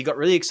drive, he got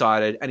really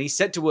excited, and he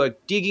set to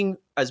work digging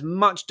as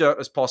much dirt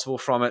as possible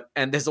from it,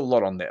 and there's a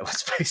lot on there,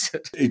 let's face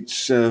it.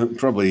 It's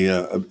probably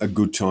a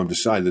good time to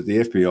say that the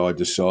FBI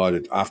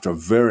decided after a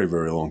very,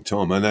 very long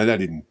time, and they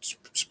didn't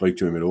speak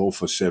to him at all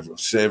for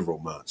several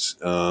months,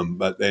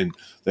 but then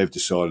they've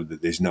decided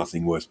that there's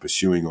nothing worth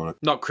pursuing on it.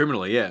 Not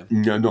criminally, yeah.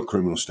 No, not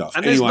criminal stuff.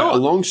 And anyway,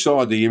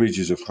 alongside the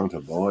images of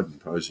Hunter Biden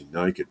posing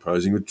naked,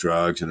 posing with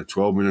drugs, and a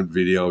 12-minute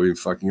video of him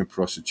fucking a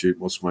prostitute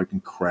while smoking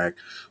crack,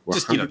 were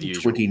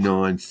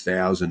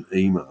 129,000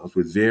 emails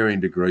with varying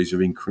degrees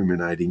of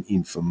incriminating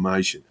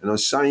information. And I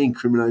say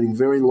incriminating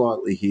very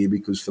lightly here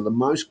because for the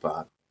most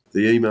part,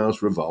 the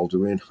emails revolved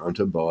around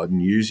Hunter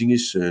Biden using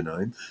his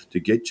surname to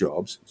get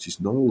jobs, which is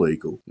not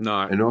illegal,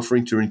 and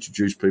offering to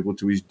introduce people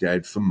to his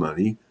dad for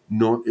money,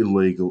 not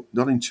illegal,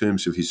 not in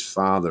terms of his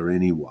father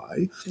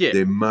anyway. Yeah.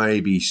 There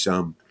may be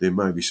some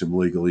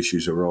legal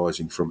issues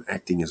arising from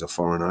acting as a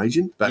foreign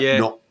agent, but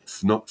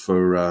not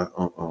for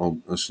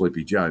a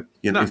sleepy Joe.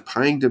 You know, if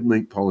paying to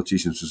meet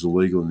politicians was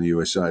illegal in the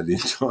USA, the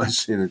entire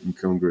Senate and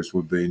Congress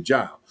would be in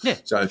jail. Yeah,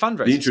 so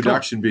the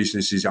introduction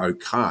business is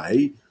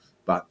okay,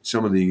 but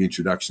some of the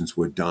introductions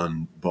were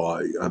done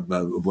by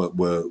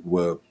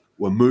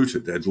were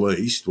mooted at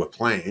least, were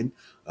planned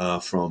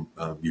from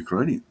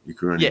Ukrainian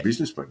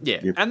businessmen.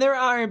 Yeah, and there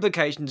are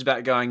implications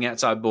about going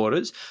outside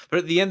borders, but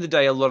at the end of the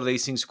day, a lot of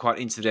these things are quite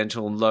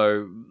incidental and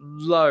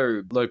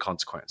low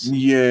consequence.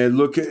 Yeah,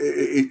 look,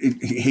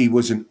 he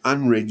was an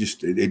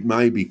unregistered. It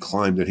may be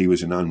claimed that he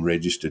was an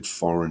unregistered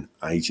foreign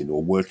agent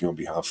or working on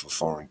behalf of a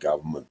foreign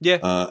government. Yeah,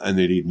 and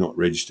that he'd not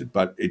registered,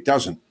 but it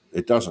doesn't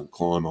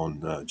climb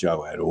on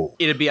Joe at all.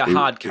 It'd be a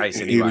hard case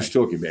anyway. He was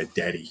talking about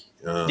daddy.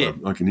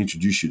 I can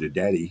introduce you to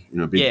daddy,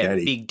 Big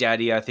Daddy. Big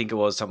Daddy, I think it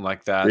was, something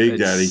like that.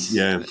 Daddy,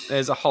 yeah.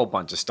 There's a whole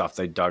bunch of stuff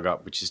they dug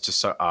up, which is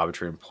just so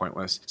arbitrary and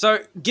pointless. So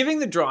giving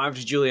the drive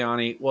to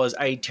Giuliani was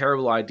a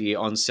terrible idea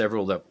on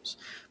several levels.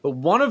 But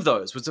one of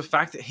those was the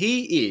fact that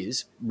he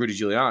is, Rudy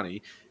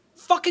Giuliani,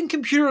 fucking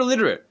computer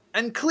illiterate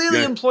and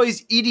clearly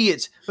employs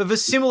idiots of a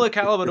similar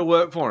caliber to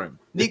work for him.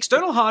 The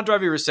external hard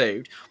drive he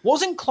received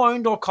wasn't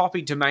cloned or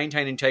copied to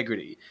maintain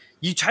integrity.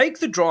 You take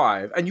the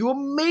drive and you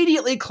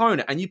immediately clone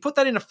it and you put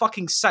that in a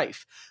fucking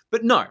safe.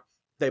 But no,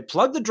 they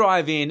plugged the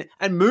drive in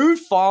and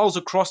moved files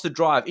across the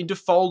drive into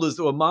folders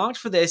that were marked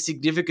for their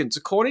significance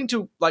according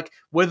to like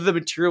whether the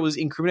material was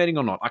incriminating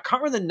or not. I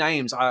can't remember the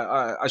names.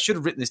 I should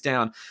have written this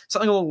down.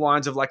 Something along the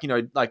lines of like,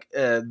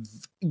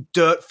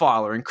 dirt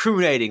file or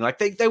incriminating. Like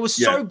they were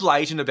so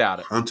blatant about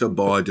it. Hunter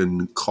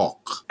Biden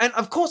cock. And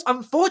of course,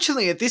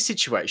 unfortunately at this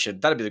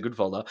situation, that'd be the good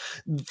folder,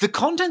 the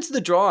contents of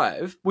the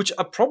drive, which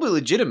are probably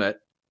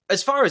legitimate,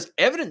 as far as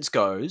evidence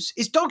goes,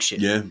 is dog shit.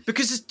 Yeah.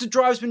 Because the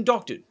drive's been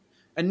doctored.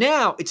 And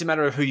now it's a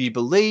matter of who you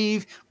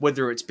believe,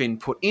 whether it's been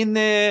put in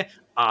there,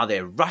 Are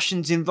there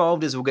Russians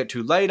involved, as we'll get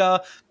to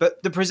later?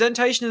 But the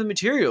presentation of the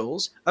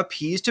materials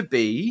appears to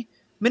be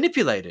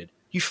manipulated.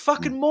 You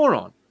fucking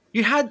moron.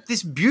 You had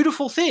this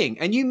beautiful thing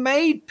and you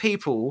made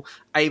people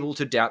able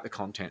to doubt the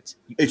contents.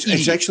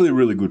 It's actually a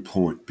really good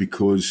point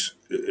because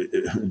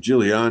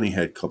Giuliani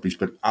had copies,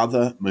 but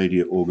other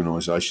media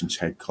organisations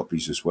had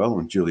copies as well.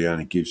 And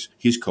Giuliani gives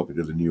his copy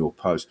to the New York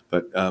Post,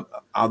 but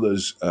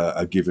others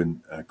are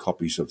given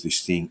copies of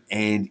this thing.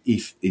 And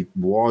if it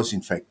was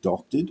in fact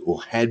doctored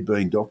or had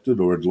been doctored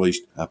or at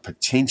least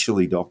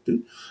potentially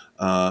doctored,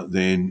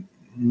 then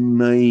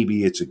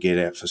maybe it's a get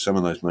out for some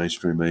of those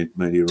mainstream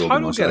media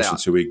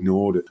organisations who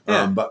ignored it.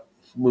 Yeah. But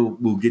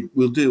we'll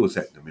deal with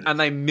that in a minute. And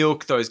they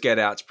milk those get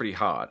outs pretty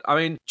hard. I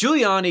mean,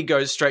 Giuliani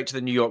goes straight to the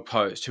New York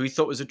Post, who he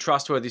thought was a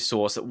trustworthy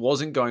source that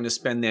wasn't going to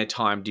spend their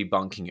time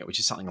debunking it, which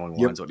is something along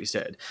the lines of what he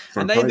said.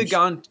 And they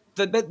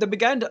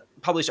began to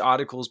publish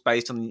articles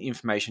based on the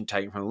information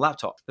taken from the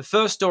laptop. The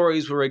first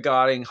stories were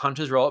regarding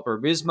Hunter's role at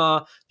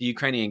Burisma, the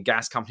Ukrainian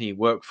gas company he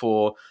worked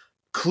for.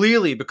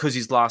 Clearly, because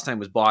his last name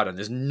was Biden,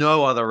 there's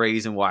no other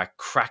reason why a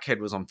crackhead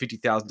was on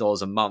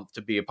 $50,000 a month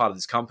to be a part of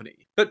this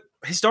company. But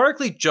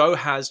historically, Joe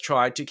has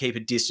tried to keep a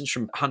distance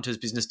from Hunter's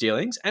business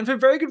dealings, and for a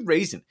very good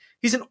reason.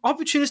 He's an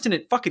opportunist and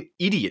a fucking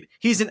idiot.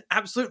 He's an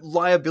absolute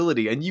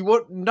liability, and you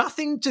want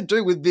nothing to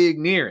do with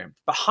being near him.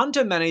 But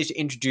Hunter managed to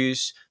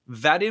introduce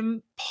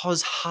Vadim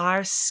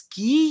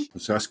Pozharsky.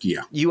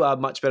 You are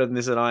much better than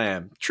this than I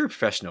am. True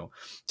professional.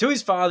 To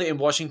his father in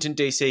Washington,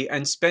 D.C.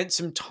 and spent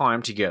some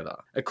time together,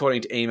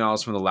 according to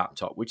emails from the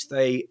laptop, which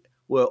they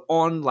were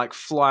on like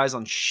flies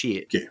on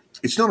shit. Yeah,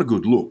 it's not a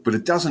good look, but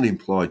it doesn't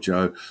imply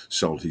Joe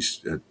sold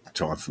his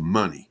time for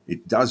money.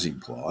 It does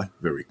imply,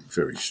 very,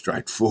 very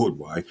straightforward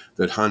way,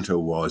 that Hunter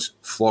was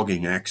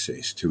flogging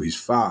access to his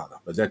father.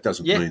 But that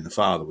doesn't mean the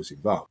father was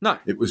involved. No.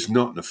 It was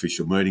not an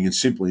official meeting and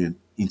simply an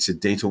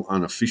incidental,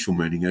 unofficial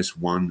meeting as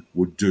one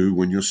would do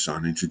when your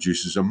son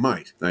introduces a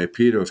mate. They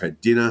appear to have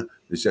had dinner.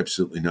 There's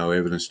absolutely no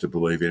evidence to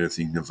believe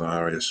anything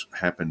nefarious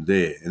happened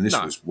there. And this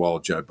was while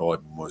Joe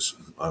Biden was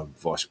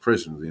Vice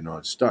President of the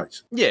United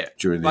States. Yeah.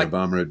 During the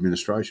Obama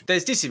administration.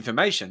 There's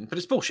disinformation, but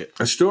it's bullshit.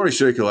 A story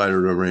circulated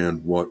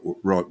around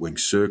right-wing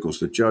circles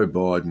that Joe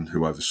Biden,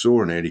 who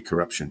oversaw an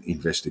anti-corruption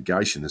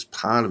investigation as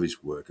part of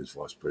his work as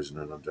Vice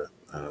President under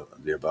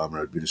the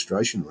Obama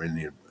administration or in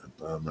the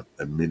Obama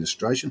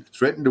administration,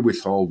 threatened to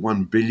withhold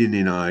 $1 billion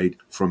in aid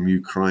from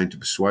Ukraine to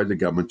persuade the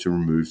government to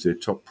remove their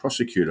top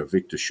prosecutor,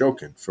 Viktor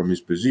Shokin, from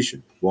his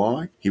position.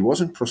 Why? He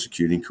wasn't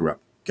prosecuting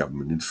corrupt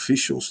government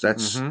officials. That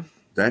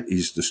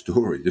is the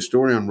story. The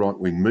story on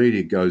right-wing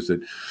media goes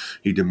that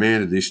he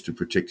demanded this to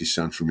protect his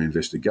son from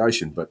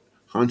investigation, but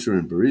Hunter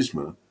and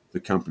Burisma, the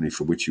company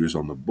for which he was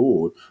on the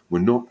board, were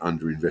not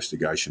under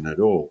investigation at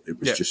all. It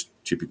was just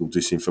typical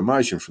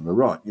disinformation from the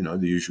right,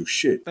 the usual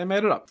shit. They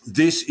made it up.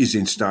 This is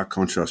in stark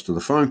contrast to the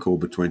phone call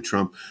between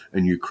Trump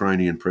and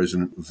Ukrainian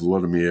President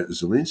Volodymyr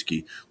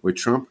Zelensky, where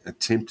Trump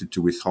attempted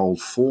to withhold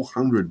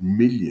 $400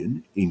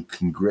 million in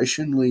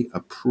congressionally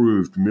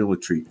approved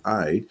military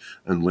aid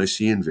unless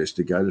he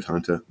investigated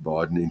Hunter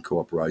Biden in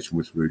cooperation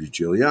with Rudy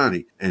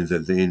Giuliani and the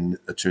then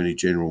Attorney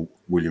General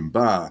William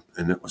Barr,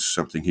 and that was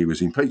something he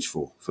was impeached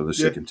for the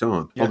second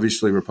time.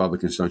 Obviously,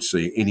 Republicans don't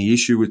see any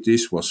issue with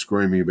this while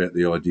screaming about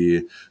the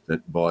idea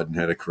that Biden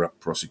had a corrupt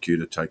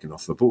prosecutor taken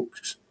off the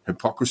books.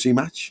 Hypocrisy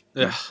much?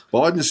 Yeah.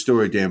 Biden's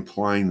story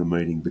downplaying the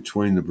meeting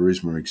between the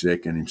Burisma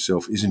exec and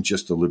himself isn't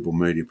just the liberal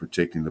media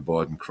protecting the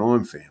Biden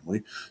crime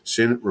family.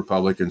 Senate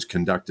Republicans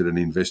conducted an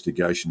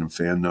investigation and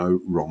found no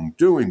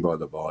wrongdoing by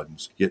the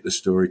Bidens, yet the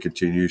story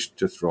continues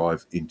to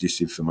thrive in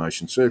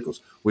disinformation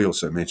circles. We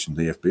also mentioned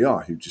the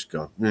FBI, who just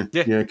go,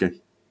 okay.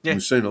 Yeah.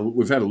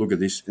 We've had a look at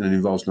this and it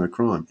involves no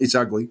crime. It's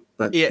ugly,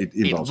 but it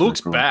involves it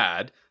looks no crime.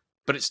 bad,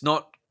 but it's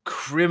not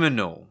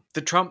criminal.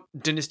 The Trump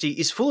dynasty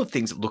is full of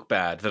things that look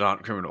bad that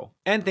aren't criminal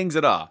and things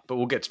that are, but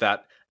we'll get to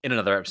that in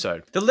another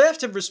episode. The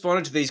left have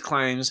responded to these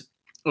claims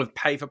of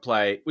pay for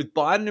play with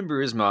Biden and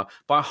Burisma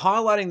by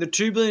highlighting the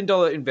 $2 billion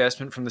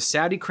investment from the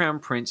Saudi Crown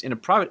Prince in a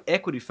private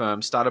equity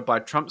firm started by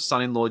Trump's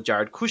son-in-law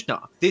Jared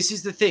Kushner. This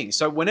is the thing.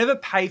 So whenever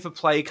pay for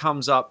play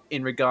comes up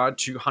in regard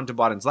to Hunter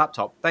Biden's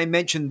laptop, they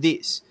mention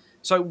this.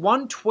 So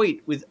one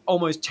tweet with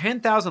almost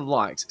 10,000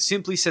 likes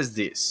simply says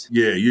this.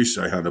 Yeah, you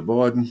say Hunter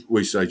Biden,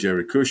 we say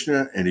Jared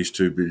Kushner and his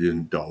 $2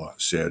 billion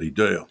Saudi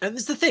deal. And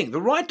this is the thing.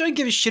 The right don't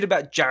give a shit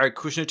about Jared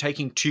Kushner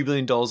taking $2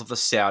 billion off the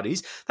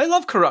Saudis. They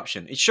love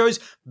corruption. It shows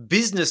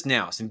business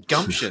nous and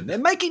gumption. They're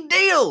making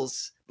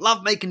deals.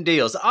 Love making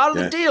deals. The art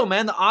of the deal,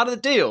 man. The art of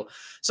the deal.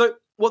 So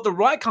what the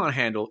right can't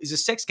handle is a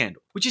sex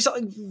scandal, which is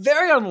something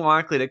very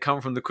unlikely to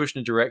come from the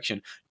Kushner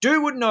direction.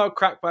 Dude wouldn't know a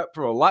crack pipe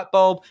for a light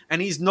bulb,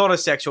 and he's not a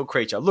sexual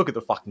creature. Look at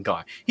the fucking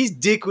guy. His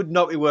dick would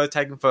not be worth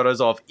taking photos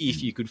of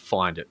if you could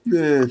find it.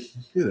 Yeah,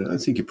 I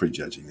think you're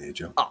prejudging there,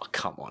 Joe. Oh,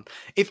 come on.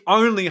 If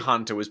only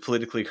Hunter was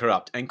politically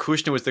corrupt and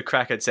Kushner was the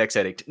crackhead sex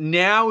addict,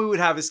 now we would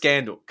have a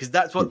scandal, because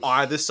that's what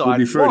either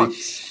side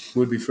wants.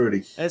 Would be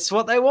fruity. It's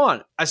what they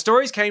want. As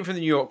stories came from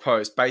the New York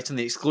Post based on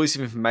the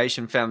exclusive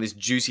information found on this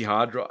juicy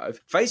hard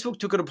drive, Facebook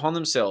took it upon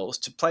themselves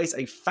to place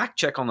a fact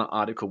check on the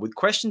article with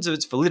questions of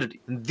its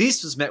validity. And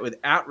this was met with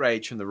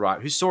outrage from the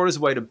right, who saw it as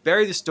a way to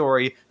bury the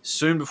story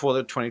soon before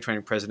the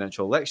 2020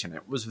 presidential election.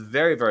 It was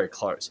very, very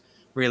close.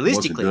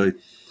 Realistically,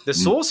 the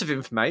source of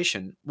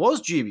information was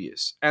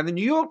dubious, and the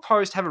New York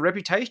Post have a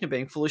reputation of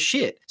being full of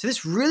shit. So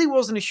this really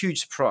wasn't a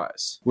huge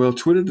surprise. Well,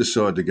 Twitter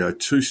decided to go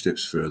 2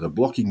 steps further,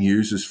 blocking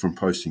users from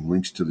posting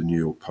links to the New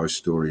York Post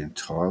story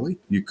entirely.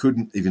 You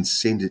couldn't even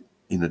send it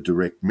in a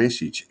direct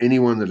message.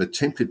 Anyone that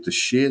attempted to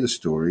share the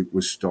story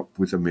was stopped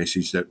with a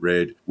message that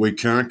read, "We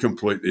can't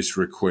complete this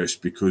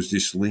request because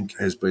this link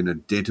has been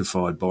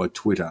identified by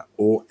Twitter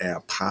or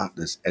our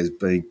partners as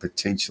being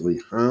potentially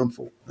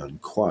harmful,"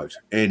 unquote.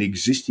 And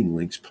existing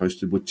links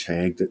posted were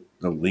tagged that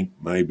the link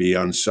may be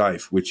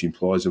unsafe, which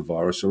implies a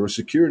virus or a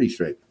security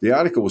threat. The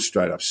article was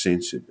straight up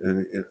censored.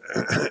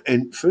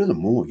 And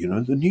furthermore,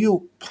 the New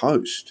York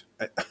Post,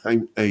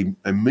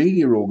 a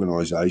media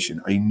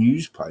organisation, a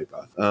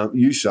newspaper,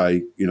 you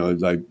say,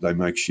 they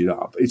make shit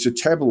up. It's a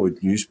tabloid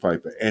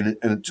newspaper, and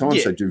at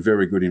times they do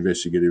very good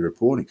investigative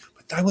reporting.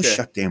 But they were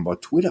shut down by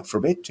Twitter for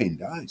about 10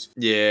 days.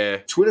 Yeah.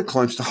 Twitter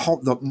claims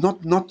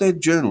not their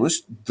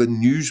journalist, the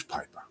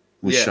newspaper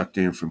was shut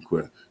down from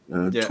Twitter.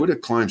 Twitter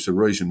claims the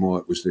reason why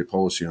it was their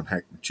policy on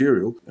hacked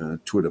material.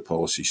 Twitter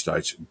policy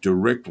states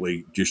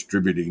directly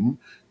distributing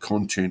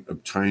content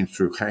obtained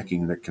through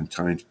hacking that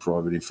contains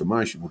private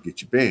information will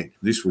get you banned.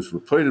 This was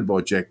repeated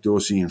by Jack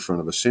Dorsey in front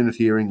of a Senate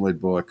hearing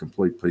led by a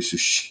complete piece of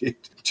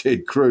shit,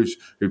 Ted Cruz,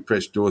 who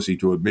pressed Dorsey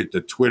to admit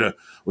that Twitter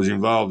was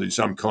involved in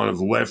some kind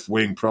of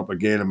left-wing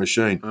propaganda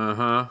machine.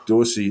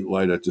 Dorsey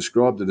later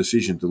described the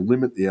decision to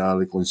limit the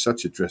article in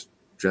such a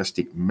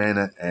drastic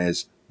manner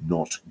as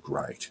not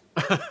great.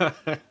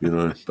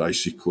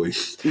 Basically,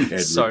 he had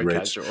so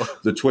regrets. Casual.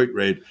 The tweet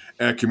read,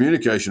 "Our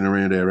communication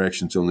around our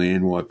actions on the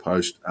NY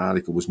Post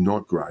article was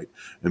not great,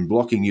 and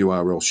blocking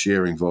URL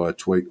sharing via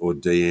tweet or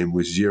DM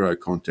with zero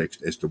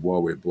context as to why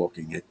we're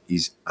blocking it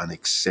is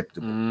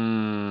unacceptable."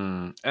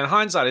 And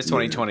hindsight is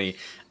 2020.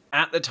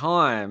 At the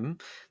time,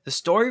 the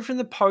story from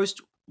the Post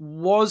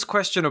was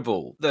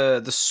questionable.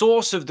 The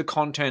source of the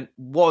content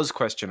was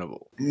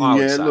questionable. I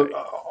would say. Look,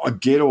 I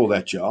get all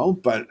that, Joel,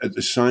 but at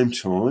the same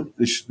time,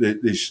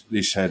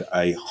 this had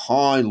a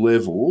high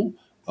level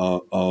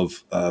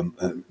of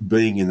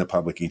being in the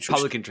public interest.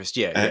 Public interest,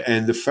 yeah.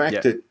 And the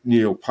fact that New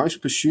York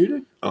Post pursued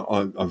it,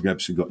 I've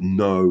absolutely got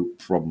no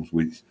problems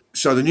with.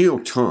 So the New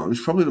York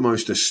Times, probably the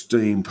most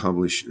esteemed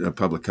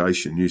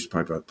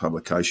newspaper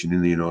publication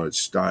in the United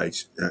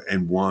States,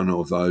 and one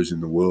of those in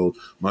the world,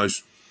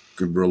 most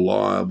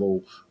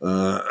reliable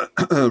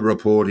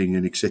reporting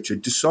and etc.,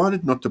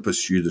 decided not to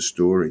pursue the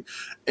story.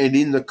 And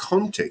in the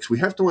context, we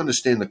have to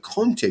understand the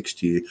context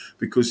here,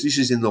 because this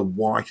is in the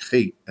white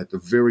heat at the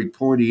very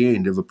pointy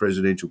end of a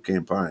presidential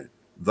campaign.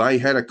 They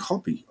had a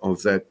copy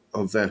of that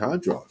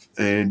hard drive,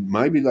 and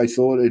maybe they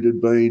thought it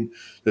had been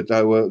that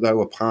they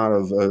were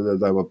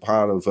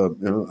part of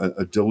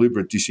a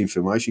deliberate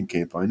disinformation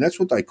campaign. That's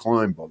what they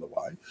claimed, by the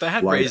way. They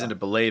had reason to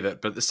believe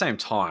it, but at the same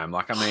time,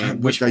 but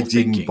they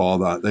didn't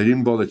bother. They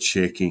didn't bother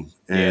checking,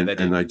 and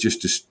they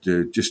just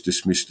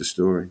dismissed the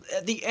story.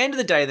 At the end of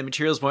the day, the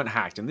materials weren't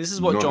hacked, and this is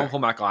what John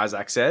Paul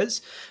Mac-Isaac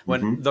says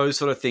when those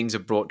sort of things are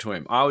brought to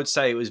him. I would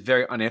say it was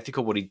very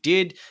unethical what he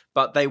did,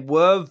 but they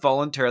were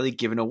voluntarily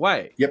given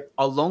away. Yep.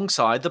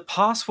 Alongside the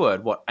password.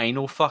 What,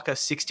 anal fucker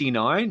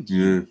 69?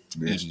 Yeah.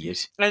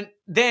 Idiot. And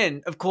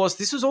then, of course,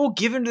 this was all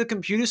given to the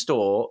computer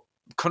store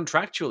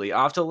contractually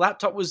after the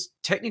laptop was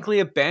technically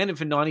abandoned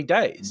for 90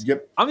 days.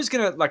 Yep. I'm just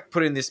going to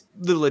put in this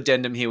little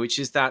addendum here, which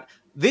is that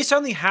this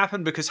only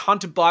happened because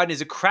Hunter Biden is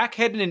a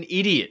crackhead and an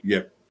idiot.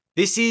 Yep.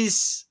 This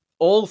is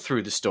all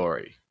through the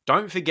story.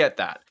 Don't forget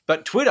that.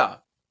 But Twitter,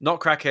 not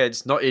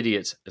crackheads, not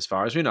idiots, as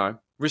far as we know,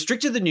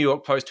 restricted the New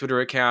York Post Twitter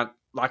account,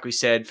 like we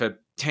said, for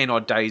 10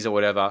 odd days or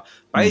whatever,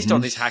 based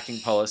on this hacking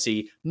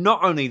policy.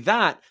 Not only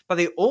that, but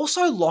they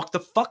also locked the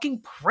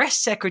fucking press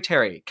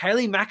secretary,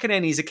 Kayleigh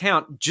McEnany's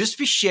account, just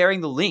for sharing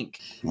the link.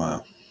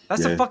 Wow.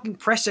 That's the fucking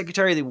press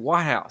secretary of the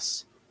White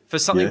House for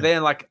something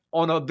they're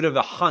on a bit of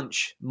a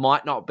hunch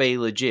might not be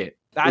legit.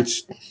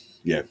 That's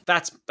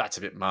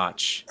a bit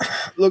much.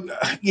 Look,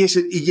 yes,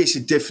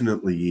 it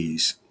definitely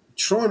is.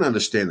 Try and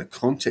understand the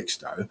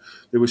context, though.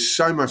 There was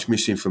so much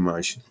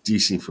misinformation,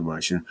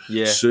 disinformation,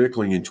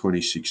 circling in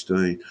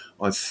 2016.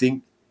 I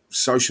think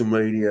social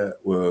media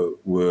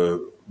were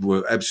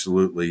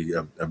absolutely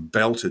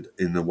belted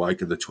in the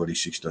wake of the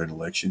 2016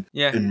 election.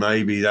 Yeah. And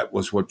maybe that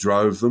was what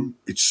drove them.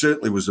 It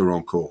certainly was the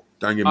wrong call.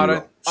 Don't get me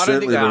wrong. I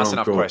don't think they asked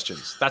enough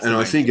questions. And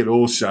I think it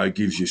also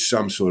gives you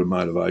some sort of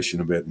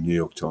motivation about the New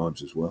York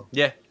Times as well.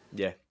 Yeah.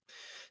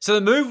 So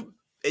the move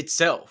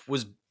itself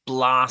was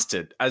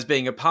blasted as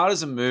being a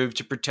partisan move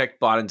to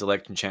protect Biden's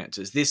election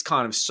chances. This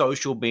kind of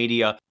social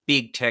media,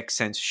 big tech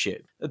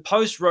censorship. The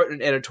Post wrote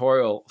an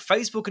editorial,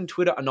 Facebook and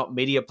Twitter are not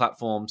media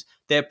platforms,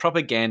 they're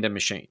propaganda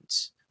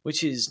machines,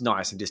 which is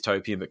nice and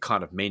dystopian but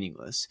kind of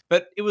meaningless.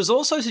 But it was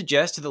also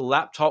suggested the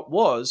laptop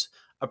was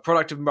a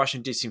product of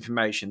Russian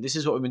disinformation. This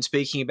is what we've been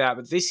speaking about,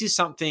 but this is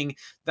something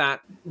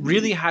that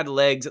really had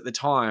legs at the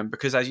time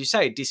because, as you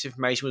say,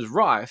 disinformation was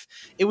rife.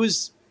 It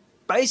was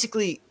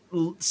basically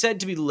said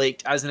to be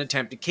leaked as an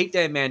attempt to keep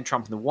their man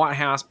Trump in the White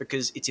House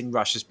because it's in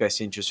Russia's best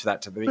interest for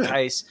that to be the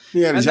case.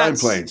 He had his own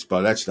plans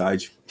by that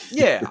stage.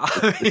 Yeah.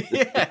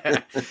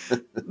 Yeah.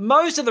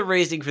 Most of the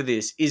reasoning for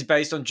this is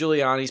based on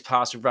Giuliani's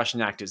past with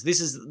Russian actors. This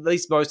is at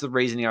least most of the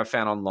reasoning I've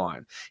found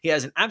online. He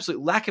has an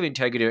absolute lack of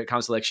integrity when it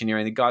comes to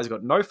electioneering. The guy's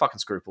got no fucking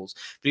scruples.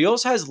 But he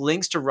also has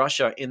links to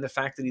Russia in the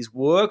fact that his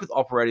work with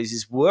operators,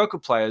 his work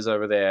with players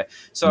over there.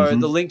 So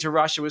the link to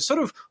Russia was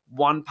sort of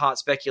one part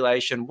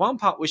speculation, one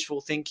part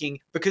wishful thinking,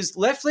 because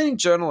left-leaning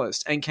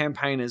journalists and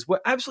campaigners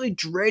were absolutely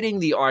dreading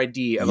the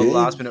idea of a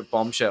last-minute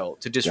bombshell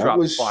to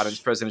disrupt Biden's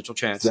presidential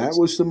chances. That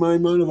was the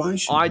main motivation.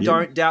 I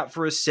don't doubt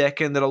for a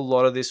second that a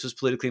lot of this was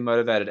politically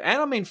motivated. And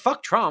I mean,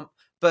 fuck Trump,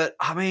 but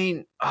I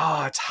mean,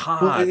 it's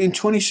hard. Well, in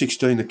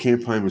 2016, the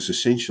campaign was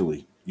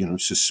essentially,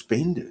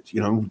 suspended.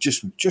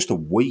 Just a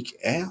week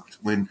out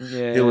when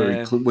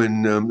the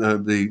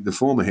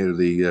former head of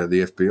the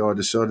FBI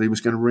decided he was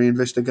going to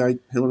reinvestigate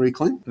Hillary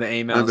Clinton the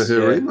emails, over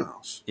her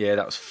emails. Yeah,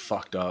 that was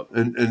fucked up.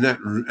 And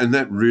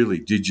that really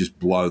did just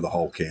blow the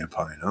whole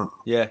campaign up.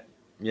 Yeah.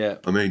 Yeah,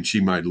 I mean,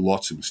 she made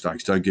lots of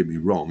mistakes. Don't get me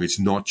wrong. It's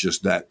not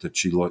just that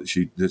she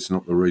that's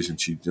not the reason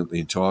the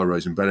entire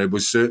reason, but it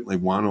was certainly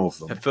one of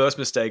them. Her first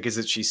mistake is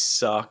that she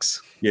sucks.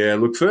 Yeah,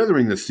 look,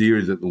 furthering the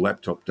theory that the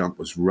laptop dump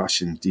was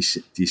Russian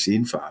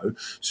disinfo,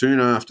 soon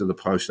after the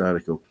Post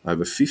article,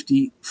 over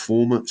 50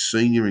 former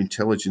senior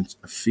intelligence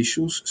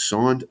officials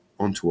signed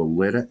onto a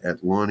letter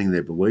outlining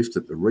their belief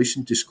that the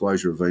recent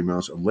disclosure of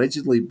emails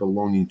allegedly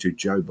belonging to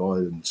Joe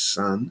Biden's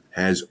son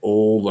has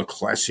all the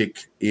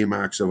classic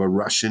earmarks of a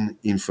Russian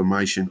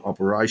information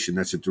operation.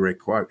 That's a direct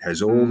quote.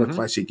 Has all the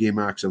classic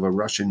earmarks of a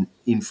Russian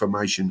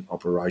information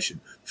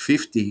operation.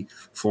 50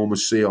 former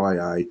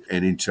CIA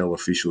and intel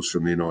officials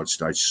from the United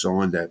States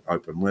signed that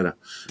open letter.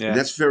 Yeah. And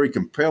that's very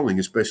compelling,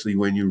 especially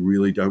when you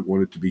really don't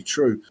want it to be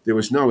true. There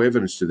was no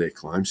evidence to their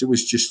claims. It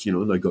was just,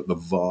 they got the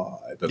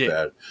vibe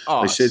about it.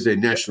 They said their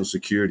national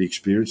security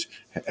experience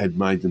had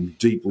made them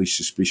deeply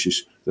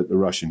suspicious that the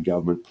Russian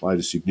government played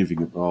a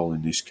significant role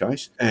in this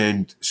case,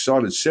 and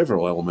cited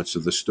several elements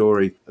of the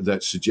story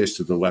that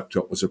suggested the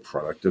laptop was a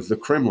product of the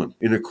Kremlin.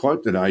 In a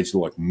quote that aged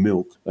like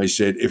milk, they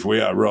said, "If we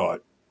are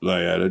right,"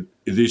 they added,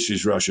 "this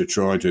is Russia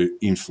trying to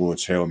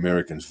influence how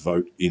Americans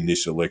vote in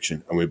this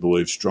election, and we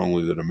believe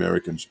strongly that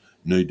Americans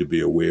need to be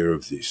aware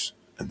of this."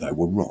 And they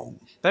were wrong.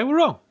 They were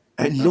wrong.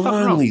 And not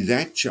only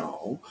that,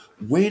 Joel,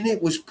 when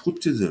it was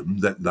put to them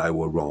that they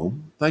were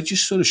wrong, they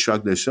just sort of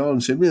shrugged their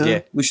shoulders and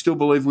said, we still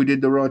believe we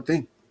did the right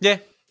thing. Yeah,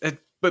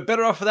 but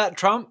better off for that,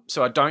 Trump,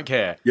 so I don't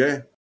care. Yeah,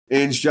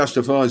 ends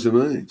justifies the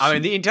means. I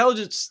mean, the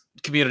intelligence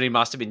community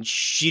must have been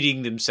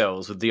shitting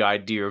themselves with the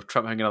idea of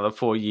Trump having another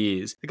 4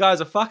 years. The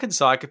guy's a fucking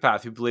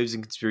psychopath who believes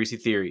in conspiracy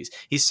theories.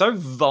 He's so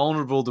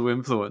vulnerable to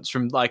influence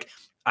from,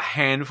 a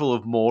handful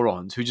of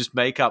morons who just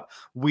make up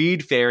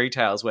weird fairy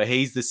tales where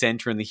he's the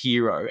center and the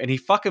hero, and he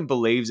fucking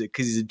believes it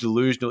because he's a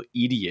delusional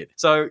idiot.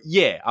 So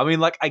yeah, I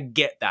mean, I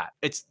get that.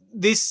 It's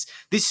this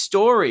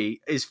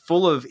story is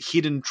full of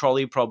hidden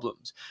trolley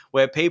problems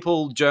where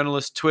people,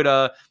 journalists,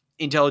 Twitter,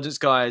 intelligence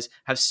guys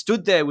have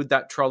stood there with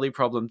that trolley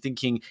problem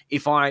thinking,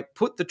 if I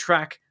put the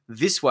track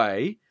this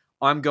way,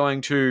 I'm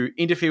going to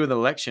interfere with an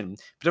election.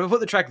 But if I put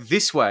the track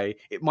this way,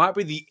 it might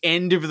be the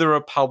end of the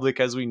republic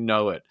as we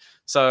know it.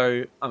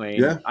 So, I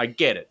mean, I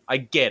get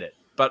it.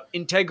 But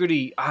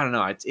integrity, I don't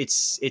know.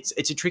 It's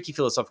a tricky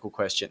philosophical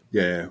question.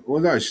 Yeah.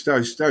 Well, those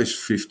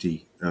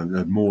 50,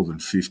 more than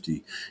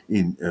 50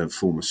 in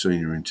former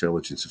senior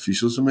intelligence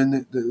officials, I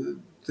mean,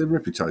 their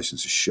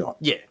reputations are shot.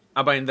 Yeah.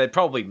 I mean, they're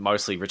probably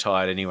mostly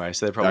retired anyway,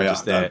 so they're probably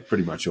just there.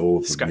 Pretty much all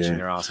of them, scratching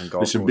their ass and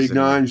golf. There's some big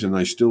names, and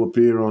they still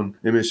appear on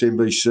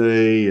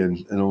MSNBC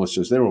and all that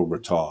stuff. They're all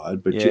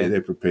retired, but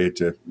they're prepared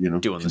to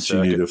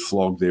continue to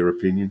flog their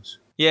opinions.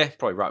 Yeah,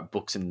 probably write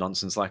books and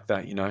nonsense like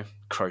that,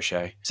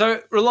 crochet. So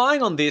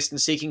relying on this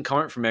and seeking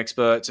comment from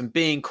experts and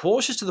being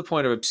cautious to the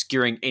point of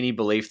obscuring any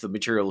belief the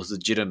material is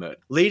legitimate,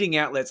 leading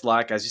outlets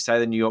like, as you say,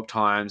 the New York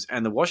Times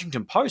and the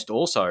Washington Post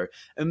also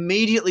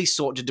immediately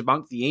sought to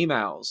debunk the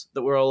emails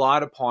that were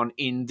relied upon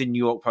in the New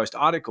York Post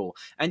article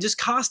and just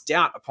cast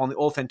doubt upon the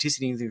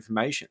authenticity of the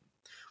information.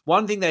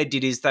 One thing they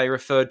did is they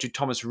referred to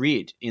Thomas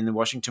Reid in the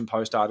Washington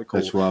Post article.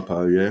 That's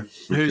WAPO,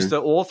 yeah. Who's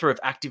the author of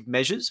Active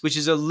Measures, which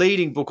is a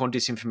leading book on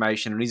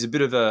disinformation, and he's a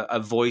bit of a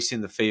voice in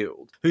the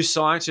field, who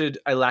cited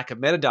a lack of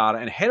metadata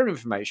and header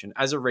information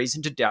as a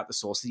reason to doubt the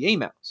source of the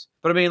emails.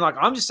 But I mean,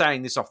 I'm just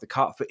saying this off the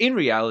cuff, but in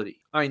reality,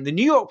 the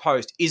New York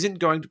Post isn't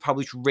going to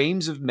publish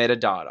reams of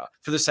metadata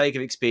for the sake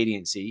of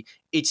expediency.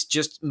 It's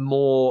just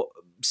more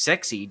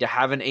sexy to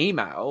have an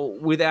email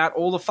without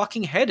all the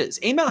fucking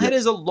headers. Email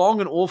headers are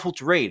long and awful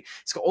to read.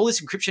 It's got all this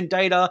encryption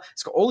data.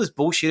 It's got all this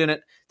bullshit in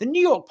it. The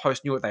New York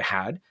Post knew what they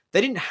had.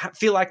 they didn't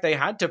feel like they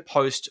had to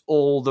post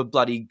all the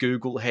bloody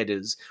Google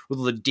headers with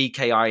all the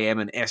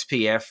DKIM and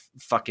SPF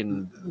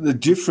fucking The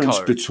difference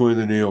code. between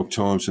the New York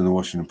Times and the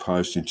Washington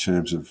Post in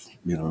terms of,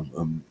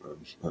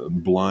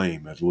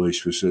 blame, at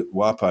least, was that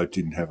WAPO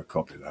didn't have a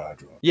copy of the hard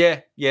drive.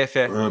 Yeah,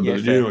 fair. But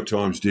the New York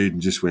Times did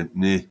and just went,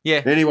 nah.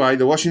 Yeah. Anyway,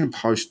 the Washington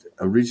Post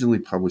originally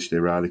published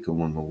their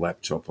article on the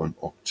laptop on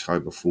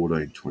October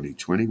 14,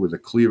 2020, with a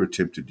clear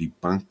attempt to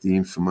debunk the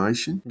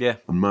information. Yeah.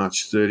 On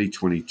March 30,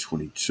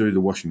 2022,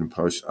 the Washington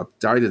Post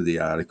updated the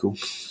article.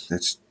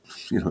 That's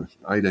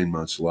 18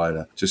 months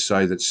later, to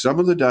say that some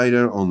of the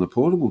data on the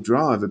portable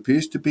drive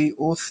appears to be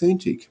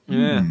authentic.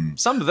 Yeah,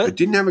 some of it. They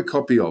didn't have a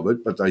copy of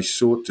it, but they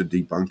sought to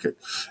debunk it.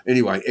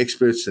 Anyway,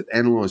 experts that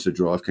analysed the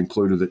drive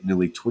concluded that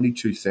nearly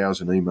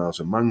 22,000 emails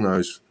among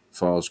those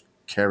files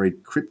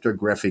carried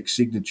cryptographic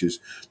signatures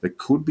that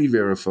could be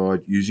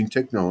verified using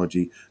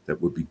technology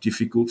that would be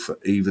difficult for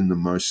even the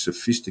most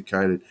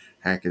sophisticated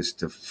hackers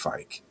to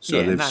fake.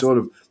 So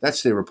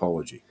that's their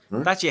apology.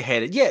 Right? That's your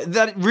head. Yeah,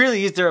 that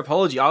really is their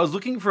apology. I was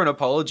looking for an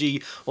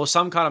apology or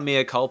some kind of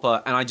mea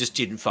culpa, and I just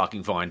didn't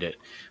fucking find it.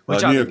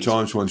 The New York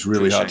Times one's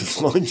really hard to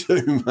find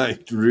too,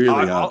 mate.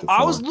 Really hard to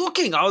find. I was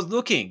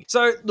looking.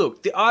 So,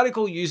 look, the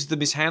article uses the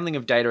mishandling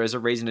of data as a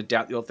reason to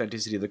doubt the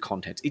authenticity of the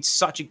contents. It's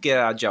such a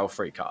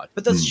get-out-of-jail-free card.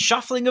 But the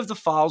shuffling of the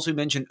files we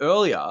mentioned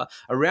earlier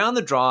around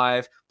the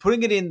drive,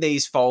 putting it in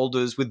these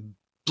folders with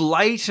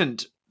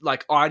blatant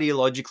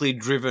ideologically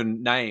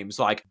driven names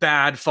like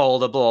bad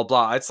folder, blah,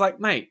 blah. It's like,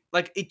 mate,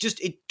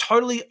 it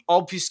totally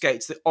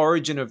obfuscates the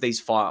origin of these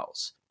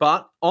files.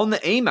 But on the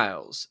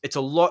emails, it's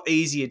a lot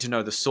easier to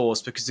know the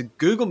source because the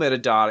Google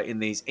metadata in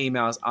these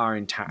emails are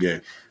intact. Yeah.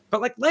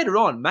 But later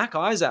on, Mac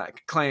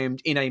Isaac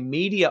claimed in a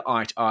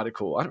Mediaite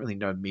article, I don't really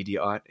know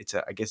Mediaite.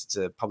 I guess it's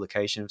a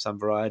publication of some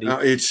variety.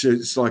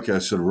 It's like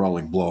a sort of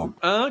rolling blog.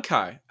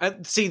 Okay.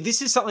 See,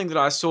 this is something that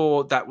I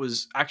saw that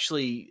was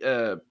actually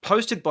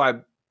posted by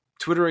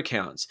Twitter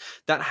accounts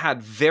that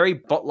had very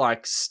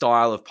bot-like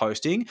style of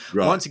posting.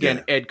 Right, Once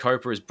again, Ed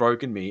Coper has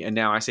broken me, and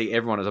now I see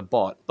everyone as a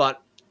bot.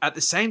 But at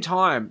the same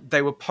time,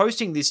 they were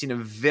posting this in a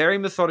very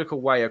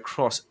methodical way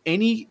across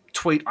any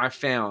tweet I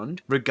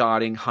found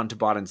regarding Hunter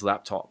Biden's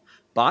laptop.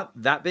 But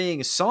that being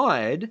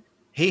aside,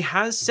 he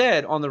has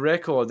said on the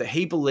record that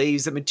he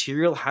believes that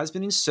material has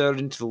been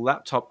inserted into the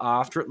laptop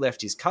after it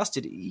left his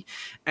custody.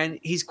 And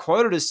he's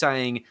quoted as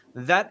saying,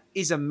 "That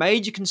is a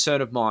major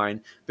concern of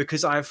mine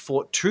because I have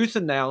fought tooth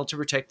and nail to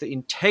protect the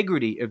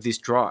integrity of this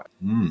drive."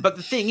 But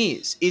the thing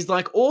is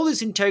all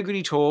this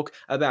integrity talk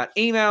about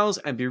emails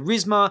and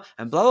Burisma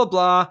and blah, blah,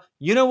 blah,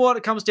 you know what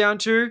it comes down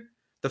to?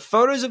 The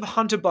photos of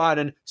Hunter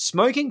Biden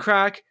smoking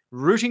crack,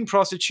 rooting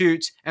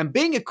prostitutes, and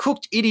being a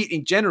cooked idiot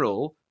in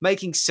general,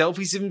 making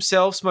selfies of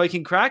himself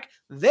smoking crack,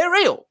 they're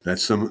real.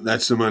 That's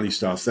the money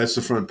stuff. That's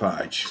the front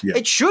page. Yeah.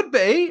 It should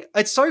be.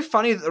 It's so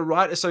funny that the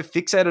right are so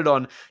fixated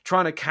on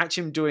trying to catch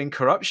him doing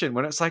corruption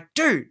when it's like,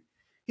 dude,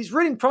 he's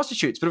rooting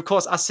prostitutes. But of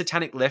course, us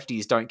satanic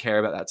lefties don't care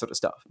about that sort of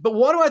stuff. But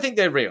why do I think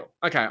they're real?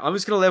 Okay, I'm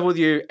just going to level with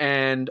you.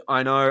 And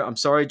I know, I'm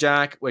sorry,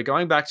 Jack. We're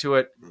going back to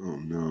it. Oh,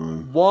 no.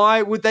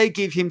 Why would they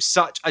give him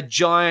such a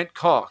giant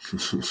cock?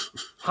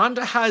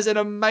 Hunter has an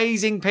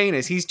amazing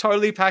penis. He's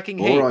totally packing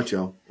heat. All right,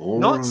 Joe.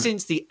 Not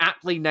since the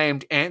aptly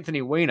named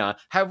Anthony Weiner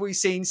have we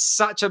seen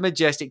such a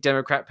majestic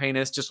Democrat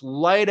penis just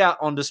laid out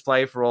on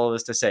display for all of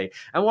us to see.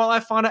 And while I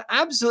find it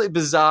absolutely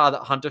bizarre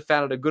that Hunter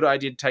found it a good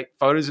idea to take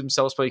photos of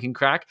himself smoking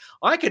crack,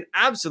 I can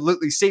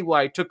absolutely see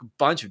why he took a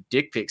bunch of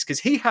dick pics because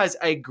he has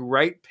a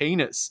great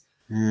penis.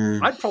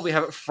 I'd probably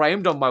have it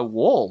framed on my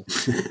wall.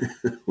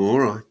 All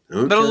right.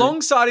 Okay. But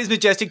alongside his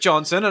majestic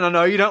Johnson, and I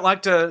know you don't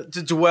like to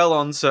dwell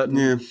on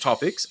certain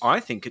topics, I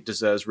think it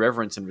deserves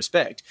reverence and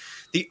respect.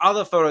 The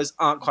other photos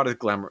aren't quite as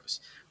glamorous.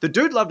 The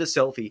dude loved a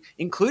selfie,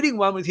 including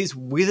one with his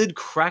withered,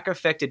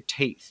 crack-affected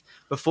teeth,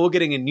 before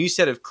getting a new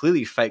set of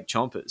clearly fake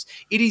chompers.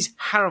 It is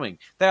harrowing.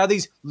 They are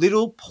these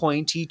little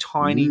pointy,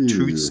 tiny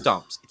tooth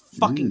stumps. It's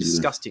fucking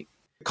disgusting.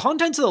 The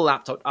contents of the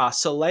laptop are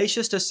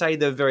salacious to say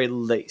the very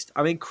least.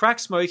 I mean, crack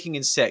smoking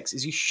and sex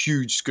is a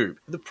huge scoop.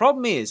 The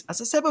problem is,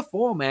 as I said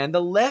before, man,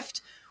 the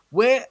left,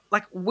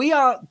 we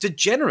are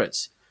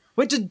degenerates.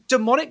 We're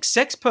demonic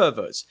sex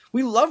perverts.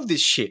 We love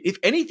this shit. If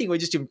anything, we're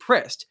just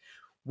impressed.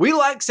 We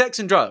like sex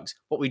and drugs.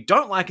 What we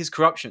don't like is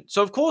corruption.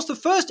 So, of course, the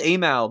first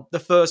email,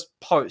 the first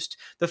post,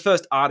 the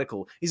first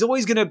article is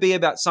always going to be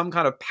about some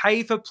kind of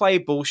pay-for-play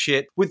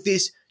bullshit with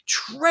this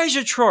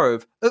treasure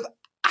trove of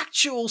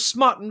actual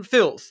smut and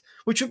filth,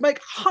 which would make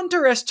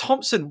Hunter S.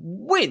 Thompson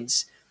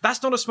wince.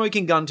 That's not a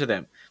smoking gun to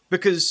them.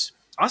 Because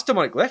us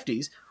demonic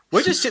lefties,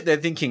 we're just sitting there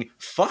thinking,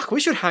 fuck, we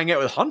should hang out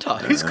with Hunter.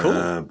 He's cool.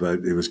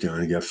 But it was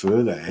going to go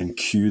further and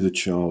cue the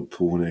child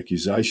porn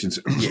accusations.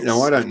 Yes,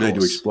 now, I don't need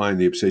to explain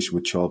the obsession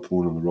with child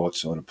porn on the right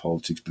side of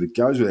politics, but it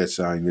goes without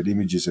saying that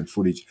images and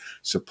footage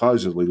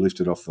supposedly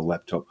lifted off the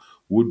laptop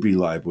would be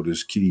labelled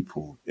as kiddie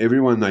porn.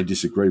 Everyone they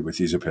disagreed with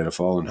is a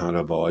pedophile, and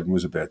Hunter Biden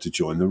was about to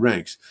join the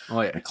ranks.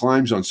 Oh, yeah. The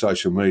claims on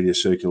social media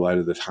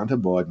circulated that Hunter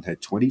Biden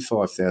had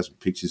 25,000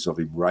 pictures of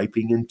him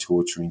raping and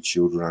torturing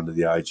children under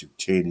the age of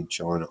 10 in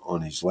China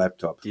on his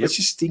laptop. Yep. Let's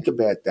just think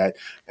about that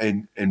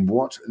and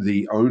what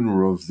the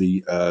owner of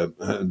the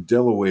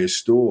Delaware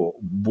store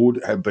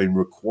would have been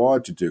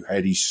required to do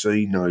had he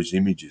seen those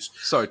images.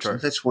 So true. So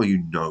that's why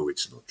you know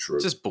it's not true.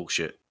 It's just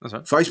bullshit. That's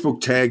right.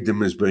 Facebook tagged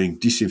them as being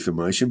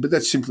disinformation, but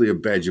that's simply a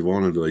badge of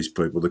honour to these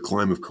people. The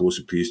claim, of course,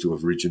 appears to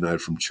have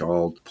originated from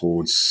child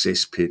porn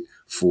cesspit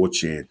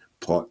 4chan,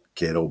 pot,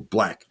 kettle,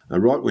 black. A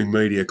right-wing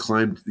media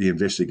claimed the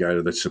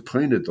investigator that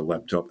subpoenaed the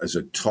laptop as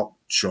a top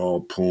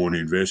child porn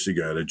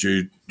investigator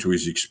due to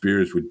his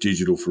experience with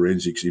digital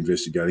forensics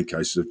investigating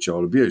cases of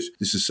child abuse.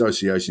 This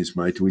association is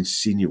made to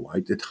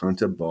insinuate that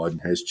Hunter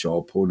Biden has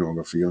child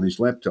pornography on his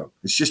laptop.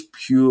 It's just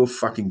pure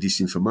fucking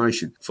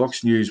disinformation.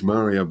 Fox News'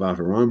 Mario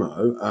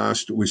Bartiromo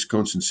asked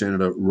Wisconsin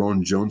Senator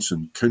Ron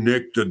Johnson,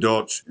 connect the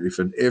dots. If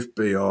an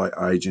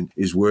FBI agent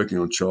is working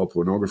on child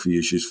pornography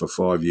issues for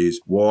 5 years,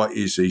 why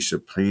is he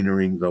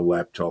subpoenaing the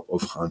laptop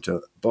of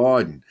Hunter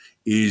Biden?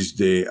 Is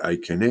there a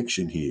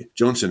connection here?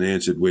 Johnson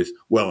answered with,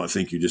 well, I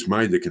think you just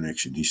made the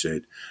connection, he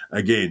said.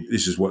 Again,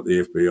 this is what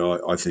the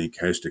FBI, I think,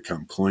 has to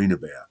come clean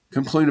about.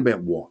 Come clean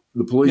about what?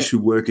 The police who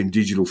work in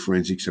digital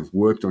forensics have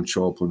worked on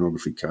child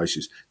pornography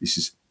cases. This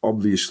is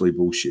obviously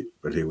bullshit,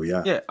 but here we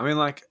are. Yeah, I mean,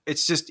 like,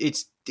 it's just,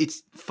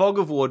 it's fog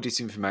of war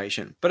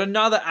disinformation. But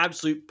another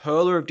absolute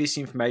perler of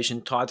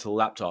disinformation tied to the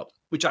laptop,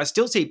 which I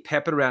still see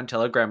peppered around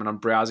Telegram when I'm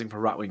browsing for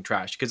right-wing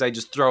trash because they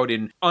just throw it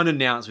in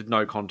unannounced with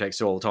no context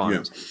at all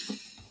times. Yeah.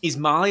 Is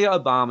Malia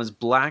Obama's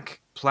black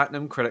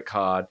platinum credit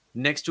card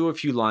next to a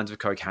few lines of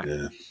cocaine.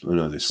 Yeah, I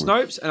know this one.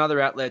 Snopes and other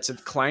outlets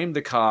have claimed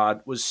the card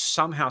was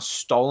somehow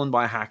stolen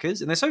by hackers,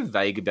 and they're so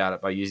vague about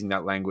it by using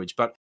that language.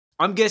 But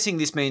I'm guessing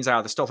this means they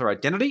either stole her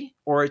identity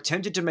or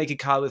attempted to make a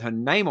card with her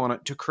name on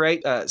it to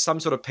create some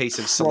sort of piece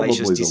of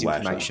salacious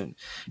disinformation.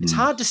 It's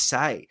hard to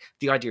say.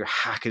 The idea of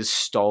hackers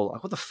stole,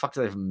 like, what the fuck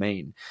do they even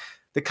mean?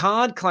 The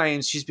card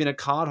claims she's been a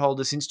card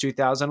holder since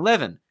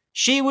 2011.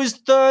 She was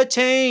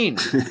 13.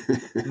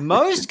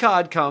 Most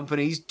card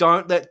companies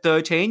don't let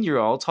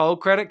 13-year-olds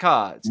hold credit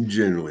cards.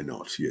 Generally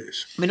not,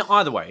 yes. I mean,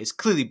 either way, it's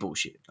clearly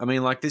bullshit. I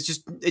mean, like, there's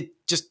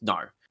just no.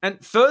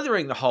 And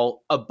furthering the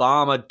whole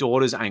Obama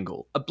daughters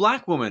angle, a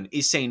black woman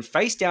is seen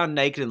face down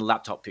naked in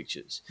laptop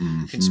pictures.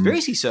 Mm-hmm.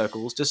 Conspiracy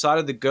circles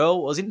decided the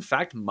girl was in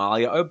fact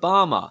Malia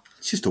Obama.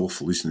 It's just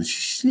awful, isn't it?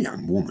 She's a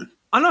young woman.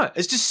 I know,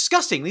 it's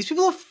disgusting. These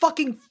people are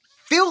fucking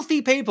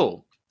filthy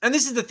people. And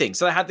this is the thing.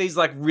 So they have these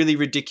like really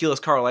ridiculous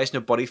correlation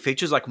of body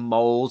features like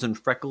moles and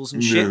freckles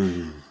and shit.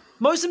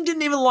 Most of them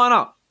didn't even line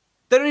up.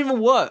 They don't even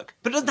work.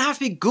 But it doesn't have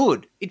to be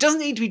good. It doesn't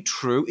need to be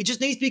true. It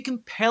just needs to be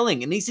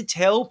compelling. It needs to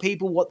tell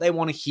people what they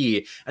want to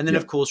hear. And then,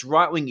 of course,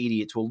 right-wing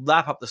idiots will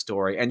lap up the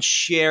story and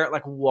share it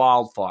like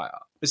wildfire.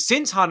 But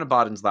since Hunter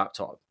Biden's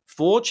laptop,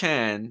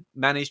 4chan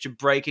managed to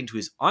break into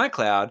his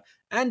iCloud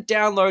and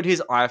download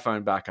his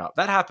iPhone backup.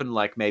 That happened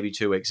like maybe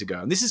 2 weeks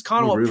ago. And this is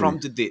kind of what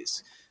prompted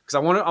this. Because I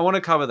want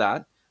to cover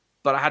that.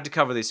 But I had to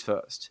cover this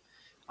first.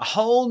 A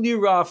whole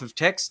new raft of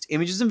text,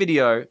 images, and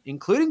video,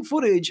 including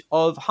footage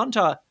of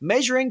Hunter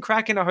measuring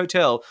crack in a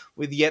hotel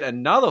with yet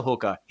another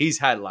hooker. He's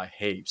had like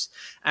heaps.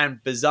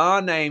 And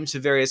bizarre names for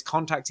various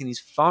contacts in his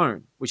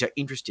phone, which are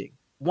interesting.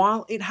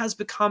 While it has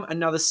become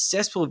another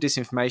cesspool of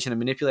disinformation and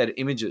manipulated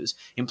images,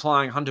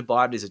 implying Hunter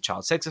Biden is a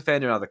child sex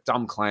offender and other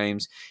dumb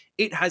claims,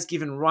 it has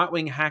given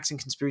right-wing hacks and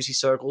conspiracy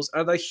circles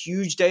another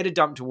huge data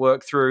dump to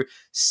work through,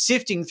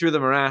 sifting through the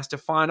morass to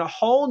find a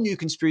whole new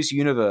conspiracy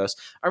universe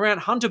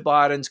around Hunter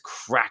Biden's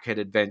crackhead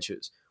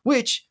adventures,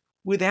 which,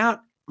 without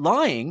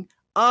lying,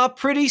 are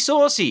pretty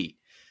saucy.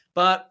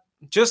 But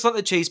just like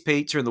the cheese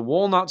pizza and the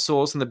walnut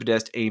sauce and the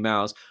Podesta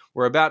emails,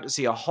 we're about to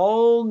see a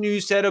whole new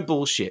set of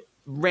bullshit.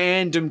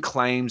 Random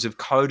claims of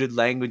coded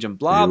language and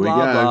blah,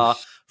 blah, blah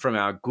from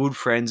our good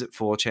friends at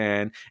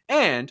 4chan.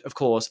 And, of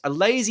course, a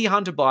lazy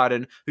Hunter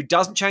Biden who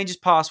doesn't change his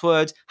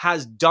passwords,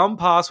 has dumb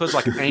passwords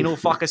like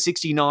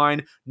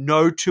analfucker69,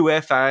 no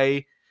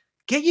 2FA.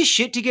 Get your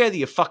shit together,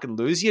 you fucking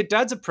loser. Your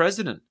dad's a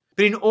president.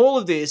 But in all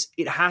of this,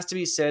 it has to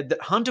be said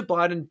that Hunter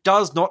Biden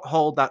does not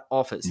hold that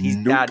office. His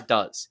dad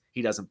does.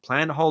 He doesn't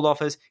plan to hold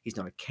office. He's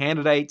not a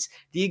candidate.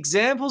 The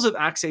examples of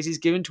access he's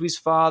given to his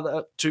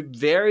father, to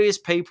various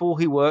people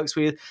he works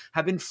with,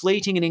 have been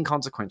fleeting and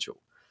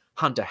inconsequential.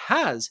 Hunter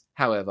has,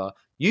 however,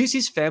 used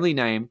his family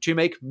name to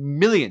make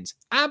millions,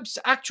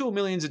 actual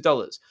millions of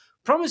dollars,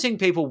 promising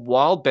people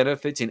wild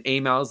benefits in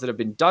emails that have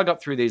been dug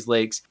up through these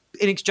leaks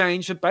in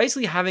exchange for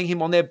basically having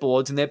him on their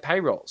boards and their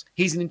payrolls.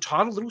 He's an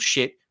entitled little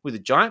shit with a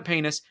giant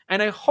penis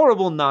and a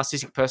horrible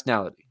narcissistic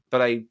personality,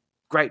 but a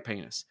great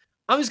penis.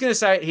 I'm just going to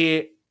say it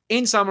here.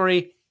 In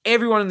summary,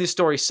 everyone in this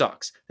story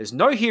sucks. There's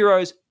no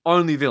heroes,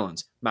 only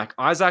villains. Mac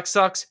Isaac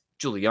sucks,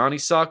 Giuliani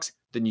sucks,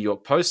 the New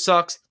York Post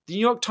sucks, the New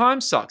York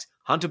Times sucks,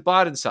 Hunter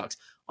Biden sucks.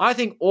 I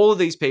think all of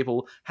these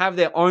people have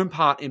their own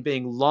part in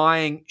being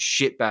lying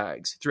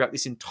shitbags throughout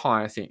this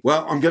entire thing.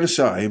 Well, I'm going to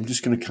say, I'm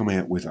just going to come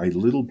out with a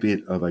little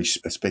bit of a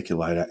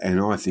speculator, and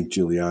I think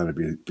Giuliani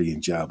will be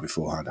in jail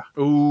before Hunter.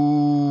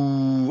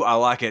 Ooh, I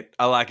like it.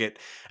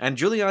 And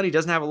Giuliani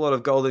doesn't have a lot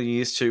of golden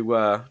years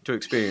to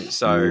experience,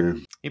 so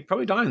he'd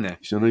probably die in there.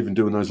 He's not even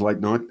doing those late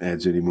night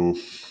ads anymore.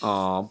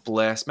 Oh,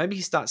 bless. Maybe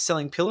he starts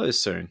selling pillows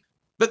soon.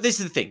 But this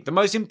is the thing. The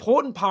most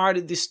important part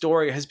of this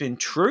story has been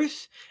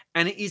truth,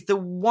 and it is the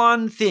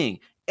one thing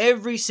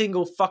every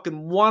single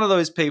fucking one of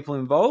those people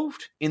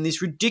involved in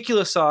this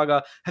ridiculous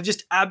saga have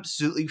just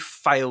absolutely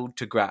failed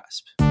to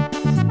grasp.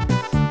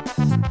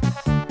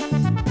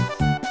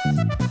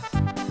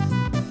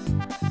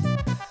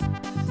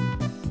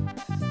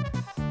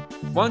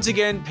 Once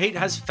again, Pete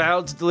has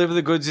failed to deliver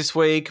the goods this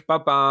week,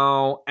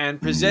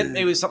 and present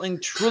me with something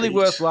truly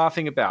worth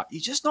laughing about.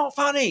 You're just not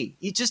funny.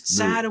 You're just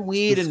sad and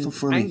weird and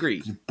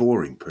angry. You're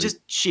boring, Pete. Just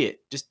shit.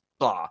 Just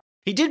blah.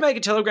 He did make a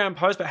Telegram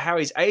post about how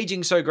he's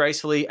aging so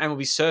gracefully and will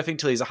be surfing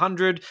till he's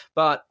 100,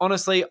 but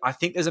honestly, I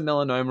think there's a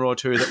melanoma or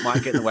two that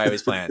might get in the way of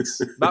his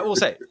plans. But we'll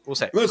see. I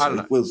don't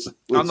know. We'll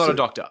I'm not a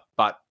doctor,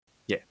 but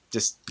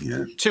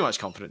too much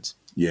confidence.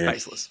 Yeah.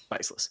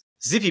 Baseless.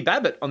 Zippy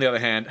Babbitt, on the other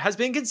hand, has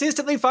been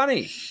consistently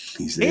funny.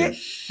 He's there.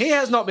 He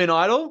has not been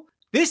idle.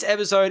 This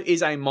episode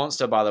is a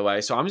monster, by the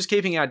way, so I'm just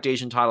keeping our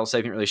decent title,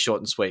 saving it really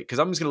short and sweet, because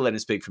I'm just going to let him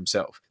speak for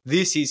himself.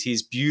 This is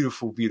his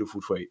beautiful, beautiful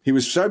tweet. He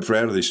was so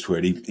proud of this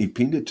tweet, he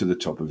pinned it to the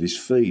top of his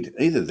feed.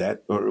 Either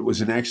that or it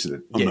was an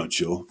accident. I'm not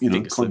sure.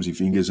 Clumsy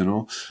fingers and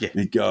all. Yeah.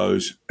 It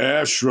goes,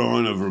 our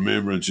Shrine of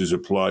Remembrance is a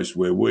place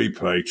where we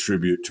pay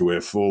tribute to our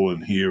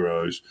fallen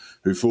heroes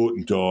who fought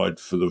and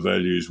died for the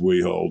values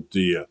we hold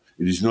dear.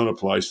 It is not a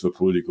place for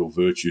political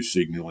virtue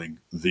signalling.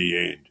 The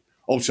end.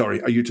 Oh,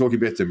 sorry. Are you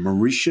talking about the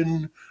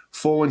Mauritian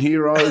fallen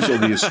heroes or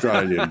the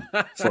Australian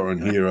foreign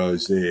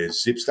heroes there,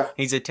 Zipster?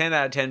 He's a 10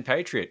 out of 10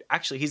 patriot.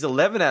 Actually, he's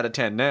 11 out of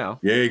 10 now.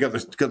 Yeah,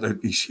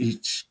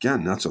 he's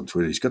going nuts on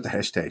Twitter. He's got the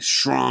hashtag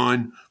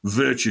Shrine,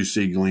 virtue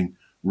signalling,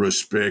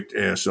 respect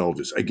our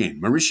soldiers. Again,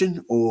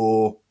 Mauritian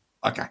or...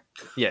 Okay.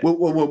 Yeah. We'll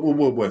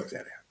work that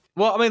out.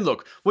 Well, I mean,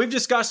 look, we've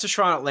discussed the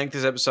Shrine at length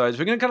this episode, so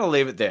we're going to kind of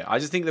leave it there. I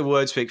just think the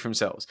words speak for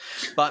themselves.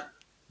 But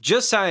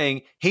just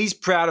saying, he's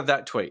proud of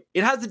that tweet.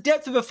 It has the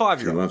depth of a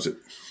 5-year-old. He loves it.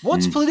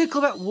 What's political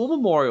about war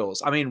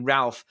memorials? I mean,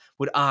 Ralph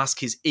would ask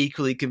his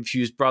equally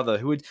confused brother,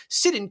 who would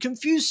sit in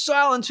confused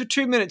silence for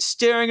 2 minutes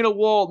staring at a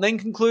wall and then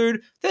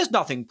conclude, there's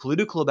nothing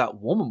political about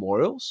war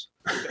memorials.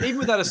 But even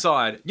with that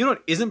aside, you know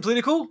what isn't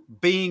political?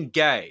 Being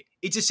gay.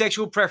 It's a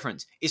sexual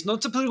preference. It's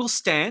not a political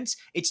stance.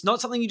 It's not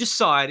something you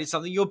decide. It's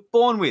something you're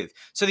born with.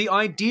 So the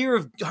idea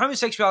of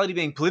homosexuality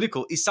being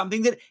political is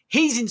something that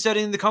he's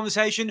inserting in the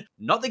conversation,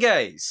 not the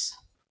gays.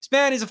 This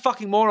man is a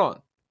fucking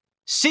moron.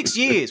 6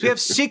 years. We have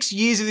 6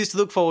 years of this to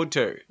look forward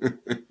to.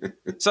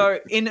 So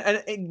in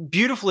a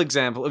beautiful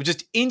example of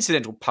just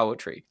incidental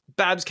poetry,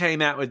 Babs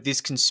came out with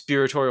this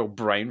conspiratorial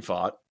brain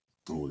fart.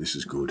 Oh, this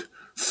is good.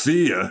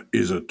 Fear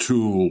is a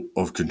tool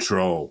of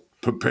control.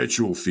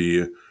 Perpetual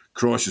fear.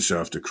 Crisis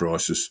after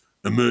crisis,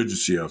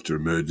 emergency after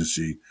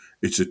emergency.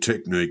 It's a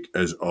technique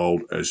as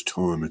old as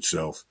time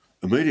itself.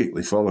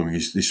 Immediately following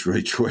is this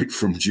retweet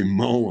from Jim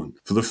Molan.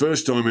 For the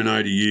first time in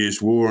 80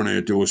 years, war on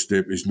our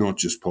doorstep is not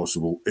just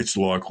possible, it's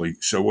likely.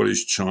 So what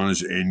is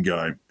China's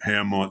endgame?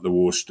 How might the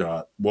war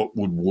start? What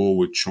would war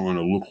with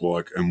China look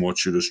like, and what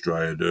should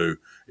Australia do?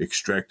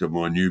 Extract of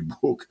my new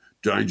book,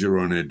 Danger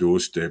on Our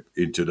Doorstep,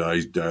 in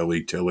today's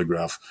Daily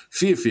Telegraph.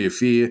 Fear, fear,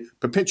 fear,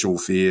 perpetual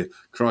fear,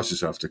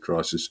 crisis after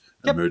crisis,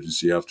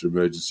 emergency after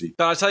emergency.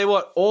 But I tell you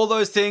what, all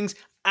those things,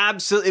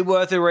 absolutely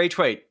worth a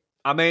retweet.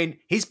 I mean,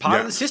 he's part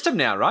of the system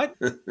now, right?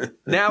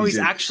 Now he's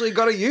actually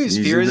got to use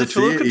fear as a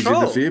tool of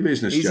control. He's in the fear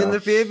business, He's Joel. in the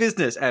fear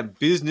business, and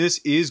business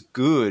is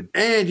good.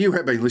 And you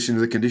have been listening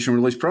to the Conditional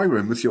Release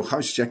program with your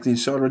host, Jack the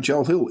Insider and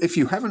Joel Hill. If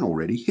you haven't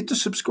already, hit the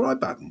subscribe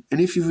button. And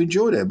if you've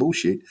enjoyed our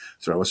bullshit,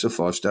 throw us a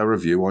 5-star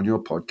review on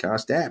your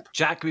podcast app.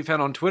 Jack can be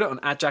found on Twitter on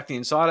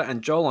 @JackTheInsider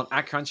and Joel on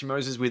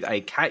 @CrunchyMoses with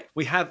a K.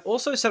 We have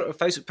also set up a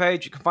Facebook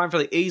page you can find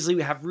fairly easily.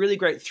 We have really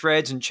great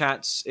threads and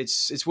chats.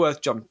 It's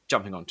worth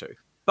jumping onto.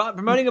 But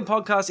promoting a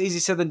podcast is easier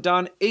said than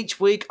done. Each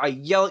week, I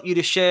yell at you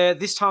to share.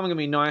 This time, I'm going to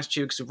be nice to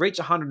you because we've reached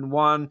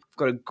 101. We've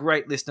got a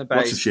great listener base.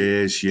 Lots of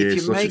shares, yes, if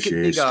you lots make of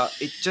it shares.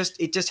 bigger,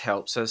 it just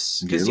helps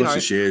us. Yeah, Because lots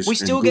of shares we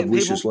still and get good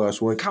wishes people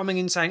last week. coming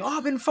in saying, "Oh,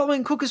 I've been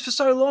following Cookers for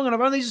so long, and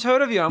I've only just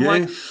heard of you." I'm Yeah,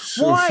 like,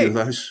 saw a few of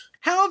why? those.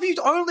 How have you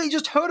only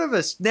just heard of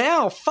us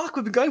now? Fuck,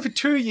 we've been going for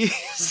 2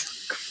 years.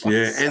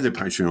 Yeah, and the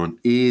Patreon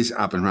is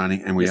up and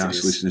running, and we Yes, it ask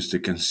is. listeners to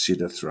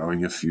consider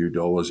throwing a few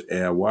dollars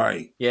our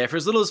way. Yeah, for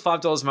as little as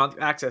 $5 a month,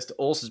 you have access to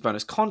all sorts of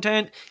bonus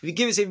content. If you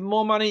give us even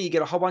more money, you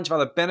get a whole bunch of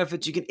other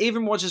benefits. You can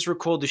even watch us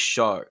record the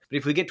show. But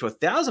if we get to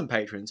 1,000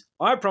 patrons,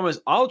 I promise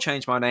I'll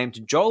change my name to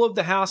Joel of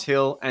the House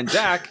Hill, and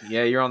Jack,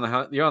 yeah, you're on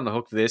the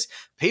hook for this,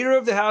 Peter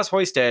of the House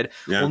Hoisted,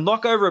 Yeah. will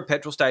knock over a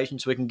petrol station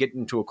so we can get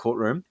into a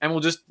courtroom, and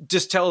we'll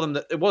just tell them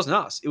that it wasn't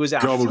us. It was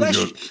our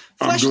Gobbledygook.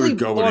 I'm fleshly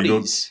good, gobbledygook.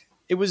 bodies.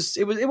 It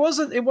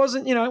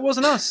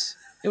wasn't us.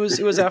 It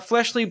was our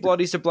fleshly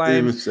bodies to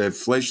blame. It was their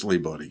fleshly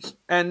bodies.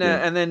 And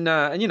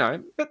you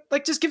know, but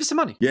like, just give us some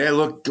money. Yeah,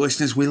 look,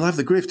 listeners, we love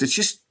the grift. It's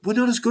just we're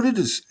not as good at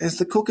it as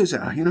the cookers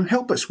are. You know,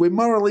 help us. We're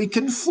morally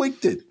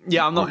conflicted.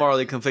 Yeah, I'm not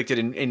morally conflicted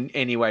in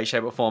any way,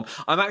 shape, or form.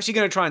 I'm actually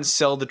going to try and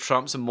sell the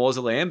Trump some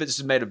mausoleum, but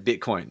just made of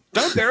Bitcoin.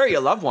 Don't bury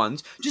your loved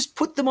ones. Just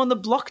put them on the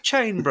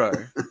blockchain, bro.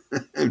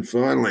 And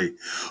finally,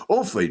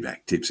 all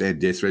feedback, tips, and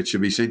death threats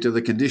should be sent to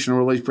the conditional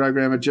release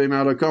program at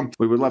gmail.com.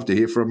 We would love to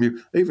hear from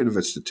you, even if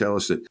it's to tell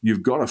us that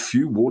you've got a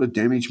few water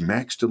damage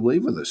max to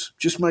leave with us.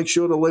 Just make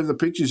sure to leave the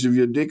pictures of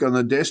your dick on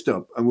the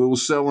desktop, and we will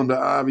sell them to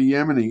Avi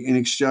Yamini in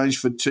exchange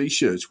for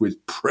T-shirts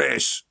with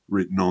press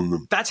written on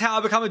them. That's how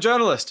I become a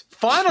journalist.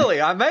 Finally,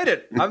 I made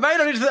it. I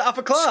made it into the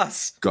upper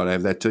class. Got to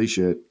have that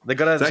T-shirt. They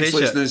got to have the Thanks,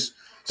 T-shirt. listeners.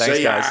 Thanks,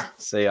 See ya. guys.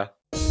 See ya.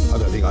 I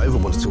don't think I ever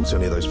want to talk to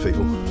any of those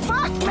people.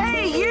 Fuck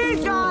me,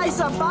 you guys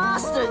are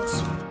bastards!